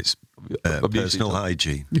its personal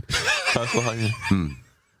hygiene. Personal hygiene.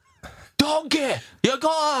 Donkey, you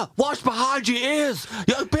gotta wash behind your ears.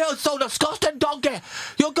 Your beard's so disgusting, donkey.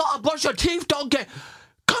 You gotta brush your teeth, donkey.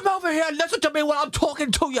 Come over here and listen to me when I'm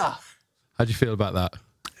talking to you. How do you feel about that?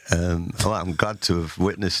 Well, I'm glad to have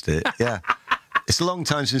witnessed it. Yeah. It's a long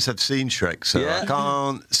time since I've seen Shrek, so I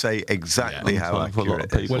can't say exactly how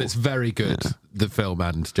accurate it is. Well, it's very good, the film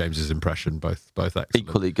and James's impression, both excellent.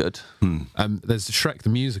 Equally good. There's Shrek the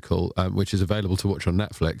Musical, which is available to watch on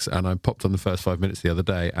Netflix, and I popped on the first 5 minutes the other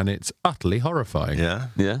day, and it's utterly horrifying. Yeah?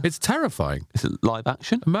 Yeah. It's terrifying. Is it live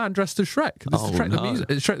action? A man dressed as Shrek. This is Shrek the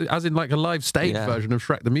Musical. Shrek, as in like a live stage version of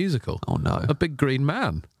Shrek the Musical. Oh, no. A big green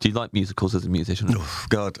man. Do you like musicals as a musician? Oh,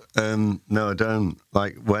 God. No, I don't.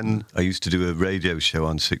 Like, when I used to do a radio show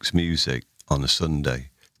on Six Music on a Sunday,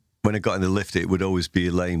 when I got in the lift, it would always be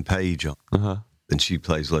Elaine Page on. And she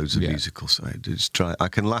plays loads of musicals. So I just try. I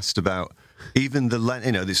can last about, even the length,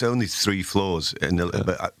 there's only 3 floors.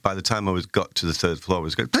 But by the time I got to the 3rd floor, I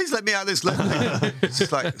was going, please let me out of this lift. It's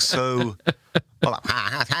just like so. Well, and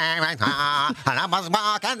I was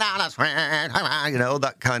walking down the street,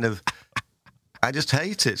 that kind of. I just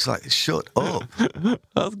hate it. It's like, shut up.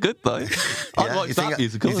 That's good, though. I'd watch that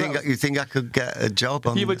musical. You think I could get a job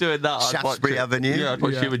on you were doing that, Shaftesbury Avenue? Yeah, I'd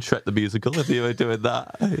watch you and Shrek the Musical if you were doing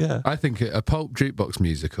that. Yeah. I think a pulp jukebox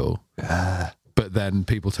musical, but then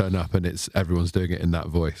people turn up and everyone's doing it in that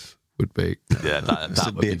voice would be... Yeah,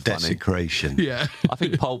 that would be a funny. desecration. Yeah. I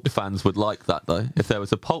think Pulp fans would like that, though. If there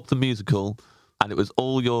was a Pulp the Musical... and it was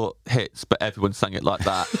all your hits, but everyone sang it like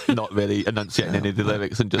that, not really enunciating any of the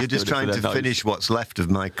lyrics. And You're just trying to finish what's left of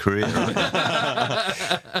my career.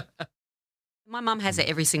 My mum has it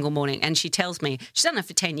every single morning, and she tells me, she's done it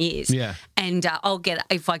for 10 years. Yeah. And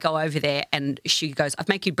if I go over there and she goes, I've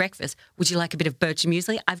made you breakfast. Would you like a bit of birch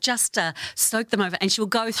muesli? I've just soaked them over. And she'll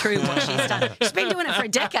go through what she's done. She's been doing it for a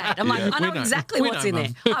decade. I'm like, I know exactly what's in there.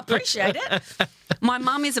 I appreciate it. My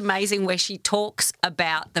mum is amazing where she talks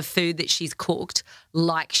about the food that she's cooked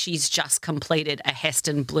like she's just completed a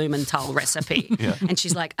Heston Blumenthal recipe. Yeah. And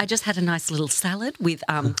she's like, I just had a nice little salad with,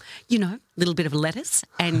 a little bit of lettuce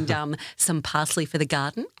and some parsley for the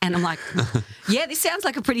garden. And I'm like, yeah, this sounds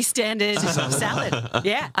like a pretty standard salad.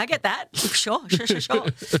 Yeah, I get that. Sure.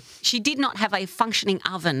 She did not have a functioning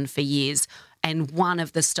oven for years, and one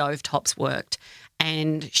of the stovetops worked.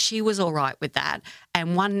 And she was all right with that.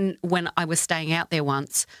 And when I was staying out there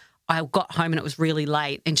once, I got home and it was really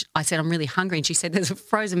late, and I said, I'm really hungry. And she said, there's a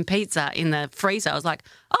frozen pizza in the freezer. I was like,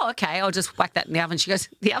 oh, okay, I'll just whack that in the oven. She goes,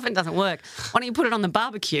 the oven doesn't work. Why don't you put it on the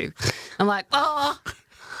barbecue? I'm like, oh,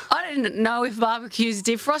 I didn't know if barbecues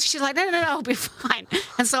defrost. She's like, no, I'll be fine.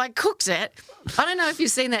 And so I cooked it. I don't know if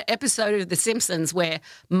you've seen that episode of The Simpsons where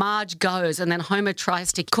Marge goes and then Homer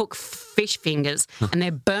tries to cook fish fingers and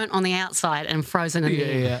they're burnt on the outside and frozen in the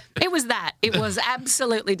Yeah. It was that. It was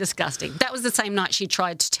absolutely disgusting. That was the same night she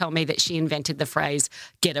tried to tell me that she invented the phrase,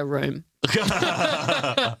 get a room.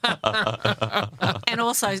 And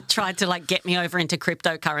also tried to get me over into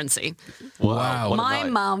cryptocurrency. Wow. My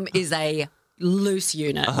mum is a loose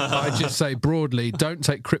unit. I just say broadly, don't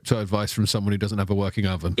take crypto advice from someone who doesn't have a working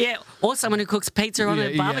oven. Yeah, or someone who cooks pizza on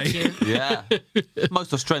a barbecue. Yeah.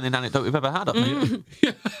 Most Australian anecdote we've ever had, I think.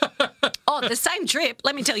 Oh, the same trip.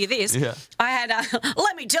 Let me tell you this. Yeah. I had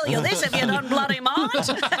let me tell you this if you don't bloody mind.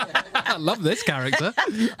 I love this character.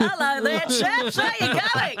 Hello there, chaps. How you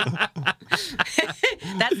going?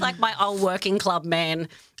 That's like my old working club man.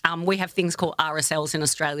 We have things called RSLs in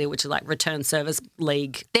Australia, which are like Return Service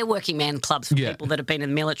League. They're working man clubs for people that have been in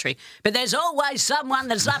the military. But there's always someone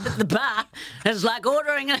that's up at the bar that's like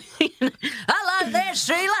ordering hello there,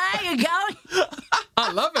 Sheila, how you going?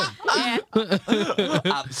 I love it. Yeah.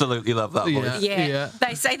 Absolutely love that voice. Yeah.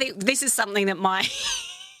 They say that this is something that my...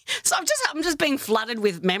 So I'm just being flooded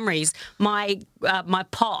with memories. My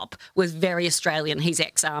pop was very Australian. He's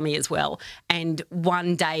ex-army as well. And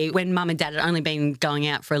one day when Mum and Dad had only been going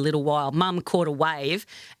out for a little while, Mum caught a wave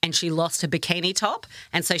and she lost her bikini top,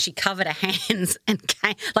 and so she covered her hands and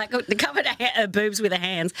covered her boobs with her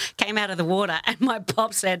hands, came out of the water, and my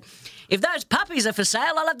pop said, "If those puppies are for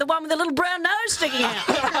sale, I'll have the one with the little brown nose sticking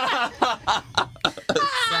out."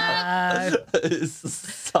 It's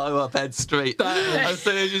so up Head Street. As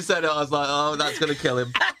soon as you said it, I was like, oh, that's going to kill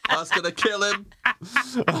him. That's going to kill him.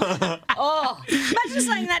 Oh, imagine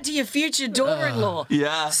saying that to your future daughter-in-law.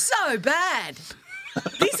 Yeah. So bad.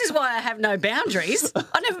 This is why I have no boundaries.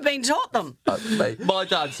 I've never been taught them. My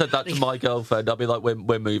dad said that to my girlfriend. I'd be like,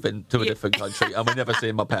 we're moving to a different country and we're never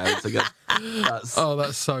seeing my parents again. That's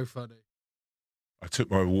so funny. I took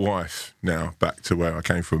my wife now back to where I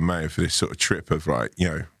came from, Mayo, for this sort of trip of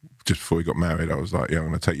just before we got married, I was like, I'm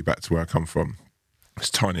going to take you back to where I come from.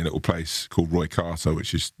 This tiny little place called Roy Carter,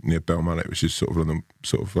 which is near Belmullet, which is sort of on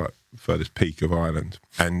the furthest peak of Ireland.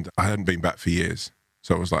 And I hadn't been back for years.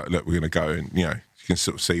 So I was like, look, we're going to go and, you can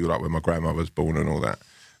sort of see where my grandmother was born and all that.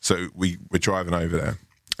 So we're driving over there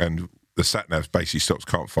and the sat-nav basically stops,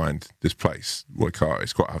 can't find this place, Roy Carter.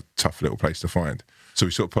 It's quite a tough little place to find. So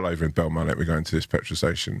we sort of pull over in Belmullet, we go into this petrol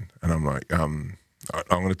station and I'm like, I'm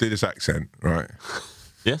going to do this accent, right?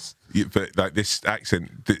 Yes. But this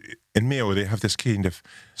accent, in me, they have this kind of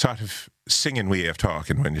sort of singing way of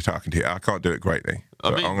talking when you're talking to you. I can't do it greatly.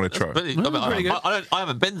 I'm going to try. I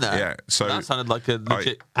haven't been there. Yeah, so that sounded like a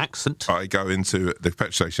legit accent. I go into the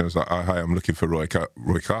petrol station. I was like, oh, hi, I'm looking for Roy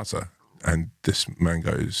Carter. And this man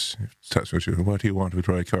goes, touch me, what do you want with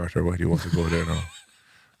Roy Carter? Why do you want to go there now?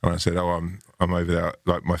 And I said, oh, I'm over there.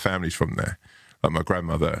 Like, my family's from there. Like, my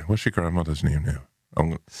grandmother. What's your grandmother's name now?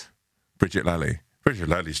 Bridget Lally. Bridget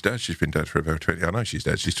Lally's dead. She's been dead for about 20. I know she's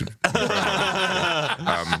dead. She's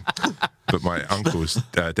but my uncle's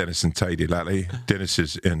Dennis and Tady Lally. Dennis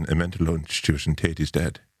is in a mental institution. Tady's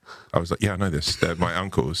dead. I was like, yeah, I know this. They're my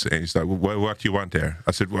uncles. And he's like, well, what do you want there?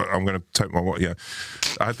 I said, well, I'm going to take my what? Yeah.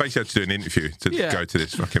 I basically had to do an interview to go to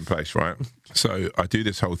this fucking place, right? So I do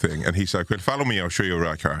this whole thing, and he's like, well, follow me. I'll show you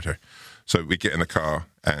Roy Carter. So we get in the car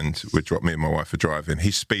and me and my wife are driving.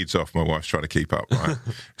 He speeds off. My wife's trying to keep up, right?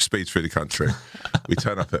 Speeds through the country. We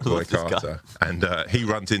turn up at Roy Carter and he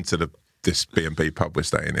runs into this B&B pub we're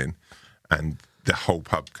staying in and the whole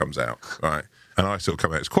pub comes out, right? And I sort of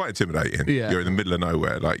come out. It's quite intimidating. Yeah. You're in the middle of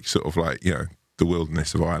nowhere, the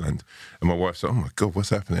wilderness of Ireland. And my wife's like, oh my God,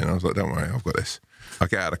 what's happening? And I was like, don't worry, I've got this. I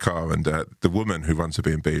get out of the car, and the woman who runs the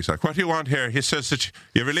B&B is like, "What do you want here?" He says that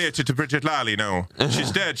you're related to Bridget Lally now.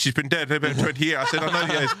 She's dead. She's been dead about 20 years. I said, "I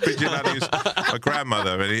know, yes, Bridget Lally is my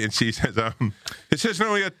grandmother." And she says, "It says,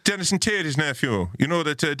 no, you're Dennis and Tady's nephew. You know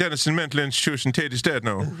that Dennis in mental institution, Tady's dead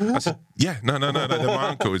now." I said, "Yeah, no, they're my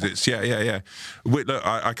uncles. It's, yeah. Look,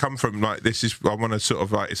 I come from, like, this is, I want to sort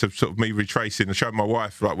of, like, it's a sort of me retracing and showing my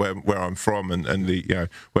wife, like, where I'm from and the, you know,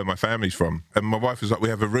 where my family's from." And my wife was like, "We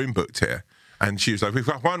have a room booked here." And she was like, "We've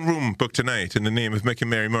got one room booked tonight in the name of Mick and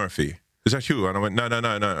Mary Murphy. Is that you?" And I went, no,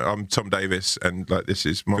 I'm Tom Davis, and like this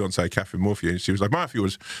is my fiancée, Catherine Murphy. And she was like, "Murphy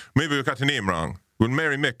was, maybe we got the name wrong. Well,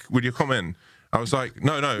 Mary Mick, would you come in?" I was like,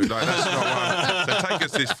 no, like, that's not what. So take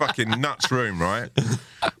us to this fucking nuts room, right?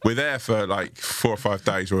 We're there for like 4 or 5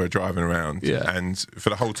 days where we're driving around. Yeah. And for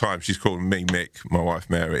the whole time, she's calling me Mick, my wife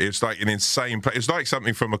Mary. It was like an insane place. It was like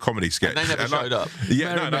something from a comedy sketch. And they never showed up.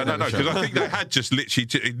 Yeah, no, because I think they had just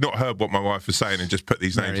literally not heard what my wife was saying and just put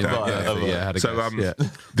these names down. Had a guess.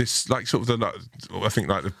 This, like, sort of I think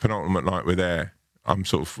like the penultimate night we're there, I'm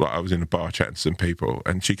sort of like, I was in a bar chatting to some people,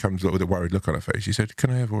 and she comes with a worried look on her face. She said,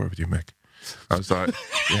 "Can I have a word with you, Mick?" I was like,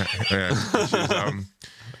 yeah. She was,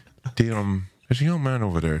 "There's a young man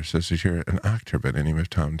over there who says that you're an actor by the name of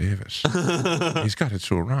Tom Davis. He's got it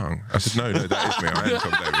so wrong." I said, no, that is me. I am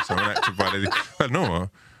Tom Davis. I'm an actor by the... "Well, no,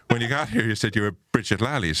 when you got here, you said you were Bridget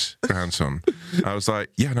Lally's grandson." I was like,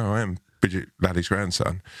 "Yeah, no, I am Bridget Lally's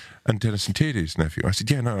grandson and Dennis and Tady's nephew." I said,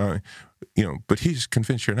 "Yeah, no, but he's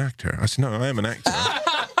convinced you're an actor." I said, "No, I am an actor.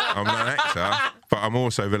 I'm an actor, but I'm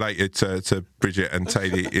also related to Bridget and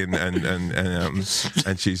Tady."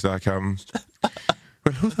 And she's like, "Well,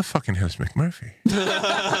 who the fucking hell's Mick Murphy?"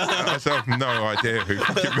 I said, "I have no idea who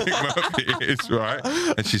fucking Mick Murphy is, right?"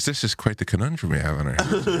 And she's, "This is quite the conundrum we have on her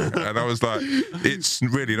hands." And I was like, "It's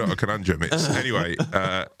really not a conundrum." It's anyway.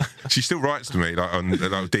 She still writes to me, like,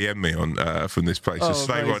 DM me on from this place. So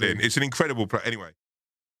stay right in. It's an incredible place. Anyway.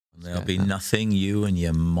 There'll be nothing you and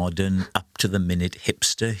your modern, up-to-the-minute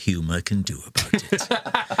hipster humour can do about it.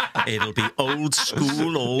 It'll be old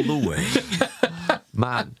school all the way.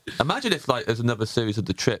 Man, imagine if, like, there's another series of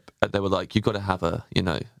The Trip and they were like, "You've got to have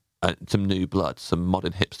some new blood, some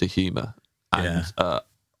modern hipster humour." And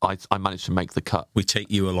I managed to make the cut. We take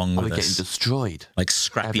you along with us. We're getting destroyed. Like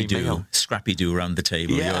Scrappy Doo around the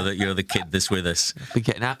table. Yeah. You're the kid that's with us. We're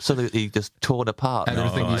getting absolutely just torn apart.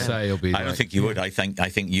 Everything you say will be. I don't think you would. I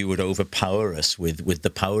think you would overpower us with the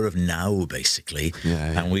power of now, basically.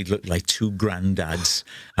 Yeah. And we'd look like two granddads,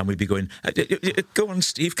 and we'd be going, "Go on,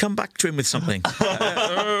 Steve, come back to him with something."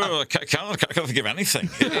 I can't think of anything.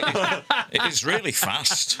 It is really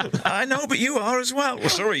fast. I know, but you are as well. Well,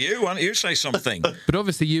 so are you. Why don't you say something? But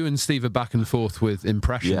obviously, you and Steve are back and forth with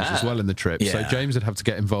impressions as well in The Trip. Yeah. So James would have to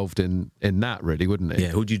get involved in that, really, wouldn't he?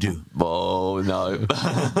 Yeah. Who'd you do? Oh no.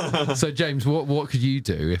 So James, what could you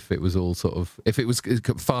do if it was all sort of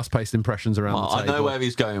fast-paced impressions around the table? I know where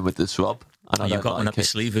he's going with this, Rob. And you've got one up your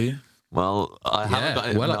sleeve, have you? Well, I haven't got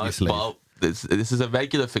it well up your sleeve. Well, this is a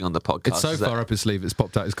regular thing on the podcast. It's so far up his sleeve, it's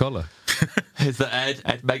popped out his collar. Is that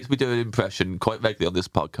Ed makes me do an impression quite regularly on this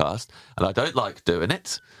podcast, and I don't like doing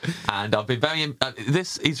it. And I've been very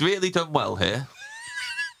he's really done well here.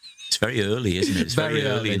 It's very early, isn't it? It's very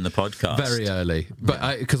early in the podcast. Very early.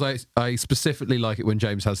 But because I specifically like it when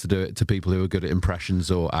James has to do it to people who are good at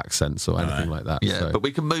impressions or accents or anything like that. Yeah, so. But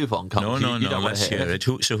we can move on, can't we? No, let's hear it.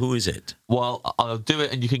 So who is it? Well, I'll do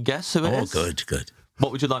it and you can guess who it is. Oh, good.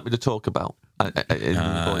 What would you like me to talk about?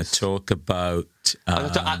 Talk about... I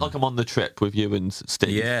have to act like I'm on The Trip with you and Steve.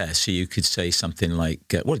 Yeah, so you could say something like,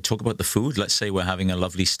 talk about the food. Let's say we're having a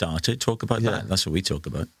lovely starter. Talk about that. That's what we talk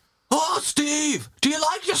about. "Oh, Steve, do you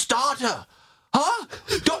like your starter? Huh?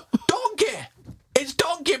 Donkey! It's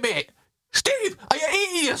Donkey, mate! Steve, are you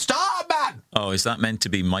eating your starter, man?" Oh, is that meant to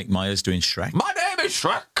be Mike Myers doing Shrek? My name is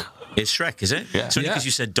Shrek. It's Shrek, is it? Yeah. It's only because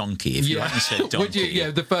you said donkey. If you hadn't said donkey... Would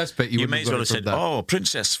you, the first bit you may as well have said, "Oh,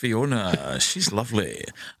 Princess Fiona, she's lovely."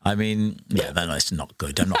 I mean, that's not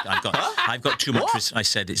good. I've got too much... I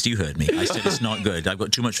said it's... You heard me. I said it's not good. I've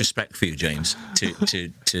got too much respect for you, James,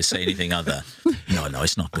 to say anything other. No,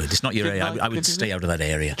 it's not good. It's not your area. I would stay out of that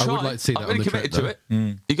area. I would like to see that on The Trip, committed to it.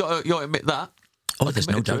 You got to admit that. Oh, there's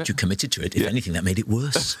no doubt you committed to it. If anything, that made it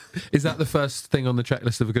worse. Is that the first thing on the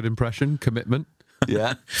checklist of a good impression? Commitment?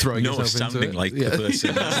 Yeah. Throwing yourself sounding into it? like the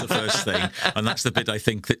person. That's the first thing. And that's the bit I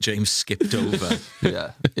think that James skipped over.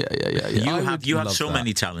 Yeah. You have so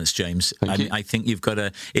many talents, James. I think you've got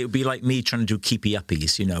to... It would be like me trying to do keepy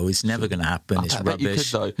uppies, It's never going to happen. It's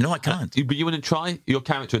rubbish. You could, no, I can't. But you wouldn't try? Your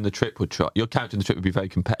character in The Trip would try. Your character in The Trip would be very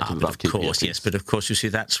competitive about keepy uppies. Yes, but of course, you see,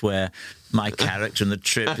 that's where my character in The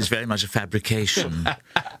Trip is very much a fabrication.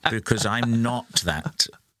 Because I'm not that.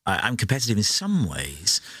 I'm competitive in some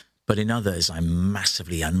ways, but in others, I'm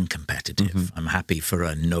massively uncompetitive. I'm happy for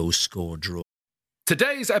a no-score draw.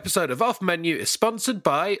 Today's episode of Off Menu is sponsored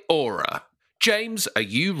by Aura. James, are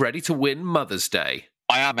you ready to win Mother's Day?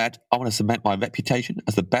 I am, Ed. I want to cement my reputation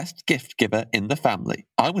as the best gift giver in the family.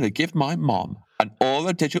 I'm going to give my mom an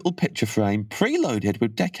Aura digital picture frame preloaded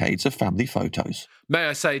with decades of family photos. May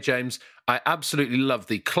I say, James, I absolutely love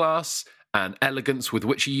the class and elegance with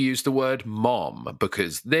which you use the word mom,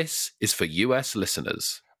 because this is for US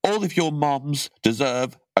listeners. All of your moms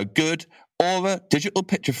deserve a good Aura digital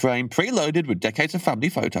picture frame preloaded with decades of family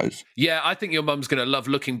photos. Yeah, I think your mum's going to love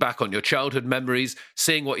looking back on your childhood memories,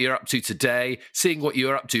 seeing what you're up to today, seeing what you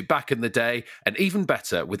were up to back in the day, and even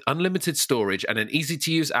better, with unlimited storage and an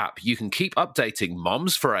easy-to-use app, you can keep updating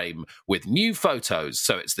Mom's Frame with new photos,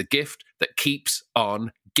 so it's the gift that keeps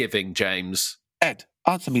on giving, James. Ed,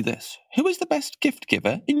 answer me this. Who is the best gift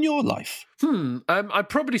giver in your life? I'd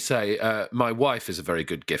probably say my wife is a very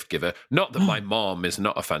good gift giver. Not that my mom is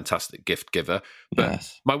not a fantastic gift giver,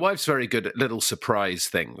 but my wife's very good at little surprise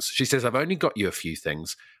things. She says, I've only got you a few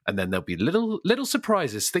things, and then there'll be little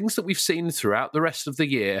surprises, things that we've seen throughout the rest of the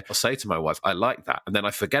year. I'll say to my wife, I like that, and then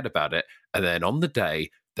I forget about it, and then on the day,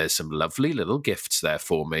 there's some lovely little gifts there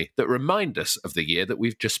for me that remind us of the year that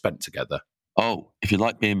we've just spent together. Oh, if you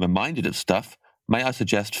like being reminded of stuff, may I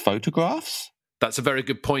suggest photographs? That's a very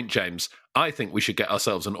good point, James. I think we should get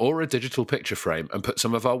ourselves an Aura digital picture frame and put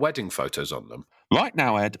some of our wedding photos on them. Right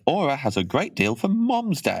now, Ed, Aura has a great deal for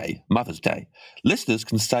Mother's Day. Listeners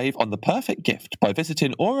can save on the perfect gift by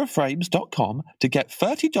visiting auraframes.com to get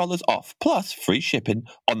 $30 off plus free shipping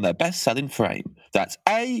on their best-selling frame. That's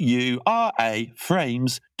AURA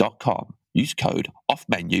frames.com. Use code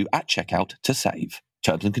OFFMENU at checkout to save.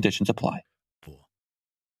 Terms and conditions apply.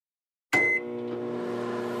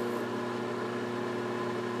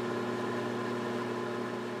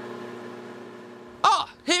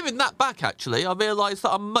 Hearing that back, actually, I realised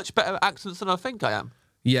that I'm much better at accents than I think I am.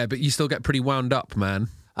 Yeah, but you still get pretty wound up, man.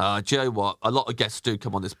 Do you know what? A lot of guests do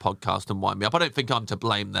come on this podcast and wind me up. I don't think I'm to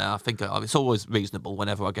blame there. I think it's always reasonable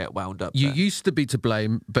whenever I get wound up. You used to be to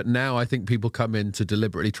blame, but now I think people come in to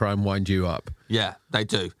deliberately try and wind you up. Yeah, they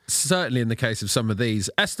do. Certainly in the case of some of these.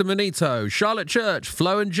 Esther Manito, Charlotte Church,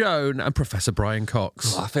 Flo and Joan, and Professor Brian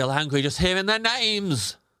Cox. Oh, I feel angry just hearing their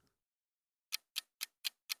names.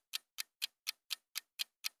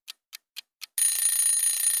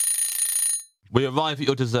 We arrive at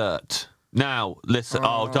your dessert. Now, listen.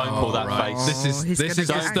 Oh, don't pull that face. This is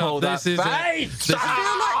don't pull that face.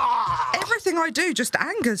 Everything I do just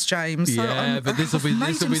angers James. So yeah, but this will be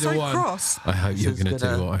the one. Cross. I hope you're going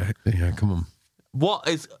to do what yeah, come on. What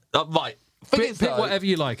is... right. Pick whatever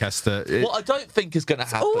you like, Esther. What I don't think is going to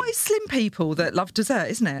happen... It's always slim people that love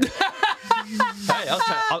dessert, isn't it? Hey,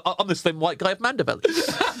 I'm the slim white guy of Mandeville.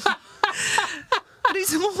 But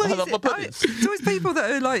it's always people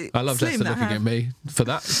that are like I love slim Esther looking at me for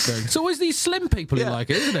that. It's always these slim people who like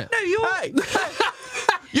it, isn't it? No, you're... Hey,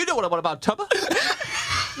 you know what I want about Tubber?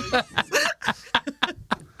 I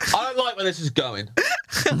don't like where this is going.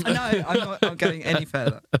 No, I'm not going any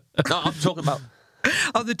further. No, I'm talking about...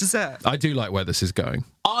 Oh, the dessert. I do like where this is going.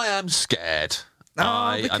 I am scared.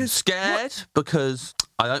 I am scared because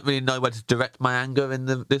I don't really know where to direct my anger in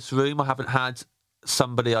this room. I haven't had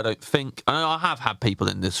somebody, I don't think... I have had people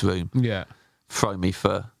in this room throw me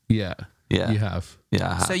for... Yeah. You have.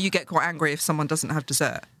 Yeah, I have. So you get quite angry if someone doesn't have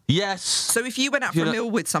dessert? Yes. So if you went out for a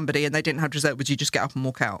meal with somebody and they didn't have dessert, would you just get up and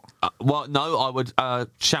walk out? Well, no, I would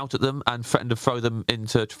shout at them and threaten to throw them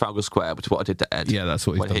into Trafalgar Square, which is what I did to Ed. Yeah, that's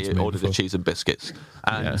what he's done to me when he ordered the cheese and biscuits.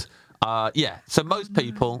 And so most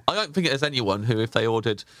people... I don't think there's anyone who, if they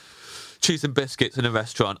ordered cheese and biscuits in a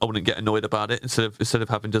restaurant, I wouldn't get annoyed about it instead of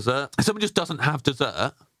having dessert. If someone just doesn't have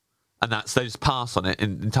dessert, and they just pass on it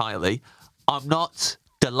entirely, I'm not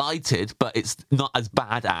delighted, but it's not as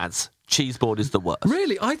bad as cheese board is the worst.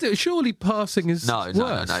 Really? I do. Surely passing is worse.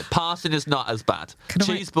 No. Passing is not as bad.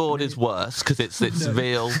 Cheese board is worse because it's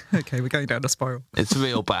real. Okay, we're going down a spiral. It's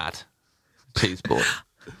real bad. Cheese board.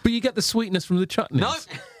 But you get the sweetness from the chutneys. No,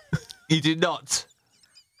 you do not.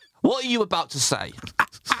 What are you about to say?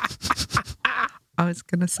 I was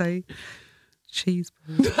going to say cheese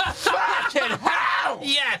board. Fucking hell!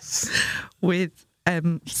 Yes! With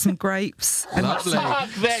some grapes. And lovely.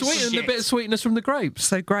 Sweeten a bit of sweetness from the grapes.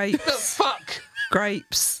 So grapes. The fuck?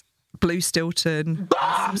 Grapes, blue Stilton,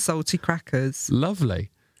 some salty crackers.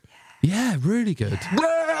 Lovely. Yeah, really good.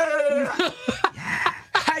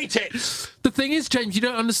 Hate it. The thing is, James, you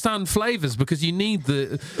don't understand flavours because you need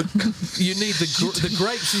the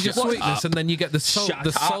grapes as your sweetness, and then you get the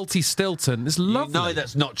salty Stilton. It's lovely. No,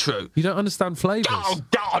 that's not true. You don't understand flavours. Oh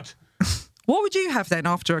God! What would you have then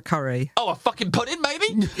after a curry? Oh, a fucking pudding,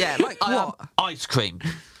 maybe? Yeah, like what? Ice cream,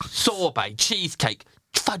 sorbet, cheesecake,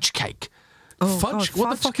 fudge cake. Oh, Fudge? God, What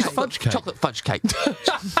the fuck is fudge cake? Chocolate fudge cake.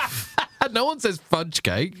 No one says fudge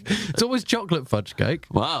cake. It's always chocolate fudge cake.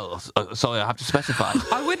 Well, sorry, I have to specify.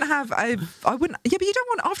 I wouldn't have a. I wouldn't. Yeah, but you don't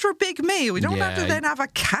want after a big meal. You don't want to Yeah. then have a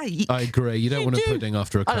cake. I agree. You don't want a do. pudding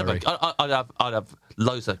after a curry. I'd have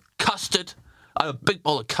loads of custard. I'd have a big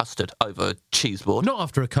bowl of custard over a cheese board. Not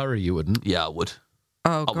after a curry, you wouldn't. Yeah, I would.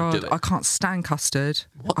 Oh I would do God, it. I can't stand custard.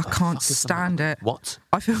 I can't stand it. What?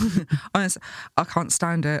 I feel. Honest, I can't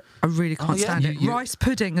stand it. I really can't yeah? stand it. You- Rice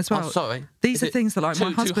pudding as well. Oh, sorry. These Is are it things that like my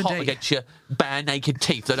too husband hot eat. against your bare naked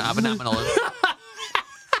teeth that don't have enamel on them.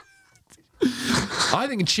 I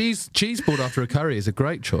think a cheese board after a curry is a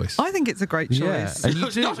great choice. I think it's a great Yeah, choice. and you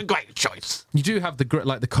It's do, not a great choice. you do have the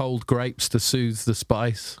like the cold grapes to soothe the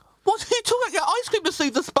spice. What are you talking about? Yeah, ice cream to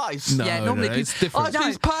soothe the spice. No, Yeah, normally no, people- it's different. Ice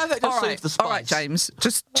cream's perfect to All soothe right, the spice. all right, James,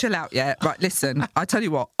 just chill out. Yeah, right. Listen, I tell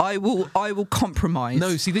you what, I will compromise.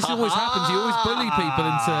 No, see, this always happens. You always bully people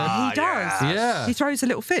into. He does. Yeah. He throws a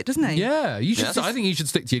little fit, doesn't he? Yeah, you should. Yes. I think you should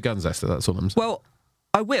stick to your guns, Esther. That's all I'm saying. Well,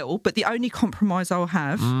 I will, but the only compromise I'll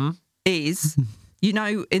have Mm. is, you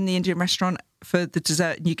know, in the Indian restaurant for the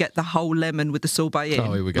dessert, you get the whole lemon with the sorbet in.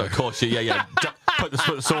 Oh, here we go. Of course, yeah. Put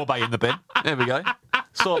the sorbet in the bin. There we go.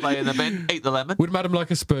 Sorbet in the bin. Eat the lemon. Would Madam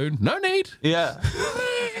like a spoon? No need. Yeah.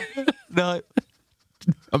 No.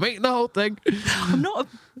 I'm eating the whole thing. I'm not a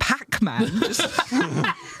Pac-Man.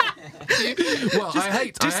 Well, I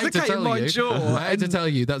hate to dislocating my tell you. jaw I hate to tell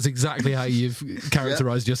you that's exactly how you've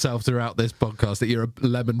characterised yourself throughout this podcast. That you're a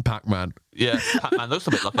lemon Pac-Man. Yeah, Pac-Man looks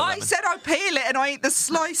a bit like a I lemon. said I peel it and I eat the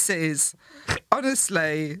slices.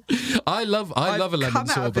 Honestly. I love a lemon come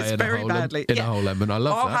out of this sorbet in a very whole badly. in a Yeah. whole lemon. I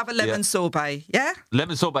love I'll that. have a lemon Yeah. sorbet, yeah?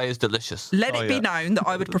 Lemon sorbet is delicious. Let it be known that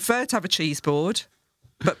I would prefer to have a cheese board,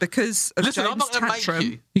 but because of Listen, I'm James' not going to make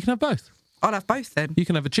tantrum, you. You can have both. I'll have both then. You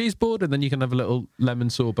can have a cheese board and then you can have a little lemon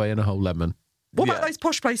sorbet and a whole lemon. What about those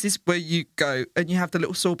posh places where you go and you have the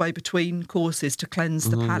little sorbet between courses to cleanse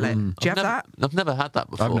the palate? Do you have that? I've never had that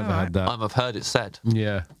before. I've never had that. I've heard it said.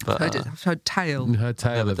 Yeah. But, I've heard tale. Her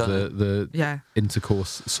tale Never of done the Yeah.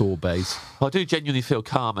 intercourse sorbets. I do genuinely feel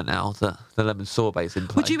calmer now that the lemon sorbet's in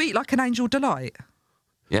play. Would you eat like an angel delight?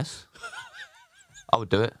 Yes. I would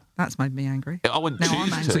do it. That's made me angry. I wouldn't No, I'm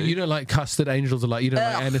choose angry. to. So you don't like custard angels or like you don't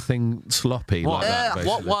like anything sloppy What? like that.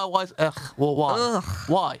 What? Basically. Why? Why? Ugh.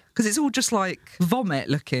 Why? Because it's all just like vomit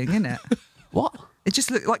looking, isn't it? What? It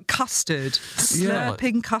just looked like custard, Yeah.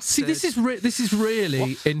 slurping custard. See, this is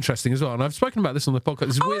really interesting as well, and I've spoken about this on the podcast.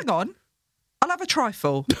 It's Oh, weird. hang on. I'll have a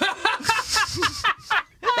trifle.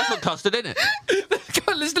 That's got custard in it.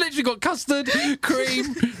 It's literally got custard,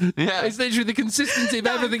 cream. Yeah. It's literally the consistency of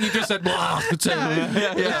everything you just said. Blah, the two.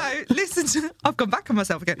 No, listen to. I've gone back on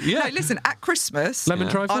myself again. Yeah. No, listen. At Christmas, Lemon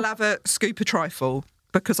trifle? I'll have a scoop of trifle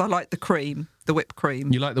because I like the cream, the whipped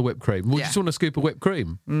cream. You like the whipped cream? Would you Yeah. just want a scoop of whipped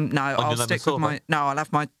cream No, I'll lemon stick with sorbet? my. No, I'll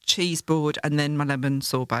have my cheese board and then my lemon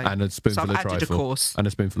sorbet. and a spoonful so of I've added trifle? a course. And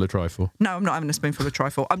a spoonful of trifle. No, I'm not having a spoonful of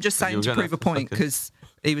trifle. I'm just You saying were to gonna- prove a point okay. because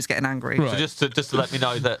he was getting angry. Right. So just to let me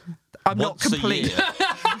know that I'm not once complete. a year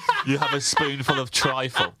you have a spoonful of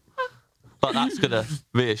trifle. But that's gonna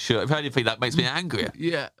reassure. If anything, that makes me angrier.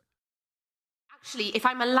 Yeah. Actually, if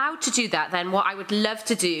I'm allowed to do that, then what I would love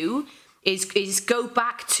to do is go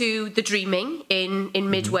back to the Dreaming in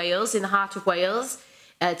mid Wales, in the heart of Wales,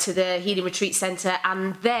 to the Healing Retreat Centre,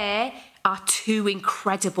 and there are two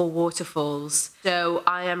incredible waterfalls. So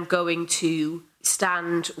I am going to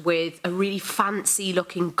stand with a really fancy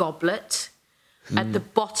looking goblet at the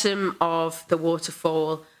bottom of the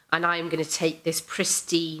waterfall, and I am going to take this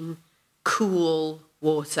pristine, cool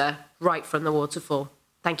water right from the waterfall.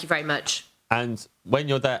 Thank you very much. And when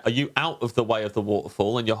you're there, are you out of the way of the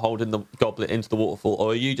waterfall and you're holding the goblet into the waterfall,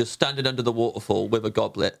 or are you just standing under the waterfall with a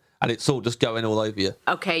goblet and it's all just going all over you?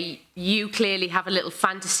 Okay, you clearly have a little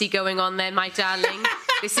fantasy going on there, my darling.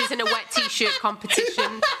 This isn't a wet t-shirt competition.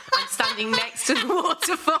 I'm standing next to the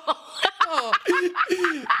waterfall.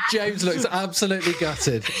 James looks absolutely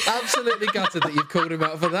gutted. Absolutely gutted that you've called him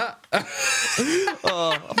out for that.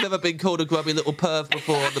 Oh, I've never been called a grubby little perv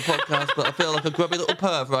before on the podcast, but I feel like a grubby little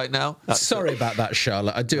perv right now. Sorry about that,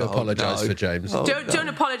 Charlotte. I do apologise no. for James. Oh, Don't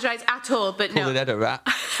apologise at all, but Calling no. Ed a rat.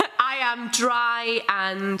 I am dry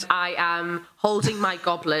and I am holding my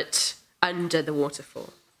goblet under the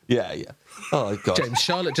waterfall. Yeah. Oh, God. James,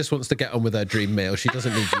 Charlotte just wants to get on with her dream meal. She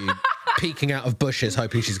doesn't need you peeking out of bushes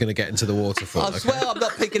hoping she's going to get into the waterfall. I okay? swear I'm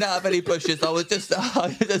not picking out of any bushes. I just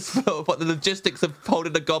felt what the logistics of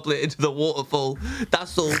holding a goblet into the waterfall.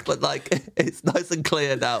 That's all, but like it's nice and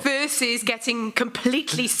clear now. Versus getting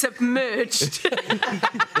completely submerged.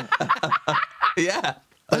 Yeah.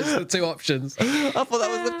 Those are the two options. I thought that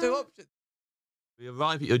was the two options. We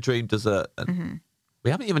arrive at your dream dessert, and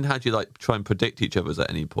we haven't even had you like try and predict each other's at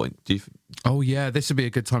any point. Do you? Oh yeah, this would be a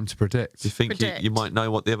good time to predict. Do you think you might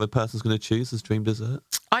know what the other person's going to choose as dream dessert?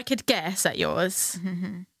 I could guess at yours.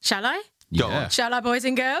 Shall I? Go on. Shall I, boys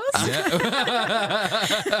and girls? Yeah.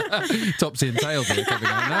 Topsy and Tails are coming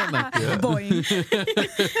out now, aren't they?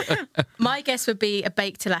 Boing. My guess would be a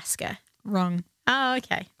baked Alaska. Wrong. Oh,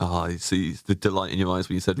 okay. Oh, I see the delight in your eyes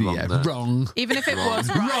when you said wrong. Yeah, there. wrong. Even if it Wrong. was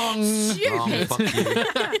right. Wrong, Stupid. fuck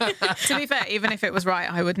you. To be fair, even if it was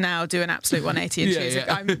right, I would now do an absolute 180 and Yeah, choose.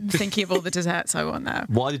 yeah. I'm thinking of all the desserts I want now.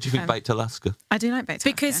 Why did you think baked Alaska? I do like baked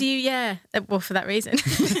Because well, for that reason.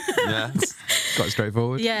 Yeah. Quite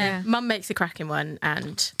straightforward. Yeah, Mum makes a cracking one,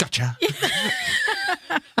 and gotcha.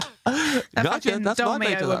 Gotcha, that's my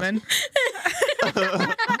baked Dolmio woman.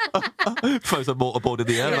 Throws a mortarboard in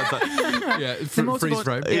the air. Yeah. Like that. Yeah, The mortarboard- freeze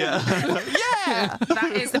frame. Yeah. Yeah,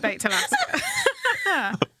 that is the baked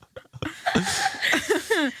Alaska.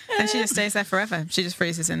 And she just stays there forever. She just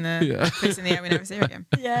freezes in the air. We never see her again.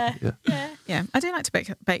 Yeah. Yeah. I do like to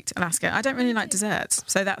bake baked Alaska. I don't really like desserts,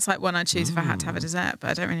 so that's like one I'd choose if I had to have a dessert, but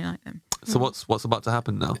I don't really like them. So what's about to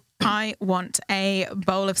happen now? I want a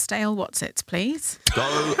bowl of stale Whatsits, please. Go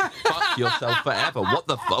fuck yourself forever. What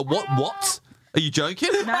the fuck? What? Are you joking?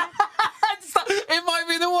 No. It might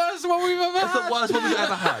be the worst one we've ever That's had. the worst one we've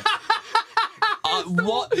ever had.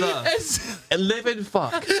 What the living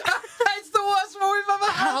fuck? It's the worst one we've ever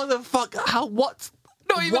had. How the fuck? How what?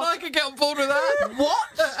 Not even I can get on board with that. What?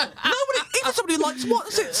 Nobody, even somebody who likes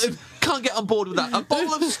Whatsits can't get on board with that. A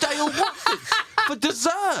bowl of stale Whatsits for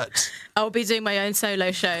dessert. I'll be doing my own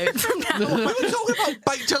solo show from now on. We were talking about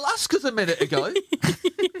baked Alaskas a minute ago.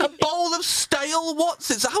 A bowl of stale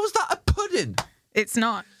Whatsits. How is that a pudding? It's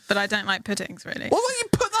not, but I don't like puddings, really. Why don't you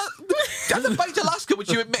put that as a baked Alaska,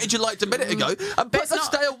 which you admitted you liked a minute ago, and put the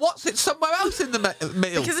stale Whatsits somewhere else in the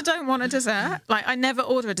meal? Because I don't want a dessert. Like, I never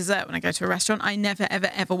order a dessert when I go to a restaurant. I never,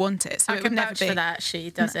 ever want it. So I it can would never vouch be. for that. She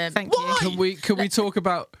doesn't. Thank you. Can we talk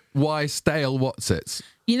about why stale Whatsits?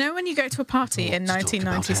 You know when you go to a party in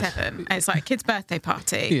 1997, and it's like a kid's birthday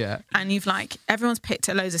party, Yeah. and you've like, everyone's picked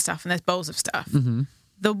loads of stuff and there's bowls of stuff. Mm-hmm.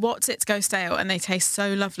 The Whatsits go stale and they taste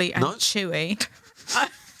so lovely and chewy. I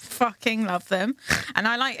fucking love them. And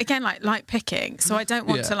I like picking. So I don't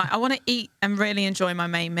want to I want to eat and really enjoy my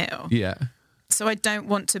main meal. Yeah. So I don't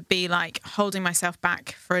want to be like holding myself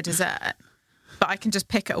back for a dessert. But I can just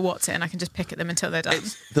pick at a Whatsit and I can just pick at them until they're done.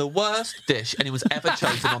 It's the worst dish anyone's ever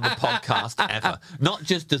chosen on the podcast ever. Not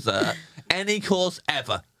just dessert, any course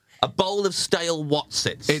ever. A bowl of stale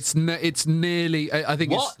Whatsits. It's nearly. I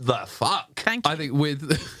think. What it's, the fuck? Thank you. I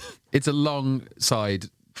think it's alongside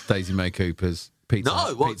Daisy May Cooper's Pizza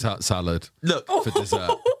Hut salad. Look for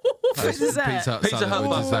dessert. For dessert. Pizza Hut Pizza salad Hut with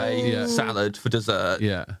buffet dessert. salad for dessert.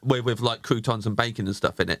 Yeah. With like croutons and bacon and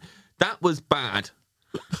stuff in it. That was bad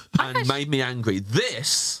and made me angry.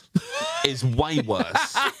 This is way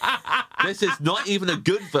worse. This is not even a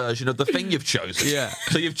good version of the thing you've chosen. Yeah.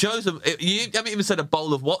 So you've chosen. You haven't even said a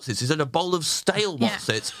bowl of Whatsits. You said a bowl of stale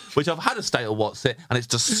Whatsits, which I've had a stale Whatsit and it's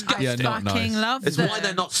disgusting. Yeah, not fucking nice. love It's them. why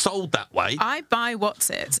they're not sold that way. I buy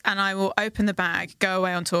Whatsits and I will open the bag, go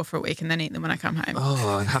away on tour for a week, and then eat them when I come home.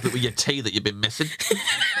 Oh, and have it with your tea that you've been missing.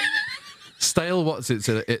 Stale Whatsits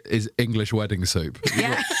is English wedding soup.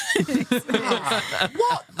 Yeah.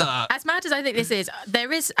 What the? As mad as I think this is,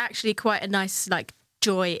 there is actually quite a nice like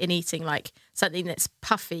joy in eating like something that's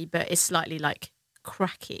puffy but is slightly like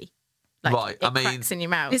cracky. Like, Right, it I mean, cracks in your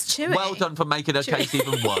mouth. It's chewy. Well done for making her case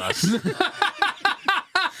even worse.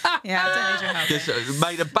 Yeah, I don't need your help. Just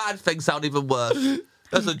made a bad thing sound even worse.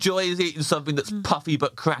 There's a joy is eating something that's puffy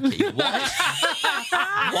but cracky. What?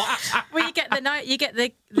 What? Well, you get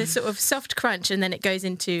the sort of soft crunch, and then it goes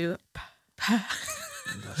into.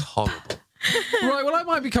 That's horrible. Right, well, I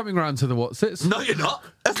might be coming round to the Whatsits. No, you're not.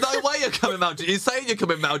 There's no way you're coming round to it. You're saying you're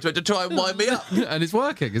coming round to it to try and wind me up. And it's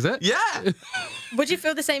working, is it? Yeah. Would you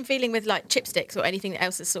feel the same feeling with like chipsticks or anything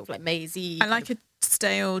else that's sort of like mazy? I like a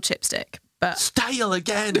stale chipstick, but Stale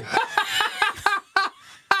again.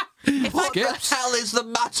 What the hell is the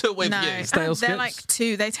matter with no, you? Stale they're skips?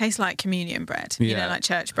 like they taste like communion bread. You Yeah. know, like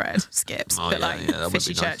church bread, skips, Oh, but yeah, like yeah, that would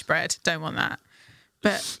fishy be church nice. bread. Don't want that.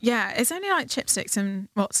 But yeah, it's only like chipsticks and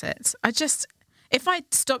Whatsits. If I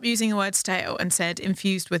stopped using the word stale and said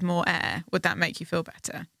infused with more air, would that make you feel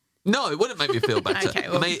better? No, it wouldn't make me feel better. Okay,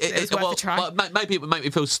 well, it's worth a try. well, maybe it would make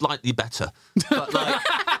me feel slightly better. But like,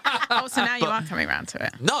 Oh, so now you are coming round to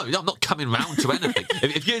it. no, I'm not coming round to anything.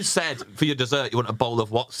 If you said for your dessert you want a bowl of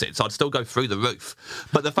Whatsits, I'd still go through the roof.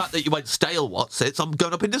 But the fact that you went stale Whatsits, I'm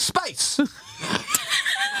going up into space.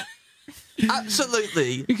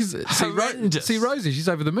 Absolutely Because horrendous. see Rosie, she's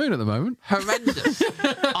over the moon at the moment. Horrendous.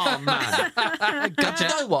 Oh, man. And do you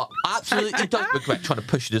know what? I absolutely don't regret trying to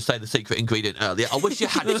push you to say the secret ingredient earlier. I wish you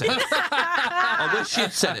had said it. I wish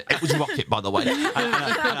you'd said it. It was rocket, by the way. And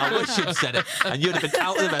I wish you'd said it. And you'd have been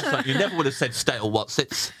out of the restaurant. You never would have said stale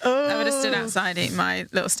Wotsits. I would have stood outside eating my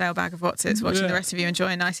little stale bag of Wotsits, watching the rest of you enjoy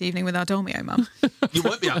a nice evening with our Dolmio mum. You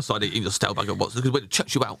won't be outside eating your stale bag of Wotsits because we'd have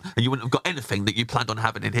chucked you out and you wouldn't have got anything that you planned on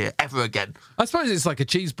having in here ever again. I suppose it's like a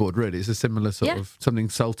cheese board, really. It's a similar sort of something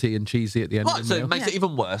salty and cheesy at the end Right, of the so meal. it makes it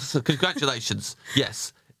even worse. So congratulations.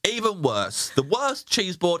 Yes, even worse. The worst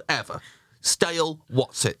cheese board ever. Stale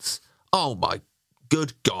Wotsits. Oh my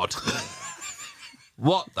good God.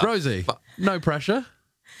 What the Rosie, no pressure.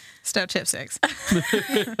 Stale chipsticks.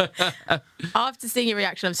 After seeing your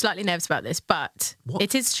reaction, I'm slightly nervous about this, but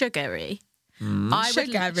it is sugary. I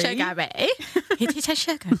would sugary. It is a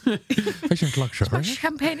sugar. It's luxury.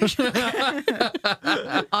 Champagne and sugar.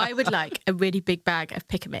 I would like a really big bag of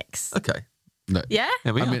pick a mix. Okay. No. Yeah?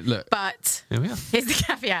 Here we are. I mean, look. But Here we are. here's the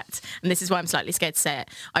caveat, and this is why I'm slightly scared to say it.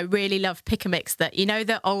 I really love pick a mix that, you know,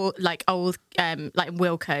 the old like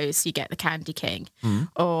Wilco's, you get the Candy King,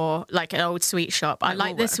 or like an old sweet shop. I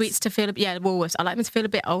like the sweets to feel Woolworths. I like them to feel a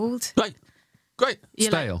bit old. Great. You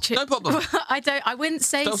Stale. Like, No problem. I wouldn't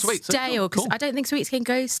say Stale sweets, okay, stale because cool. I don't think sweets can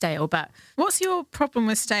go stale. But What's your problem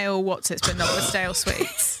with stale Wotsits but not with stale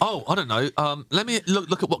sweets? Oh, I don't know. Let me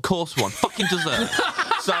look at what course one. Fucking dessert.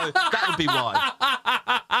 So that would be why.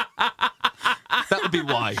 That would be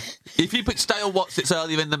why. If you put stale Wotsits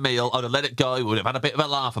earlier in the meal, I'd have let it go. We would have had a bit of a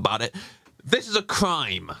laugh about it. This is a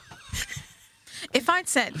crime. If I'd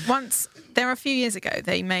said once, a few years ago,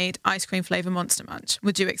 they made ice cream flavour Monster Munch,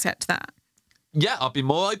 would you accept that? Yeah, I'd be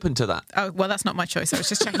more open to that. Oh, well, that's not my choice. I was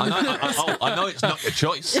just checking. I know it's not your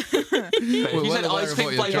choice. But if you said ice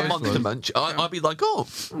cream flavour Monster Munch, I'd be like, oh,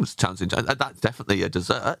 this sounds interesting. That's definitely a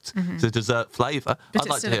dessert. It's a dessert flavour. But I'd it's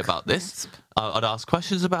like to still hear a about this. I'd ask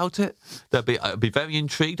questions about it. I'd be very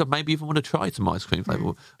intrigued. I'd maybe even want to try some ice cream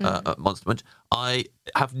flavour Monster Munch. I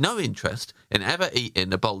have no interest in ever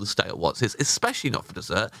eating a bowl of stale Wotsits, especially not for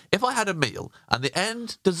dessert. If I had a meal and the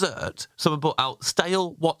end dessert, someone brought out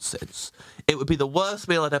stale Wotsits, it would be the worst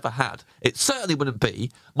meal I'd ever had. It certainly wouldn't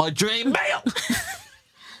be my dream meal.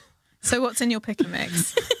 So what's in your pick and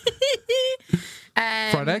mix?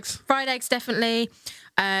 Fried eggs? Fried eggs, definitely.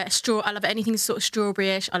 Straw. I love anything sort of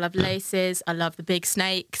strawberryish. I love laces. I love the big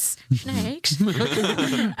snakes. Snakes.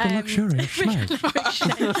 The luxurious snake.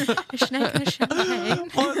 A snake and a champagne.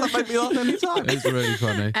 Why does that make me laugh every time? It's really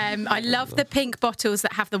funny. I love the pink bottles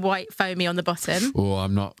that have the white foamy on the bottom. Oh,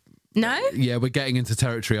 I'm not. No? Yeah, we're getting into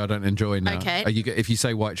territory I don't enjoy now. Okay. If you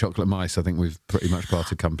say white chocolate mice, I think we've pretty much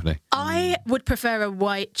parted company. I would prefer a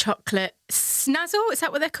white chocolate snazzle. Is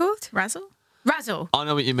that what they're called? Razzle? I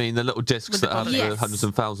know what you mean. The little discs that have Yes. hundreds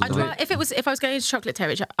and thousands of it. If I was going into chocolate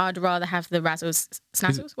territory, I'd rather have the razzles,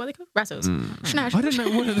 snazzles. What are they called? Razzles. Schnazzles. I don't know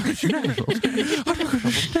what are the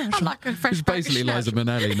schnazzles. I'd like a fresh It's basically bag of Liza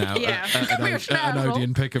Minnelli now. Yeah. An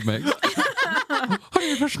Odeon pick and mix.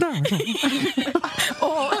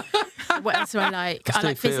 Or what else do I like? I I still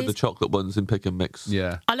like fear fizzies. the chocolate ones in pick and mix.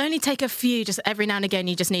 Yeah. I'll only take a few. Just every now and again,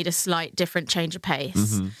 you just need a slight different change of pace.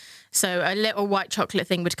 Mm-hmm. So a little white chocolate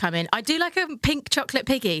thing would come in. I do like a pink chocolate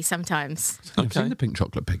piggy sometimes. I've seen the pink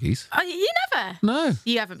chocolate piggies. Oh, you never? No.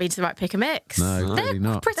 You haven't been to the right pick and mix. No, They're really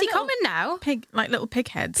not. pretty common now. Pig, like little pig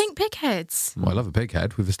heads. Pink pig heads. Well, I love a pig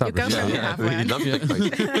head. We've established girlfriend that. would have one. You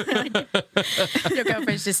love it. Your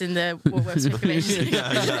girlfriend's just in the Woolworths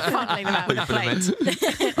refrigerator, fondling them out with a plate.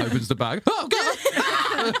 Opens the bag. Oh, God!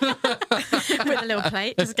 With a little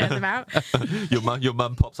plate, just getting them out. Your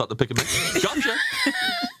mum pops up the pick and mix. Gotcha.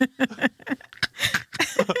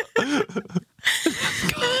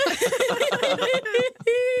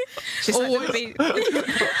 She's always in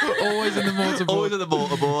the mortarboard. Always in the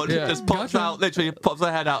mortarboard. Yeah. Just pops out, literally pops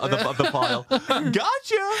her head out of the pile.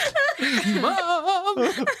 Gotcha! Mum!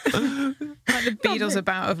 Like the Beatles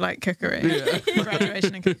about of like cookery.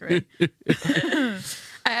 Graduation and cookery.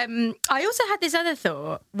 I also had this other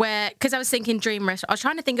thought where, because I was thinking dream restaurant, I was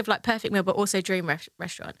trying to think of like perfect meal, but also dream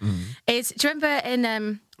restaurant. Do you remember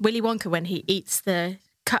in Willy Wonka when he eats the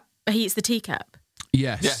cup? He eats the teacup.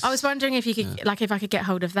 Yes. I was wondering if you could, like, if I could get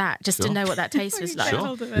hold of that, just to know what that taste was like.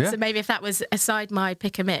 Sure. Yeah. So maybe if that was aside my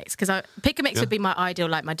pick a mix, because pick a mix would be my ideal,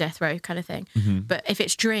 like my death row kind of thing. But if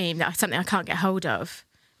it's dream, that's something I can't get hold of,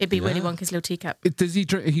 it'd be Willy Wonka's little teacup. Does he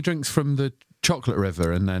drink? He drinks from the chocolate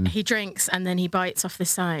river and then He drinks and then he bites off the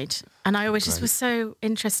side, and I always just was so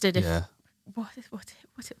interested if what it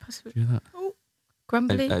possibly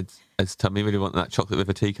grumbly. Ed's tummy really want that chocolate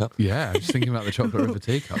river teacup. Yeah, I'm just thinking about the chocolate river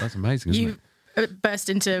teacup. That's amazing, isn't it? burst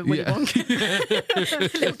into Willy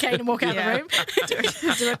Wonka. Little cane and walk out the room.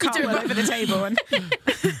 Do a cartwheel over the table. And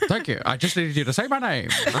Thank you. I just needed you to say my name.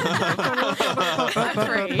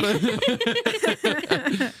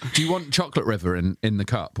 Do you want chocolate river in the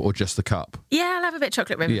cup or just the cup? Yeah, I'll have a bit of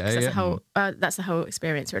chocolate river. Yeah, because yeah. that's the whole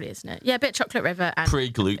experience, really, isn't it? Yeah, a bit of chocolate river and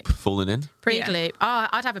Pre-gloop falling in. pre-gloop. Oh,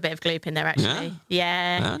 I'd have a bit of gloop in there actually.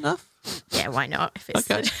 Yeah. Fair enough. Yeah, why not? If it's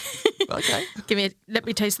Okay. Okay. Let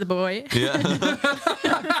me taste the boy. Yeah.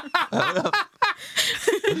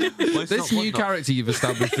 This new character you've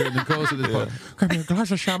established during the course of this podcast. Give me a glass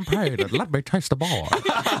of champagne and let me taste the boy.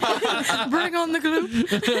 Bring on the gloop.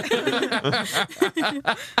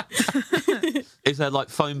 Is there like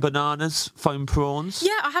foam bananas, foam prawns?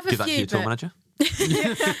 Yeah, I have a Give that to few, your tour but- manager.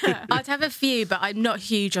 I'd have a few, but I'm not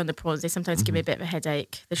huge on the prawns. They sometimes give me a bit of a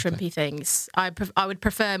headache, the shrimpy things. I would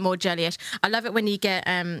prefer more jellyish. I love it when you get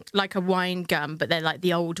like a wine gum, but they're like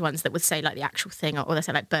the old ones that would say like the actual thing, or they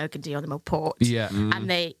say like Burgundy on them or port. Yeah.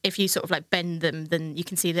 And if you sort of like bend them, then you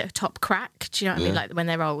can see the top crack. Do you know what I mean? Yeah. Like when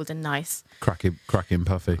they're old and nice. Cracky and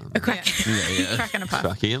puffy. Crack and a puff.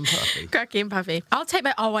 Cracky and puffy. Cracky and puffy. I'll take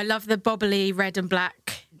my. Oh, I love the bobbly red and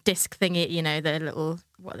black disc thingy. You know, the little,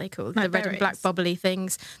 what are they called? Like the red and black bobbly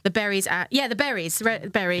things. The berries. The berries.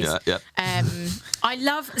 Red berries. Yeah, yeah. I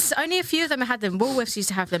love. Only a few of them had them. Woolworths used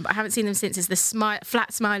to have them, but I haven't seen them since. It's the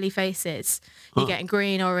flat smiley faces. You're getting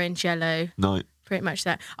green, orange, yellow. No. Pretty much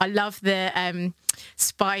that. I love the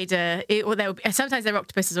spider. Sometimes they're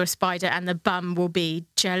octopuses or a spider, and the bum will be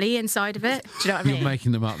jelly inside of it. Do you know what I mean? You're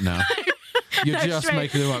making them up now. You're No, just true.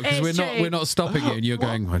 making them up because It's we're not stopping you, and you're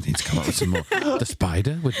going. Well, I need to come up with some more. The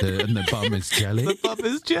spider with the bum is jelly. The bum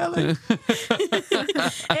is jelly.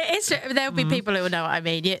 It is true. There'll be people who will know what I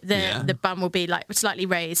mean. The bum will be like slightly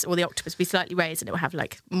raised, or the octopus will be slightly raised, and it will have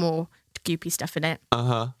like more goopy stuff in it.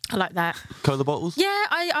 I like that. Cola bottles? Yeah,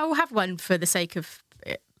 I will have one for the sake of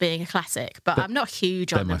it being a classic, but I'm not huge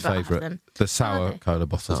They're on my them. But I have favourite. them. The sour cola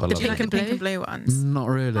bottles. I The love pink them. and blue ones. Not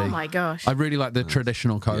really. Oh my gosh. I really like the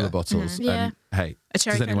traditional cola bottles. Mhm. Yeah. And hey, A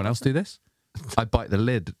cherry does anyone cola else do this? I bite the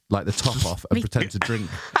lid, like the top off, and pretend to drink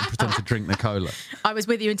the cola. I was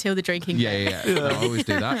with you until the drinking. Yeah. No, I always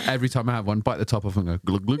do that. Every time I have one, bite the top off and go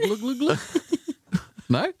glug glug glug glug glug.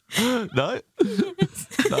 No? No.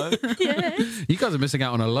 No. Yes. You guys are missing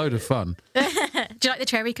out on a load of fun. Do you like the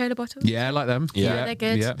cherry cola bottles? Yeah, I like them. Yeah, they're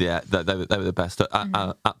good. Yeah. Yeah, they were the best.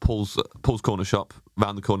 At Paul's Corner Shop,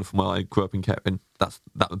 round the corner from where I grew up in Kettering, that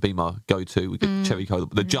would be my go-to. We get cherry cola,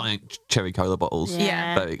 the giant cherry cola bottles.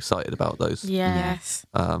 Yeah. Very excited about those. Yes.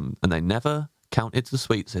 And they never counted the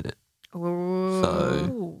sweets in it. Ooh.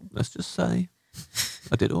 So let's just say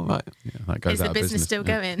I did all right. Yeah, that goes Is the out of business still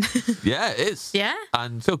going? Yeah, it is. Yeah?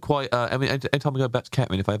 And feel quite. I mean, anytime I go back to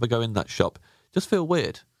Kettering, if I ever go in that shop, just feel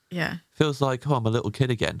weird. Yeah. Feels like, oh, I'm a little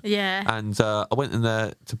kid again. Yeah. And I went in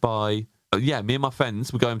there to buy. Me and my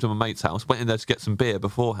friends were going to my mate's house. Went in there to get some beer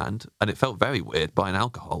beforehand, and it felt very weird buying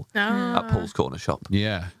alcohol at Paul's Corner Shop.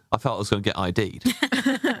 Yeah. I felt I was going to get ID'd.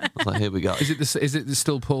 I was like, here we go. Is it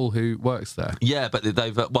still Paul who works there? Yeah, but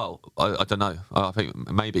they've I don't know. I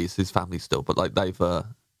think maybe it's his family still, but like they've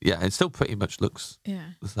it still pretty much looks Yeah.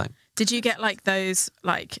 the same. Did you get like those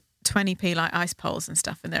like 20p like ice poles and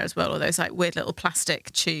stuff in there as well, or those like weird little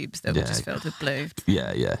plastic tubes that were just filled with blue?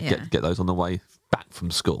 Yeah. Yeah. Get those on the way back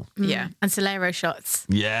from school. Yeah. And Solero shots.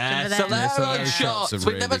 Yeah, Remember them? Solero shots.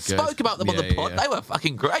 We never spoke about them on the pod. They were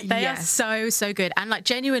fucking great. They are so good, and like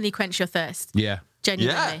genuinely quench your thirst. Yeah.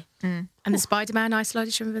 Genuinely. And the Spider-Man ice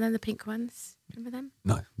sliders, remember them? The pink ones? Remember them?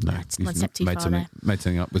 No. One You've step too made far there.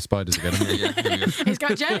 something up with spiders again. haven't you? He's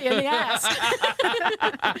got jelly in the ass.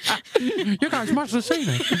 You guys must have seen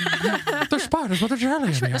it. The spiders with the jelly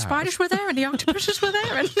in the The ass. spiders were there, and the octopuses were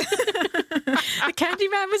there, and the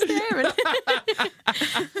Candyman was there.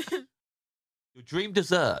 And Your dream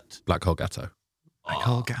dessert. Black hole gatto. Black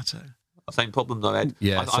hole gatto. Same problem though, Ed.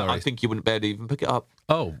 Yeah, I sorry. think you wouldn't be able to even pick it up.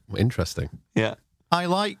 Oh, interesting. Yeah. I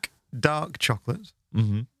like dark chocolate,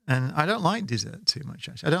 and I don't like dessert too much.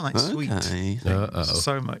 Actually, I don't like sweet things Uh-oh.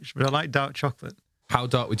 so much, but I like dark chocolate. How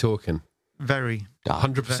dark we talking? Very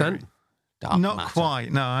 100%? Not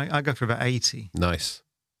quite. No, I go for about 80. Nice.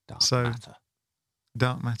 Dark matter.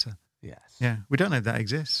 Dark matter. Yes. Yeah, we don't know if that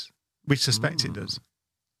exists. We suspect it does.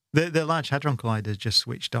 The Large Hadron Collider just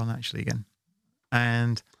switched on actually again,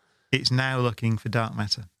 and it's now looking for dark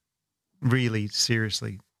matter. Really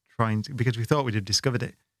seriously trying to, because we thought we'd have discovered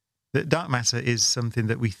it. That dark matter is something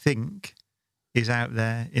that we think is out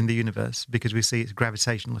there in the universe because we see its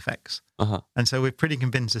gravitational effects. And so we're pretty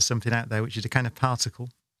convinced there's something out there which is a kind of particle,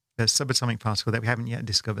 a subatomic particle that we haven't yet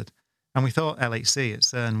discovered. And we thought LHC at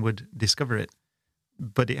CERN would discover it,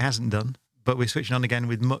 but it hasn't done. but we're switching on again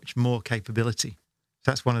with much more capability.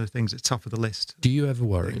 So that's one of the things at the top of the list. Do you ever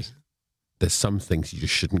worry there's some things you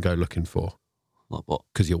just shouldn't go looking for? Like what?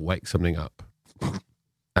 Because you'll wake something up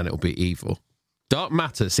and it'll be evil. Dark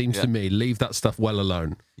matter seems to me, leave that stuff well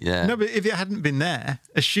alone. Yeah. No, but if it hadn't been there,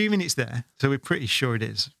 assuming it's there, so we're pretty sure it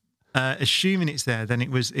is, assuming it's there, then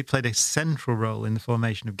it played a central role in the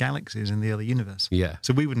formation of galaxies in the early universe. Yeah.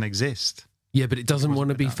 So we wouldn't exist. Yeah, but it doesn't want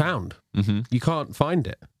to be found. Mm-hmm. You can't find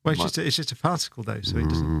it. Well, it's just a particle, though, so it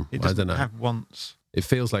doesn't I don't know. have wants. It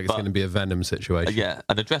feels like it's going to be a Venom situation. Yeah,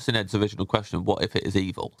 and addressing Ed's original question, what if it is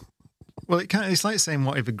evil? Well, it's like saying,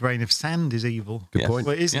 what if a grain of sand is evil? Good point.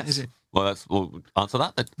 Well, it isn't, Yes. is it? Well, we'll answer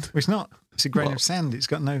that then. Well, it's not. It's a grain of sand. It's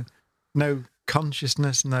got no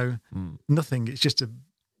consciousness, nothing. It's just a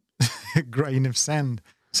grain of sand.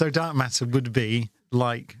 So dark matter would be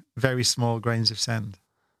like very small grains of sand.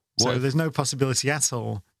 So there's no possibility at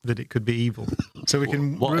all that it could be evil. So we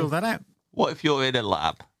can rule that out. What if you're in a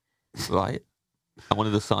lab, right? And one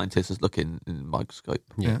of the scientists is looking in a microscope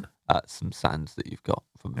at some sands that you've got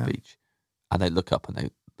from the beach, and they look up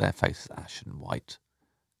and their face is ashen white,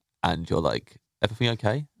 and you're like, "Everything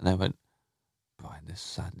okay?" And they went, "Brian, this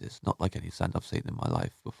sand is not like any sand I've seen in my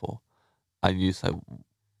life before." And you say,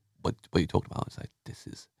 "What are you talking about?" I say,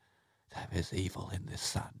 "There is evil in this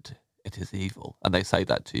sand. It is evil." And they say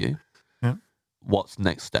that to you. Yeah. What's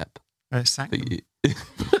next step? Sack them.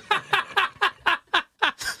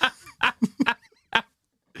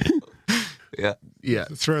 Yeah.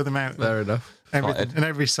 Throw them out. Fair enough. And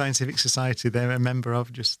every scientific society they're a member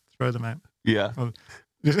of, just throw them out. Yeah.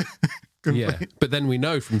 Yeah. But then we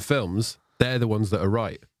know from films, they're the ones that are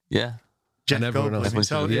right. Yeah. Jeff and everyone Goldblum. else.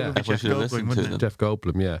 Jeff Goldblum, wouldn't it? Jeff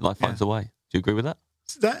Goldblum, yeah. Life finds a way. Do you agree with that?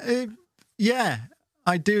 Yeah,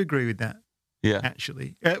 I do agree with that. Yeah.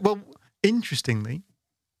 Actually. Well, interestingly,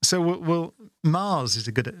 so Mars is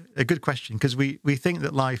a good question, because we think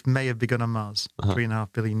that life may have begun on Mars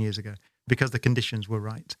 3.5 billion years ago because the conditions were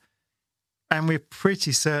right. And we're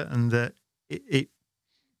pretty certain that it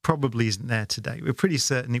probably isn't there today. We're pretty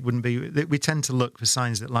certain it wouldn't be. We tend to look for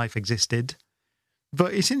signs that life existed.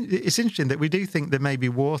 But it's interesting that we do think there may be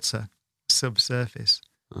water subsurface.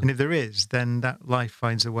 And if there is, then that life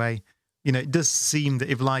finds a way. You know, it does seem that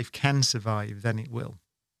if life can survive, then it will.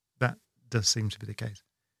 That does seem to be the case.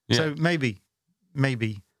 Yeah. So maybe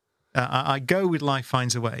I go with life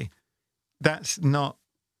finds a way. That's not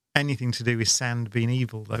anything to do with sand being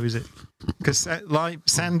evil, though, is it? Because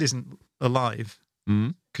sand isn't alive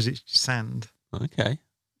because it's sand. Okay.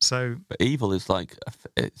 So, but evil is like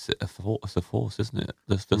it's a force, isn't it?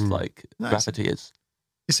 That's just like gravity is.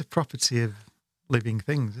 It's a property of living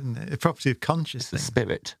things, isn't it? A property of conscious It's the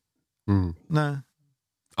spirit. No,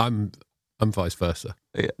 I'm vice versa.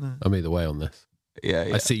 Yeah. No. I'm either way on this. Yeah.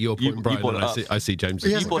 I see your point, Brian, and I see James'.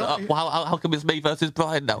 You brought it up. Well, how come it's me versus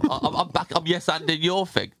Brian now? I'm back. I'm yes-anding your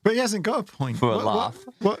thing. But he hasn't got a point. For a laugh.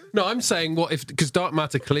 No, I'm saying what if, because dark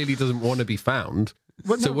matter clearly doesn't want to be found.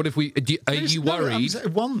 So what if we? Are you worried?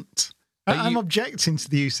 I'm objecting to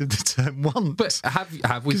the use of the term want. But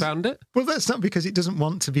have we found it? Well, that's not because it doesn't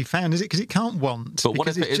want to be found, is it? Because it can't want. But what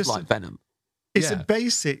if because it is like venom? It's a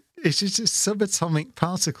basic. It's just a subatomic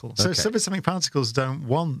particle. So subatomic particles don't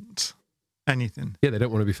want anything. Yeah, they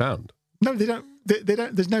don't want to be found. No, they don't. They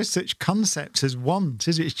don't. There's no such concept as want,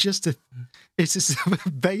 is it? It's just it's a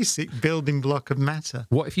basic building block of matter.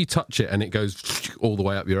 What if you touch it and it goes all the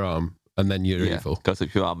way up your arm, and then you're evil? Goes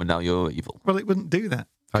up your arm, and now you're evil. Well, it wouldn't do that.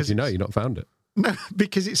 How do you know you're not found it? No,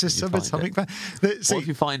 because it's a subatomic. What if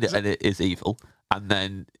you find it and it is evil, and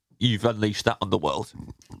then you've unleashed that on the world?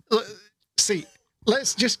 See,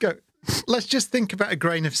 let's just think about a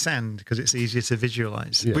grain of sand, because it's easier to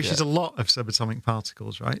visualize, which is a lot of subatomic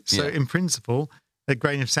particles, right? So in principle, a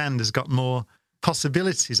grain of sand has got more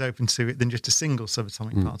possibilities open to it than just a single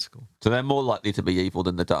subatomic particle. So they're more likely to be evil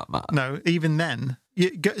than the dark matter. No, even then,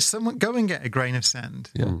 go and get a grain of sand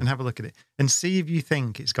and have a look at it and see if you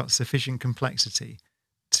think it's got sufficient complexity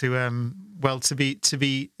to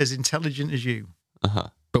be as intelligent as you.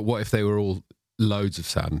 But what if they were all loads of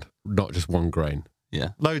sand, not just one grain?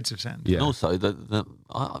 Yeah, loads of sand. Yeah. And also,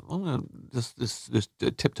 I'm going to just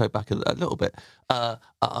tiptoe back a little bit.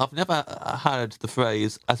 I've never heard the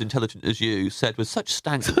phrase "as intelligent as you" said with such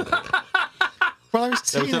stank. Well, I was.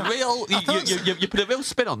 There was a real. You put a real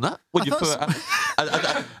spin on that when you put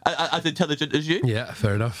as intelligent as you. Yeah,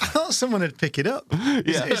 fair enough. I thought someone would pick it up.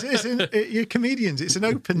 You're comedians. It's an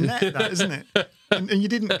open net, that, isn't it? And you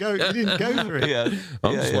didn't go for it. Yeah,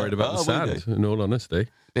 I'm just worried about the sand. In all honesty,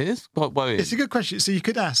 it is quite worrying. It's a good question. So you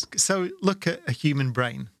could ask. So look at a human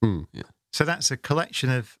brain. Yeah. So that's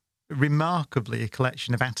remarkably a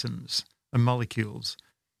collection of atoms and molecules.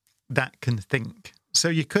 that can think. So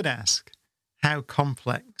you could ask, how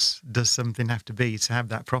complex does something have to be to have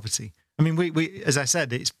that property? I mean, we as I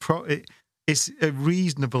said, it's a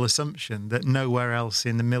reasonable assumption that nowhere else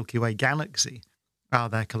in the Milky Way galaxy are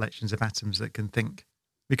there collections of atoms that can think,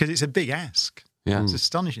 because it's a big ask. Yeah. It's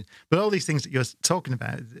astonishing. But all these things that you're talking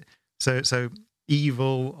about, so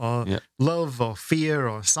evil or love or fear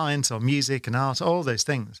or science or music and art, all those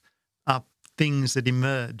things are things that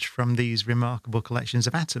emerge from these remarkable collections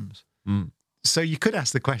of atoms. So you could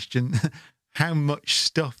ask the question, how much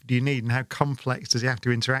stuff do you need and how complex does it have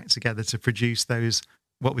to interact together to produce those,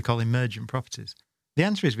 what we call emergent properties? The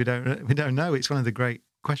answer is we don't know. It's one of the great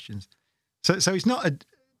questions. So it's not an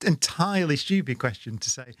entirely stupid question to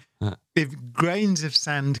say, if grains of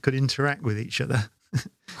sand could interact with each other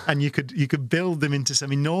and you could build them into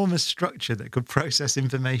some enormous structure that could process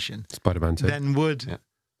information, Spider-Man 2. then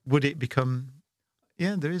would it become?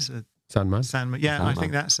 Yeah, there is a Sandman. Yeah, Sandman. I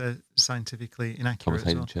think that's scientifically inaccurate. Thomas as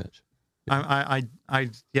Hayden well. Church.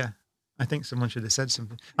 I think someone should have said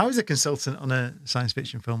something. I was a consultant on a science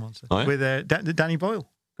fiction film once Oh, yeah? with Danny Boyle,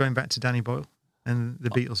 going back to Danny Boyle and the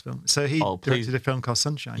Beatles film. So he directed a film called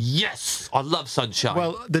Sunshine. Yes, I love Sunshine.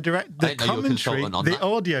 Well, the commentary, the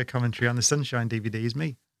audio commentary on the Sunshine DVD is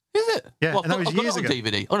me. Is it? Yeah, Well, and that was I've got years it on ago.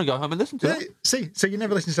 DVD. I want to go home and listen to it. See, so you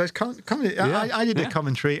never listened to those comedy. I did a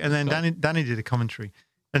commentary, and then Danny did a commentary,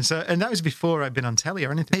 and that was before I'd been on telly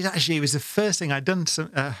or anything. It was the first thing I'd done.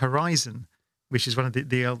 Horizon, which is one of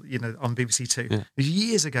the on BBC Two. It was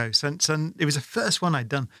years ago. So it was the first one I'd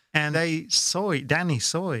done, and they saw it. Danny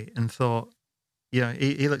saw it and thought,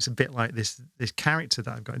 he looks a bit like this character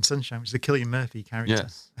that I've got in Sunshine, which is the Cillian Murphy character.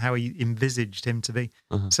 Yes. How he envisaged him to be.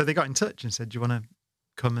 So they got in touch and said, "Do you want to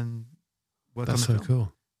come and work on the film?" That's so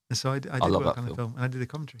cool. And so I did love work that on the film. film, and I did the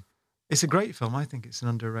commentary. It's a great film. I think it's an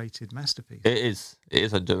underrated masterpiece. It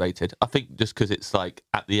is underrated. I think just because it's like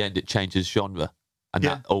at the end it changes genre, and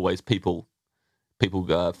that always people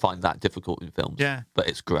find that difficult in films. Yeah, but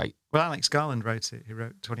it's great. Well, Alex Garland wrote it. He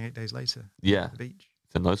wrote 28 Days Later. Yeah, The Beach.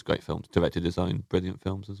 It's in those great films. Directed his own brilliant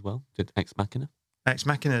films as well. Did Ex Machina. Ex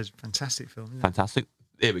Machina is a fantastic film. Isn't it? Fantastic.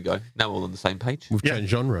 Here we go. Now we're all on the same page. We've changed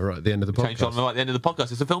genre right at the end of the podcast. Changed genre right at the end of the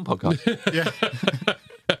podcast. It's a film podcast.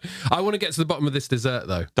 I want to get to the bottom of this dessert,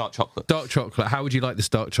 though. Dark chocolate. Dark chocolate. How would you like this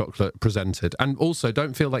dark chocolate presented? And also,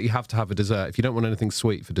 don't feel like you have to have a dessert. If you don't want anything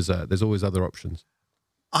sweet for dessert, there's always other options.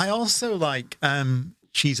 I also like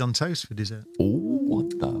cheese on toast for dessert. Oh,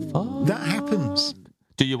 what the fuck? That happens.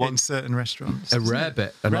 Do you want in certain restaurants? A rare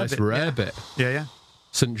bit, a nice rare bit. Yeah.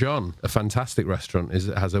 St. John, a fantastic restaurant,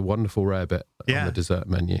 has a wonderful rare bit on the dessert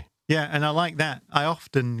menu. Yeah, and I like that. I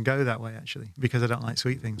often go that way actually because I don't like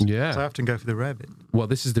sweet things. Yeah, so I often go for the rare bit. Well,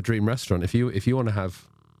 this is the dream restaurant. If you want to have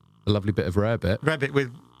a lovely bit of rare bit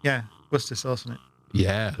with Worcester sauce on it.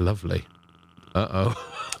 Yeah, lovely.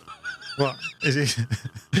 What is it?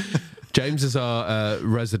 James is our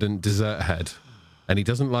resident dessert head, and he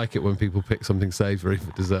doesn't like it when people pick something savoury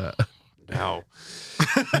for dessert. No.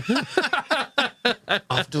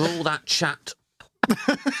 After all that chat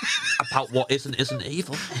about what isn't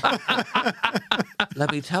evil,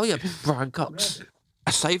 let me tell you, Brian Cox,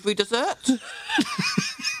 a savoury dessert,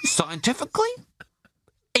 scientifically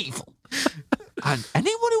evil, and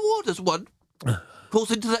anyone who orders one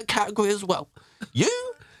falls into that category as well.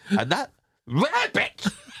 You and that rabbit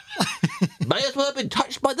may as well have been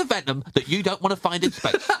touched by the venom that you don't want to find in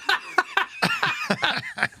space.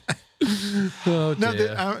 Oh, no,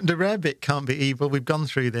 the rare bit can't be evil. We've gone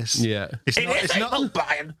through this. Yeah, it's not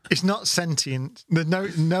Brian. It's not sentient.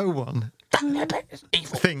 No one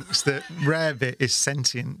thinks that rare bit is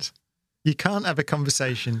sentient. You can't have a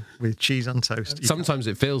conversation with cheese on toast. Sometimes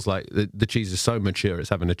it feels like the cheese is so mature it's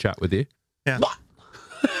having a chat with you. Yeah. What?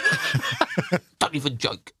 Don't even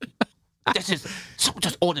joke. Someone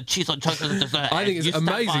just ordered cheese on toast as a dessert. I think it's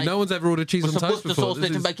amazing. No one's ever ordered cheese on toast before. Sauce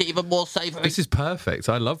to make it even more savoury. This is perfect.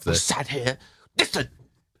 I love this. We sat here. Listen,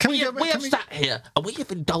 we have sat here and we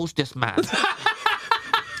have indulged this man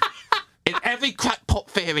in every crackpot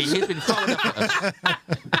theory he's been throwing up at us.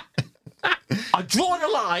 I've drawn a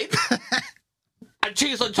line and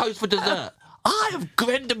cheese on toast for dessert. I have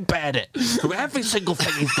grinned and bared it through every single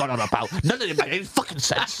thing he's gone on about. None of it made any fucking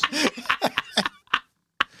sense.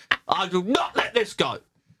 I do not let this go.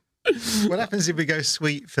 What happens if we go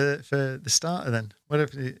sweet for the starter then? What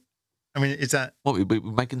if? Is that what we're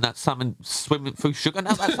making that salmon swimming through sugar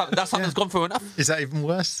now? That salmon's gone through enough. Is that even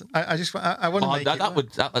worse? I want to make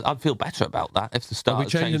it. I'd feel better about that if the starter. Are we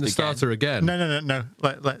changing the starter again? No.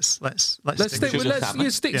 Let's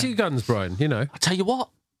stick to your guns, Brian. You know. I tell you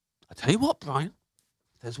what, Brian.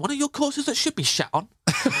 There's one of your courses that should be shat on.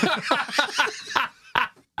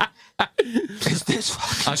 Is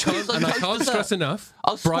this I can't stress enough.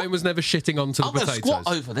 Brian was never shitting onto the I'm going to potatoes.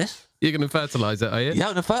 squat over this. You're going to fertilise it, are you? Yeah,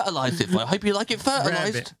 I'm going to fertilise it. I hope you like it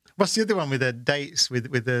fertilised. Rabbit. What's the other one with the dates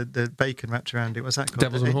with the bacon wrapped around it? What's that called?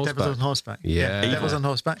 Devils on Horseback. Devils on Horseback. Yeah. Devils on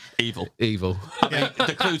Horseback. Evil. Evil. I mean,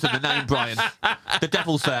 the clue's in the name, Brian. The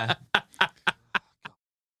devil's there.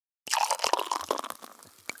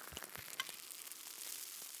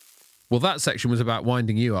 Well, that section was about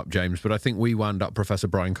winding you up, James, but I think we wound up Professor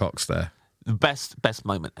Brian Cox there. The best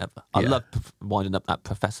moment ever. I love winding up that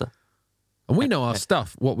professor. And we know our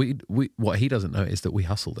stuff. What he doesn't know is that we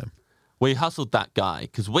hustled him. We hustled that guy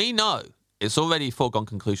because we know it's already a foregone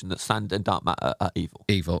conclusion that sand and dark matter are evil.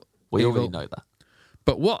 Evil. We Evil. already know that.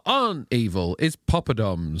 But what aren't evil is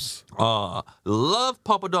poppadoms. Love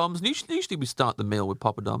poppadoms. Usually we start the meal with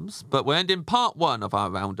poppadoms, but we're ending part 1 of our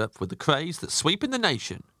roundup with the craze that's sweeping the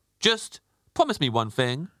nation. Just promise me one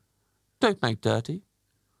thing. Don't make dirty.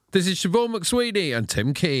 This is Siobhan McSweeney and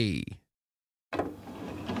Tim Key.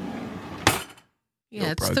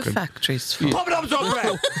 Yeah, it's the factory's fault. Poppadoms on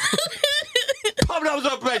bread!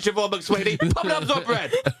 Poppadoms on bread, Siobhan McSweeney! Poppadoms on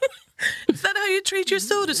bread! Is that how you treat your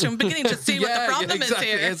sodas from beginning to see what the problem exactly.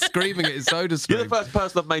 is here? It's screaming at his soda stream. You're the first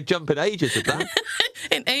person I've made jump in ages with that.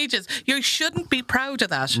 In ages. You shouldn't be proud of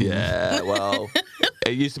that. Yeah, well,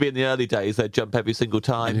 it used to be in the early days, they'd jump every single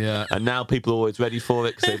time. Yeah. And now people are always ready for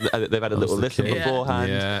it because they've had a little listen beforehand.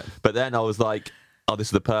 Yeah. But then I was like, oh, this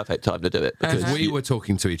is the perfect time to do it. Because we were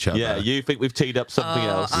talking to each other. Yeah, you think we've teed up something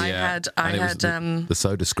else. I had the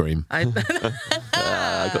soda scream. I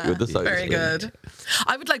got you with the soda Very scream. good.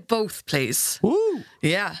 I would like both, please. Woo!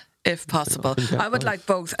 Yeah, if possible. I would like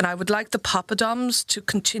both, and I would like the poppadoms to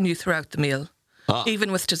continue throughout the meal,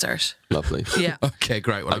 even with dessert. Lovely. Yeah. Okay,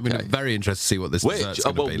 great. Well, I'm very interested to see what this dessert's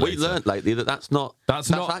going to be we later. learned lately that that's not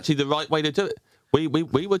actually the right way to do it. We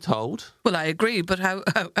were told. Well, I agree, but how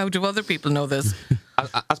do other people know this?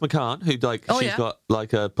 Asma Khan, who she's got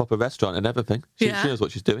like a proper restaurant and everything. She knows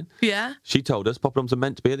what she's doing. Yeah. She told us poppadoms are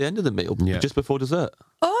meant to be at the end of the meal, just before dessert.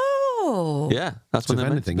 Oh. Yeah, that's So when if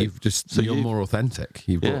they're meant to anything, be. you've just you're more authentic.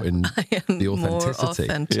 You've brought in the authenticity. More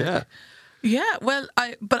authentic. Yeah. Yeah, well,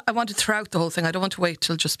 but I want it throughout the whole thing. I don't want to wait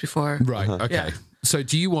till just before. Right, okay. Yeah. So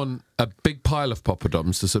do you want a big pile of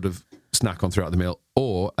poppadoms to sort of snack on throughout the meal?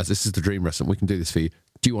 Or, as this is the dream restaurant, we can do this for you,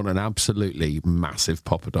 do you want an absolutely massive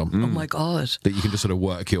poppadom? Oh my God. That you can just sort of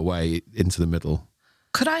work your way into the middle?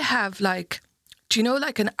 Could I have do you know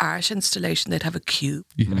like an art installation, they'd have a cube?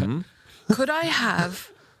 Yeah. Could I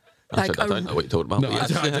have I don't know what you're talking about. No, I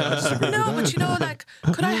don't disagree with No, that. but you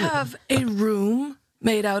know, could I have a room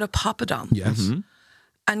made out of poppadom? Yes.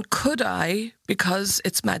 And could I, because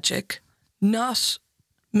it's magic, not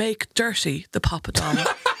make dirty the poppadom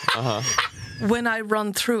when I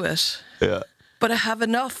run through it? Yeah. But I have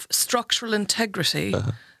enough structural integrity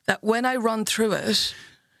that when I run through it,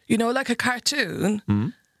 you know, like a cartoon,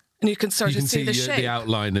 and you can sort You of can see the shape. the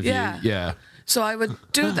outline of you. Yeah. So I would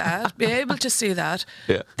do that, be able to see that.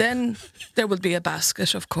 Yeah. Then there would be a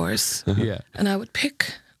basket, of course. Yeah. And I would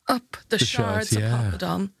pick up the shards of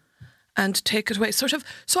poppadom and take it away. Sort of,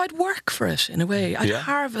 so I'd work for it in a way. I'd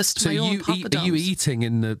harvest So my own are poppadoms. you eating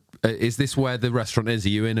in the... is this where the restaurant is? Are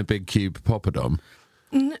you in a big cube poppadom?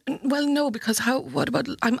 Well, no, because what about?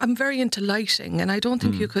 I'm very into lighting, and I don't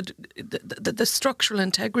think you could the structural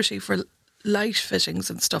integrity for light fittings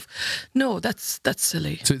and stuff. No, that's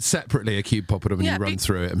silly. So it's separately a cube poppadom and Yeah, you run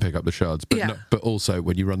through it and pick up the shards, but but also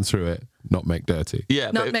when you run through it, not make dirty.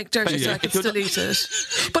 Yeah, Not make dirty, so I could still eat it.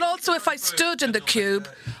 But also, if I stood in the cube,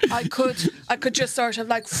 I could just sort of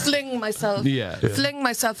like fling myself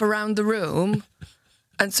around the room,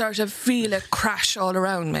 and sort of feel it crash all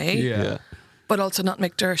around me. Yeah. But also not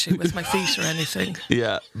make dirty with my feet or anything.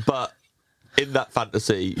 Yeah, but in that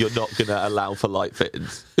fantasy, you're not going to allow for light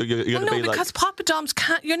fittings. You're going to be like... because poppadoms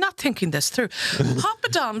can't... You're not thinking this through.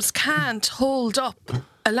 Poppadoms can't hold up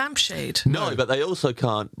a lampshade. No, but they also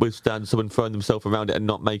can't withstand someone throwing themselves around it and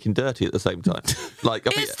not making dirty at the same time. Like,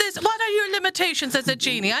 I Is this... What are your limitations as a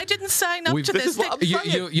genie? I didn't sign up to this.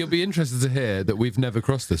 You'll be interested to hear that we've never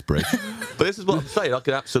crossed this bridge. But this is what I'm saying. I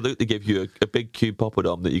could absolutely give you a big cube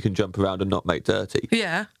poppadom that you can jump around and not make dirty.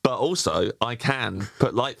 Yeah. But also, I can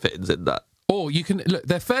put light fittings in that. Or you can look;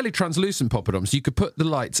 they're fairly translucent poppadoms. You could put the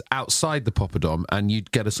lights outside the poppadom, and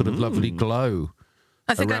you'd get a sort of lovely glow.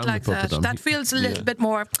 I think I'd around like the that. poppadom. That feels a little bit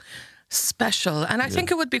more special, and I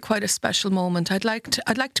think it would be quite a special moment. I'd like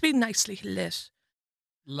to be nicely lit.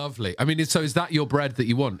 Lovely. I mean, so is that your bread that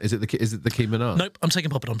you want? Is it the key menage? Nope, I'm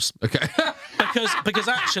taking poppadoms. Okay. because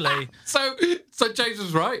actually, so James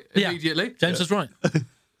was right immediately. James was right.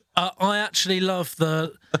 I actually love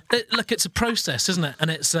look. It's a process, isn't it?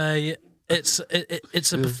 And it's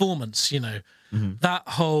it's a performance, you know. That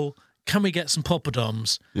whole, can we get some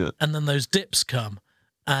poppadoms? Yeah. And then those dips come.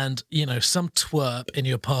 And, you know, some twerp in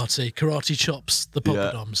your party karate chops the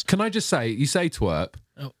poppadoms. Can I just say, you say twerp.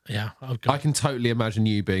 Oh, yeah. I can totally imagine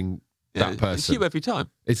you being that person. It's you every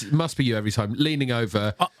time. It must be you every time, leaning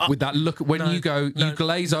over with that look. When you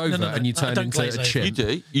glaze over and you turn into a chimp. You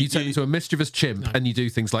do. You turn into a mischievous chimp and you do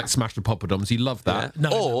things like smash the poppadoms. You love that.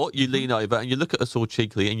 Or you lean over and you look at us all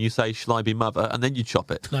cheekily and you say, "Shall I be mother?" And then you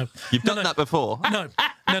chop it. No. You've done that before. No.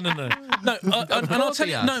 And I'll tell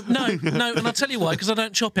you, and I'll tell you why, because I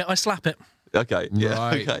don't chop it, I slap it. Okay. Yeah.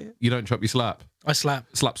 Right. Okay. You don't chop, you slap. I slap.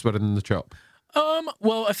 Slap's better than the chop.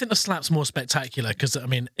 Well, I think the slap's more spectacular because, I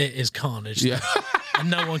mean, it is carnage. Yeah. And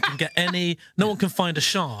no one can find a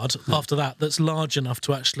shard after that that's large enough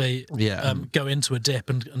to actually go into a dip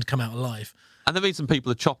and come out alive. And the reason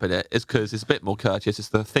people are chopping it is because it's a bit more courteous. It's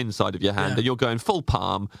the thin side of your hand, and you're going full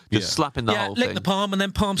palm, just slapping the whole thing. Lick the palm and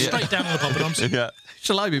then palm straight down on the poppadoms. Yeah.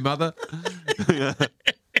 Shall I be mother?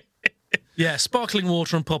 Yeah, sparkling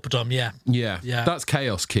water and poppadom. Yeah. That's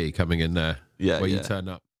Chaos Key coming in there. Yeah, where you turn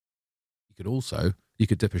up. You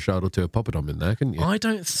could dip a shard or two of poppadom in there, couldn't you? I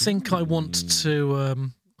don't think I want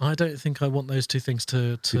to. I don't think I want those two things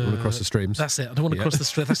to. You want to cross the streams. That's it. I don't want to cross the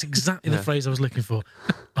streams. That's exactly the phrase I was looking for.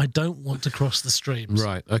 I don't want to cross the streams.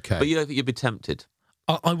 Right. Okay. But you don't think you'd be tempted?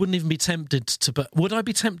 I wouldn't even be tempted to. But would I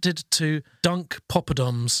be tempted to dunk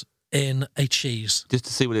poppadoms in a cheese just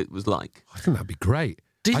to see what it was like? I think that'd be great.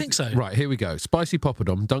 Do you think so? Right, here we go. Spicy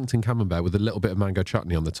poppadom, dunked in camembert with a little bit of mango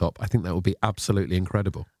chutney on the top. I think that would be absolutely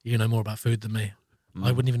incredible. You know more about food than me.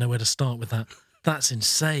 I wouldn't even know where to start with that. That's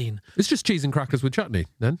insane. It's just cheese and crackers with chutney,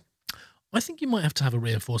 then? I think you might have to have a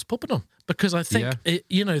reinforced poppadom because I think,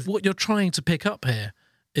 what you're trying to pick up here,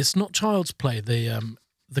 it's not child's play, the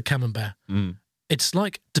camembert. It's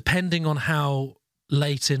like, depending on how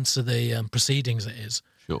late into the proceedings it is.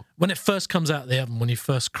 Sure. When it first comes out of the oven, when you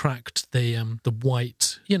first cracked the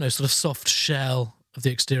white, sort of soft shell of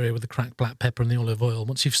the exterior with the cracked black pepper and the olive oil,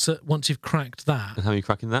 once you've cracked that. And how are you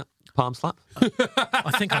cracking that? Palm slap?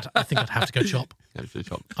 I think I'd have to go chop.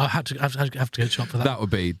 I have to go chop for that. That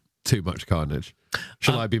would be too much carnage.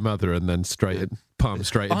 Shall I be mother and then palm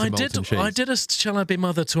straight into molten cheese? I did a Shall I Be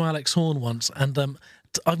Mother to Alex Horne once, and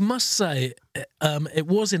I must say it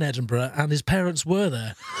was in Edinburgh and his parents were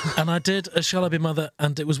there, and I did a Shall I Be Mother,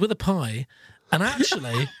 and it was with a pie, and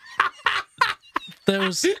actually there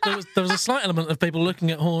was a slight element of people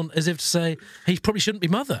looking at Horne as if to say he probably shouldn't be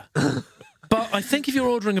mother. But I think if you're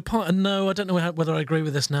ordering a pie, and no, I don't know whether I agree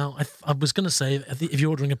with this now. I was going to say if you're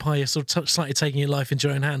ordering a pie, you're sort of slightly taking your life into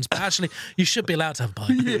your own hands. But actually, you should be allowed to have a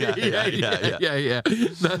pie. Yeah.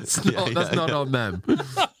 That's not on them.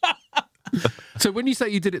 So when you say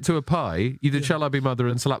you did it to a pie, you did Shall I Be Mother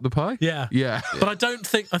and slap the pie? Yeah. But I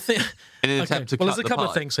think in an attempt to cut there's a the couple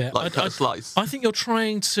pie, of things here. like cut a slice. I think you're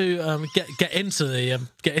trying to get into the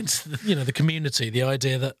the community. The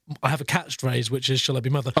idea that I have a catchphrase which is "Shall I be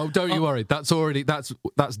mother?" Oh, don't you worry. That's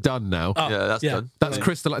done now. That's done. That's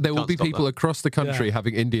crystal. There will be people across the country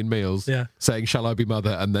having Indian meals, saying "Shall I be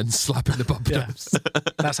mother?" and then slapping the poppadoms.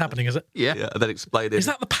 That's happening, is it? Yeah. And then explaining. Is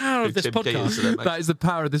that the power of this podcast? That is the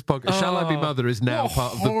power of this podcast. Shall I Be Mother is now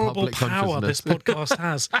part of the public power consciousness. This podcast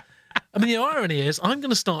has. I mean, the irony is, I'm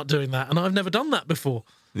going to start doing that, and I've never done that before.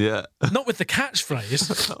 Yeah. Not with the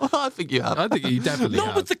catchphrase. Well, I think you have. I think you definitely Not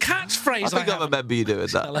have. with the catchphrase. I think I remember you doing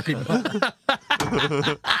that.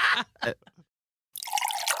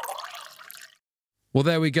 Well,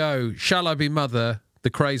 there we go. Shall I Be Mother? The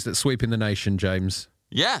craze that's sweeping the nation, James.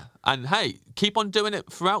 Yeah, and hey, keep on doing it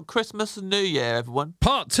throughout Christmas and New Year, everyone.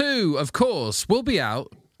 Part 2, of course, will be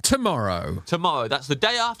out tomorrow. Tomorrow, that's the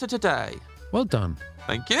day after today. Well done.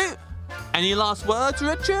 Thank you. Any last words,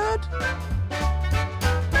 Richard?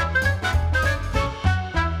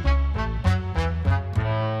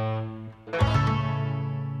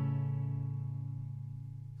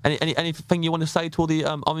 Anything you want to say to all the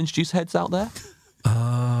orange juice heads out there?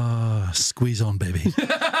 Squeeze on, baby.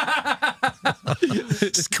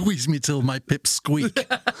 Squeeze me till my pips squeak.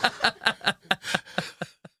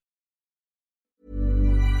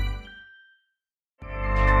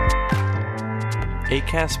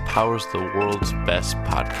 Acast powers the world's best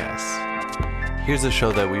podcasts. Here's a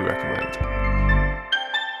show that we recommend.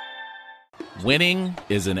 Winning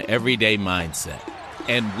is an everyday mindset,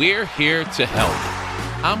 and we're here to help.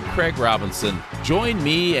 I'm Craig Robinson. Join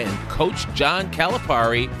me and Coach John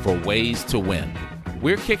Calipari for Ways to Win.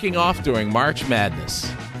 We're kicking off during March Madness.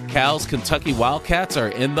 Cal's Kentucky Wildcats are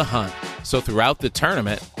in the hunt. So throughout the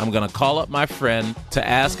tournament, I'm going to call up my friend to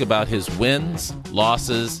ask about his wins,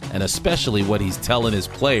 losses, and especially what he's telling his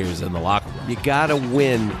players in the locker room. You gotta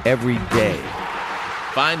win every day.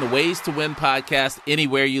 Find the Ways to Win podcast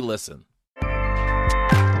anywhere you listen.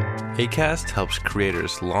 Acast helps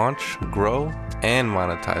creators launch, grow, and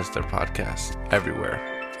monetize their podcasts everywhere.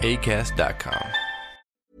 Acast.com.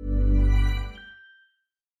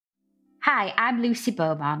 Hi, I'm Lucy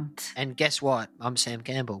Beaumont. And guess what? I'm Sam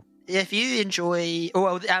Campbell. If you enjoy,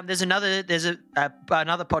 there's another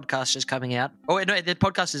podcast just coming out. Oh no, the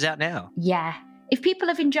podcast is out now. Yeah. If people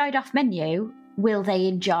have enjoyed Off Menu, will they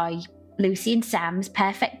enjoy Lucy and Sam's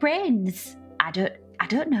Perfect Brains? I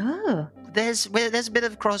don't know. There's a bit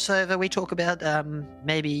of crossover. We talk about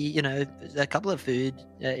maybe a couple of food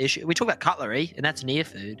issues. We talk about cutlery, and that's near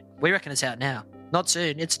food. We reckon it's out now. Not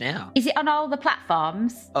soon. It's now. Is it on all the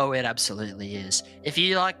platforms? Oh, it absolutely is. If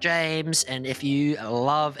you like James and if you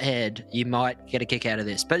love Ed, you might get a kick out of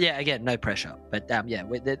this. But yeah, again, no pressure. But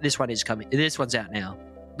this one is coming. This one's out now.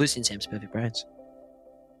 Lucy and Sam's Perfect Brains.